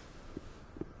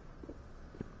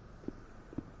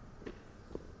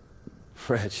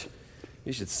 Reg,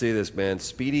 you should see this, man.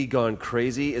 Speedy Gone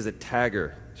Crazy is a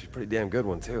tagger. She's a pretty damn good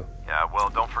one, too. Yeah, well,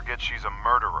 don't forget she's a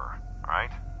murderer, right?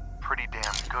 Pretty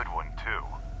damn good one, too.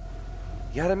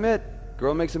 You gotta admit,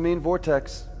 girl makes a mean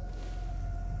vortex.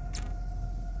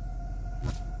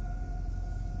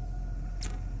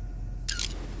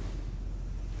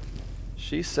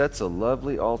 She sets a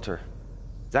lovely altar.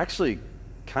 It's actually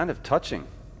kind of touching.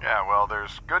 Yeah, well,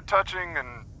 there's good touching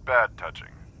and bad touching.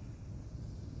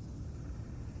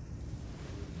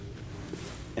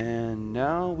 And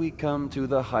now we come to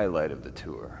the highlight of the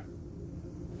tour.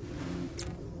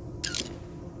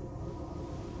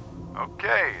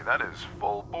 Okay, that is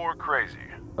full bore crazy.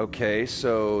 Okay,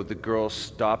 so the girl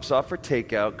stops off for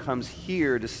takeout, comes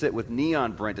here to sit with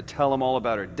Neon Brent to tell him all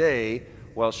about her day,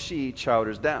 while she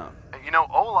chowders down. You know,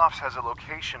 Olaf's has a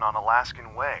location on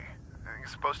Alaskan Way.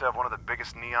 He's supposed to have one of the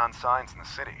biggest neon signs in the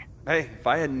city. Hey, if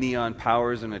I had neon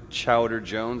powers and a Chowder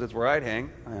Jones, that's where I'd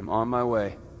hang. I am on my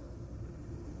way.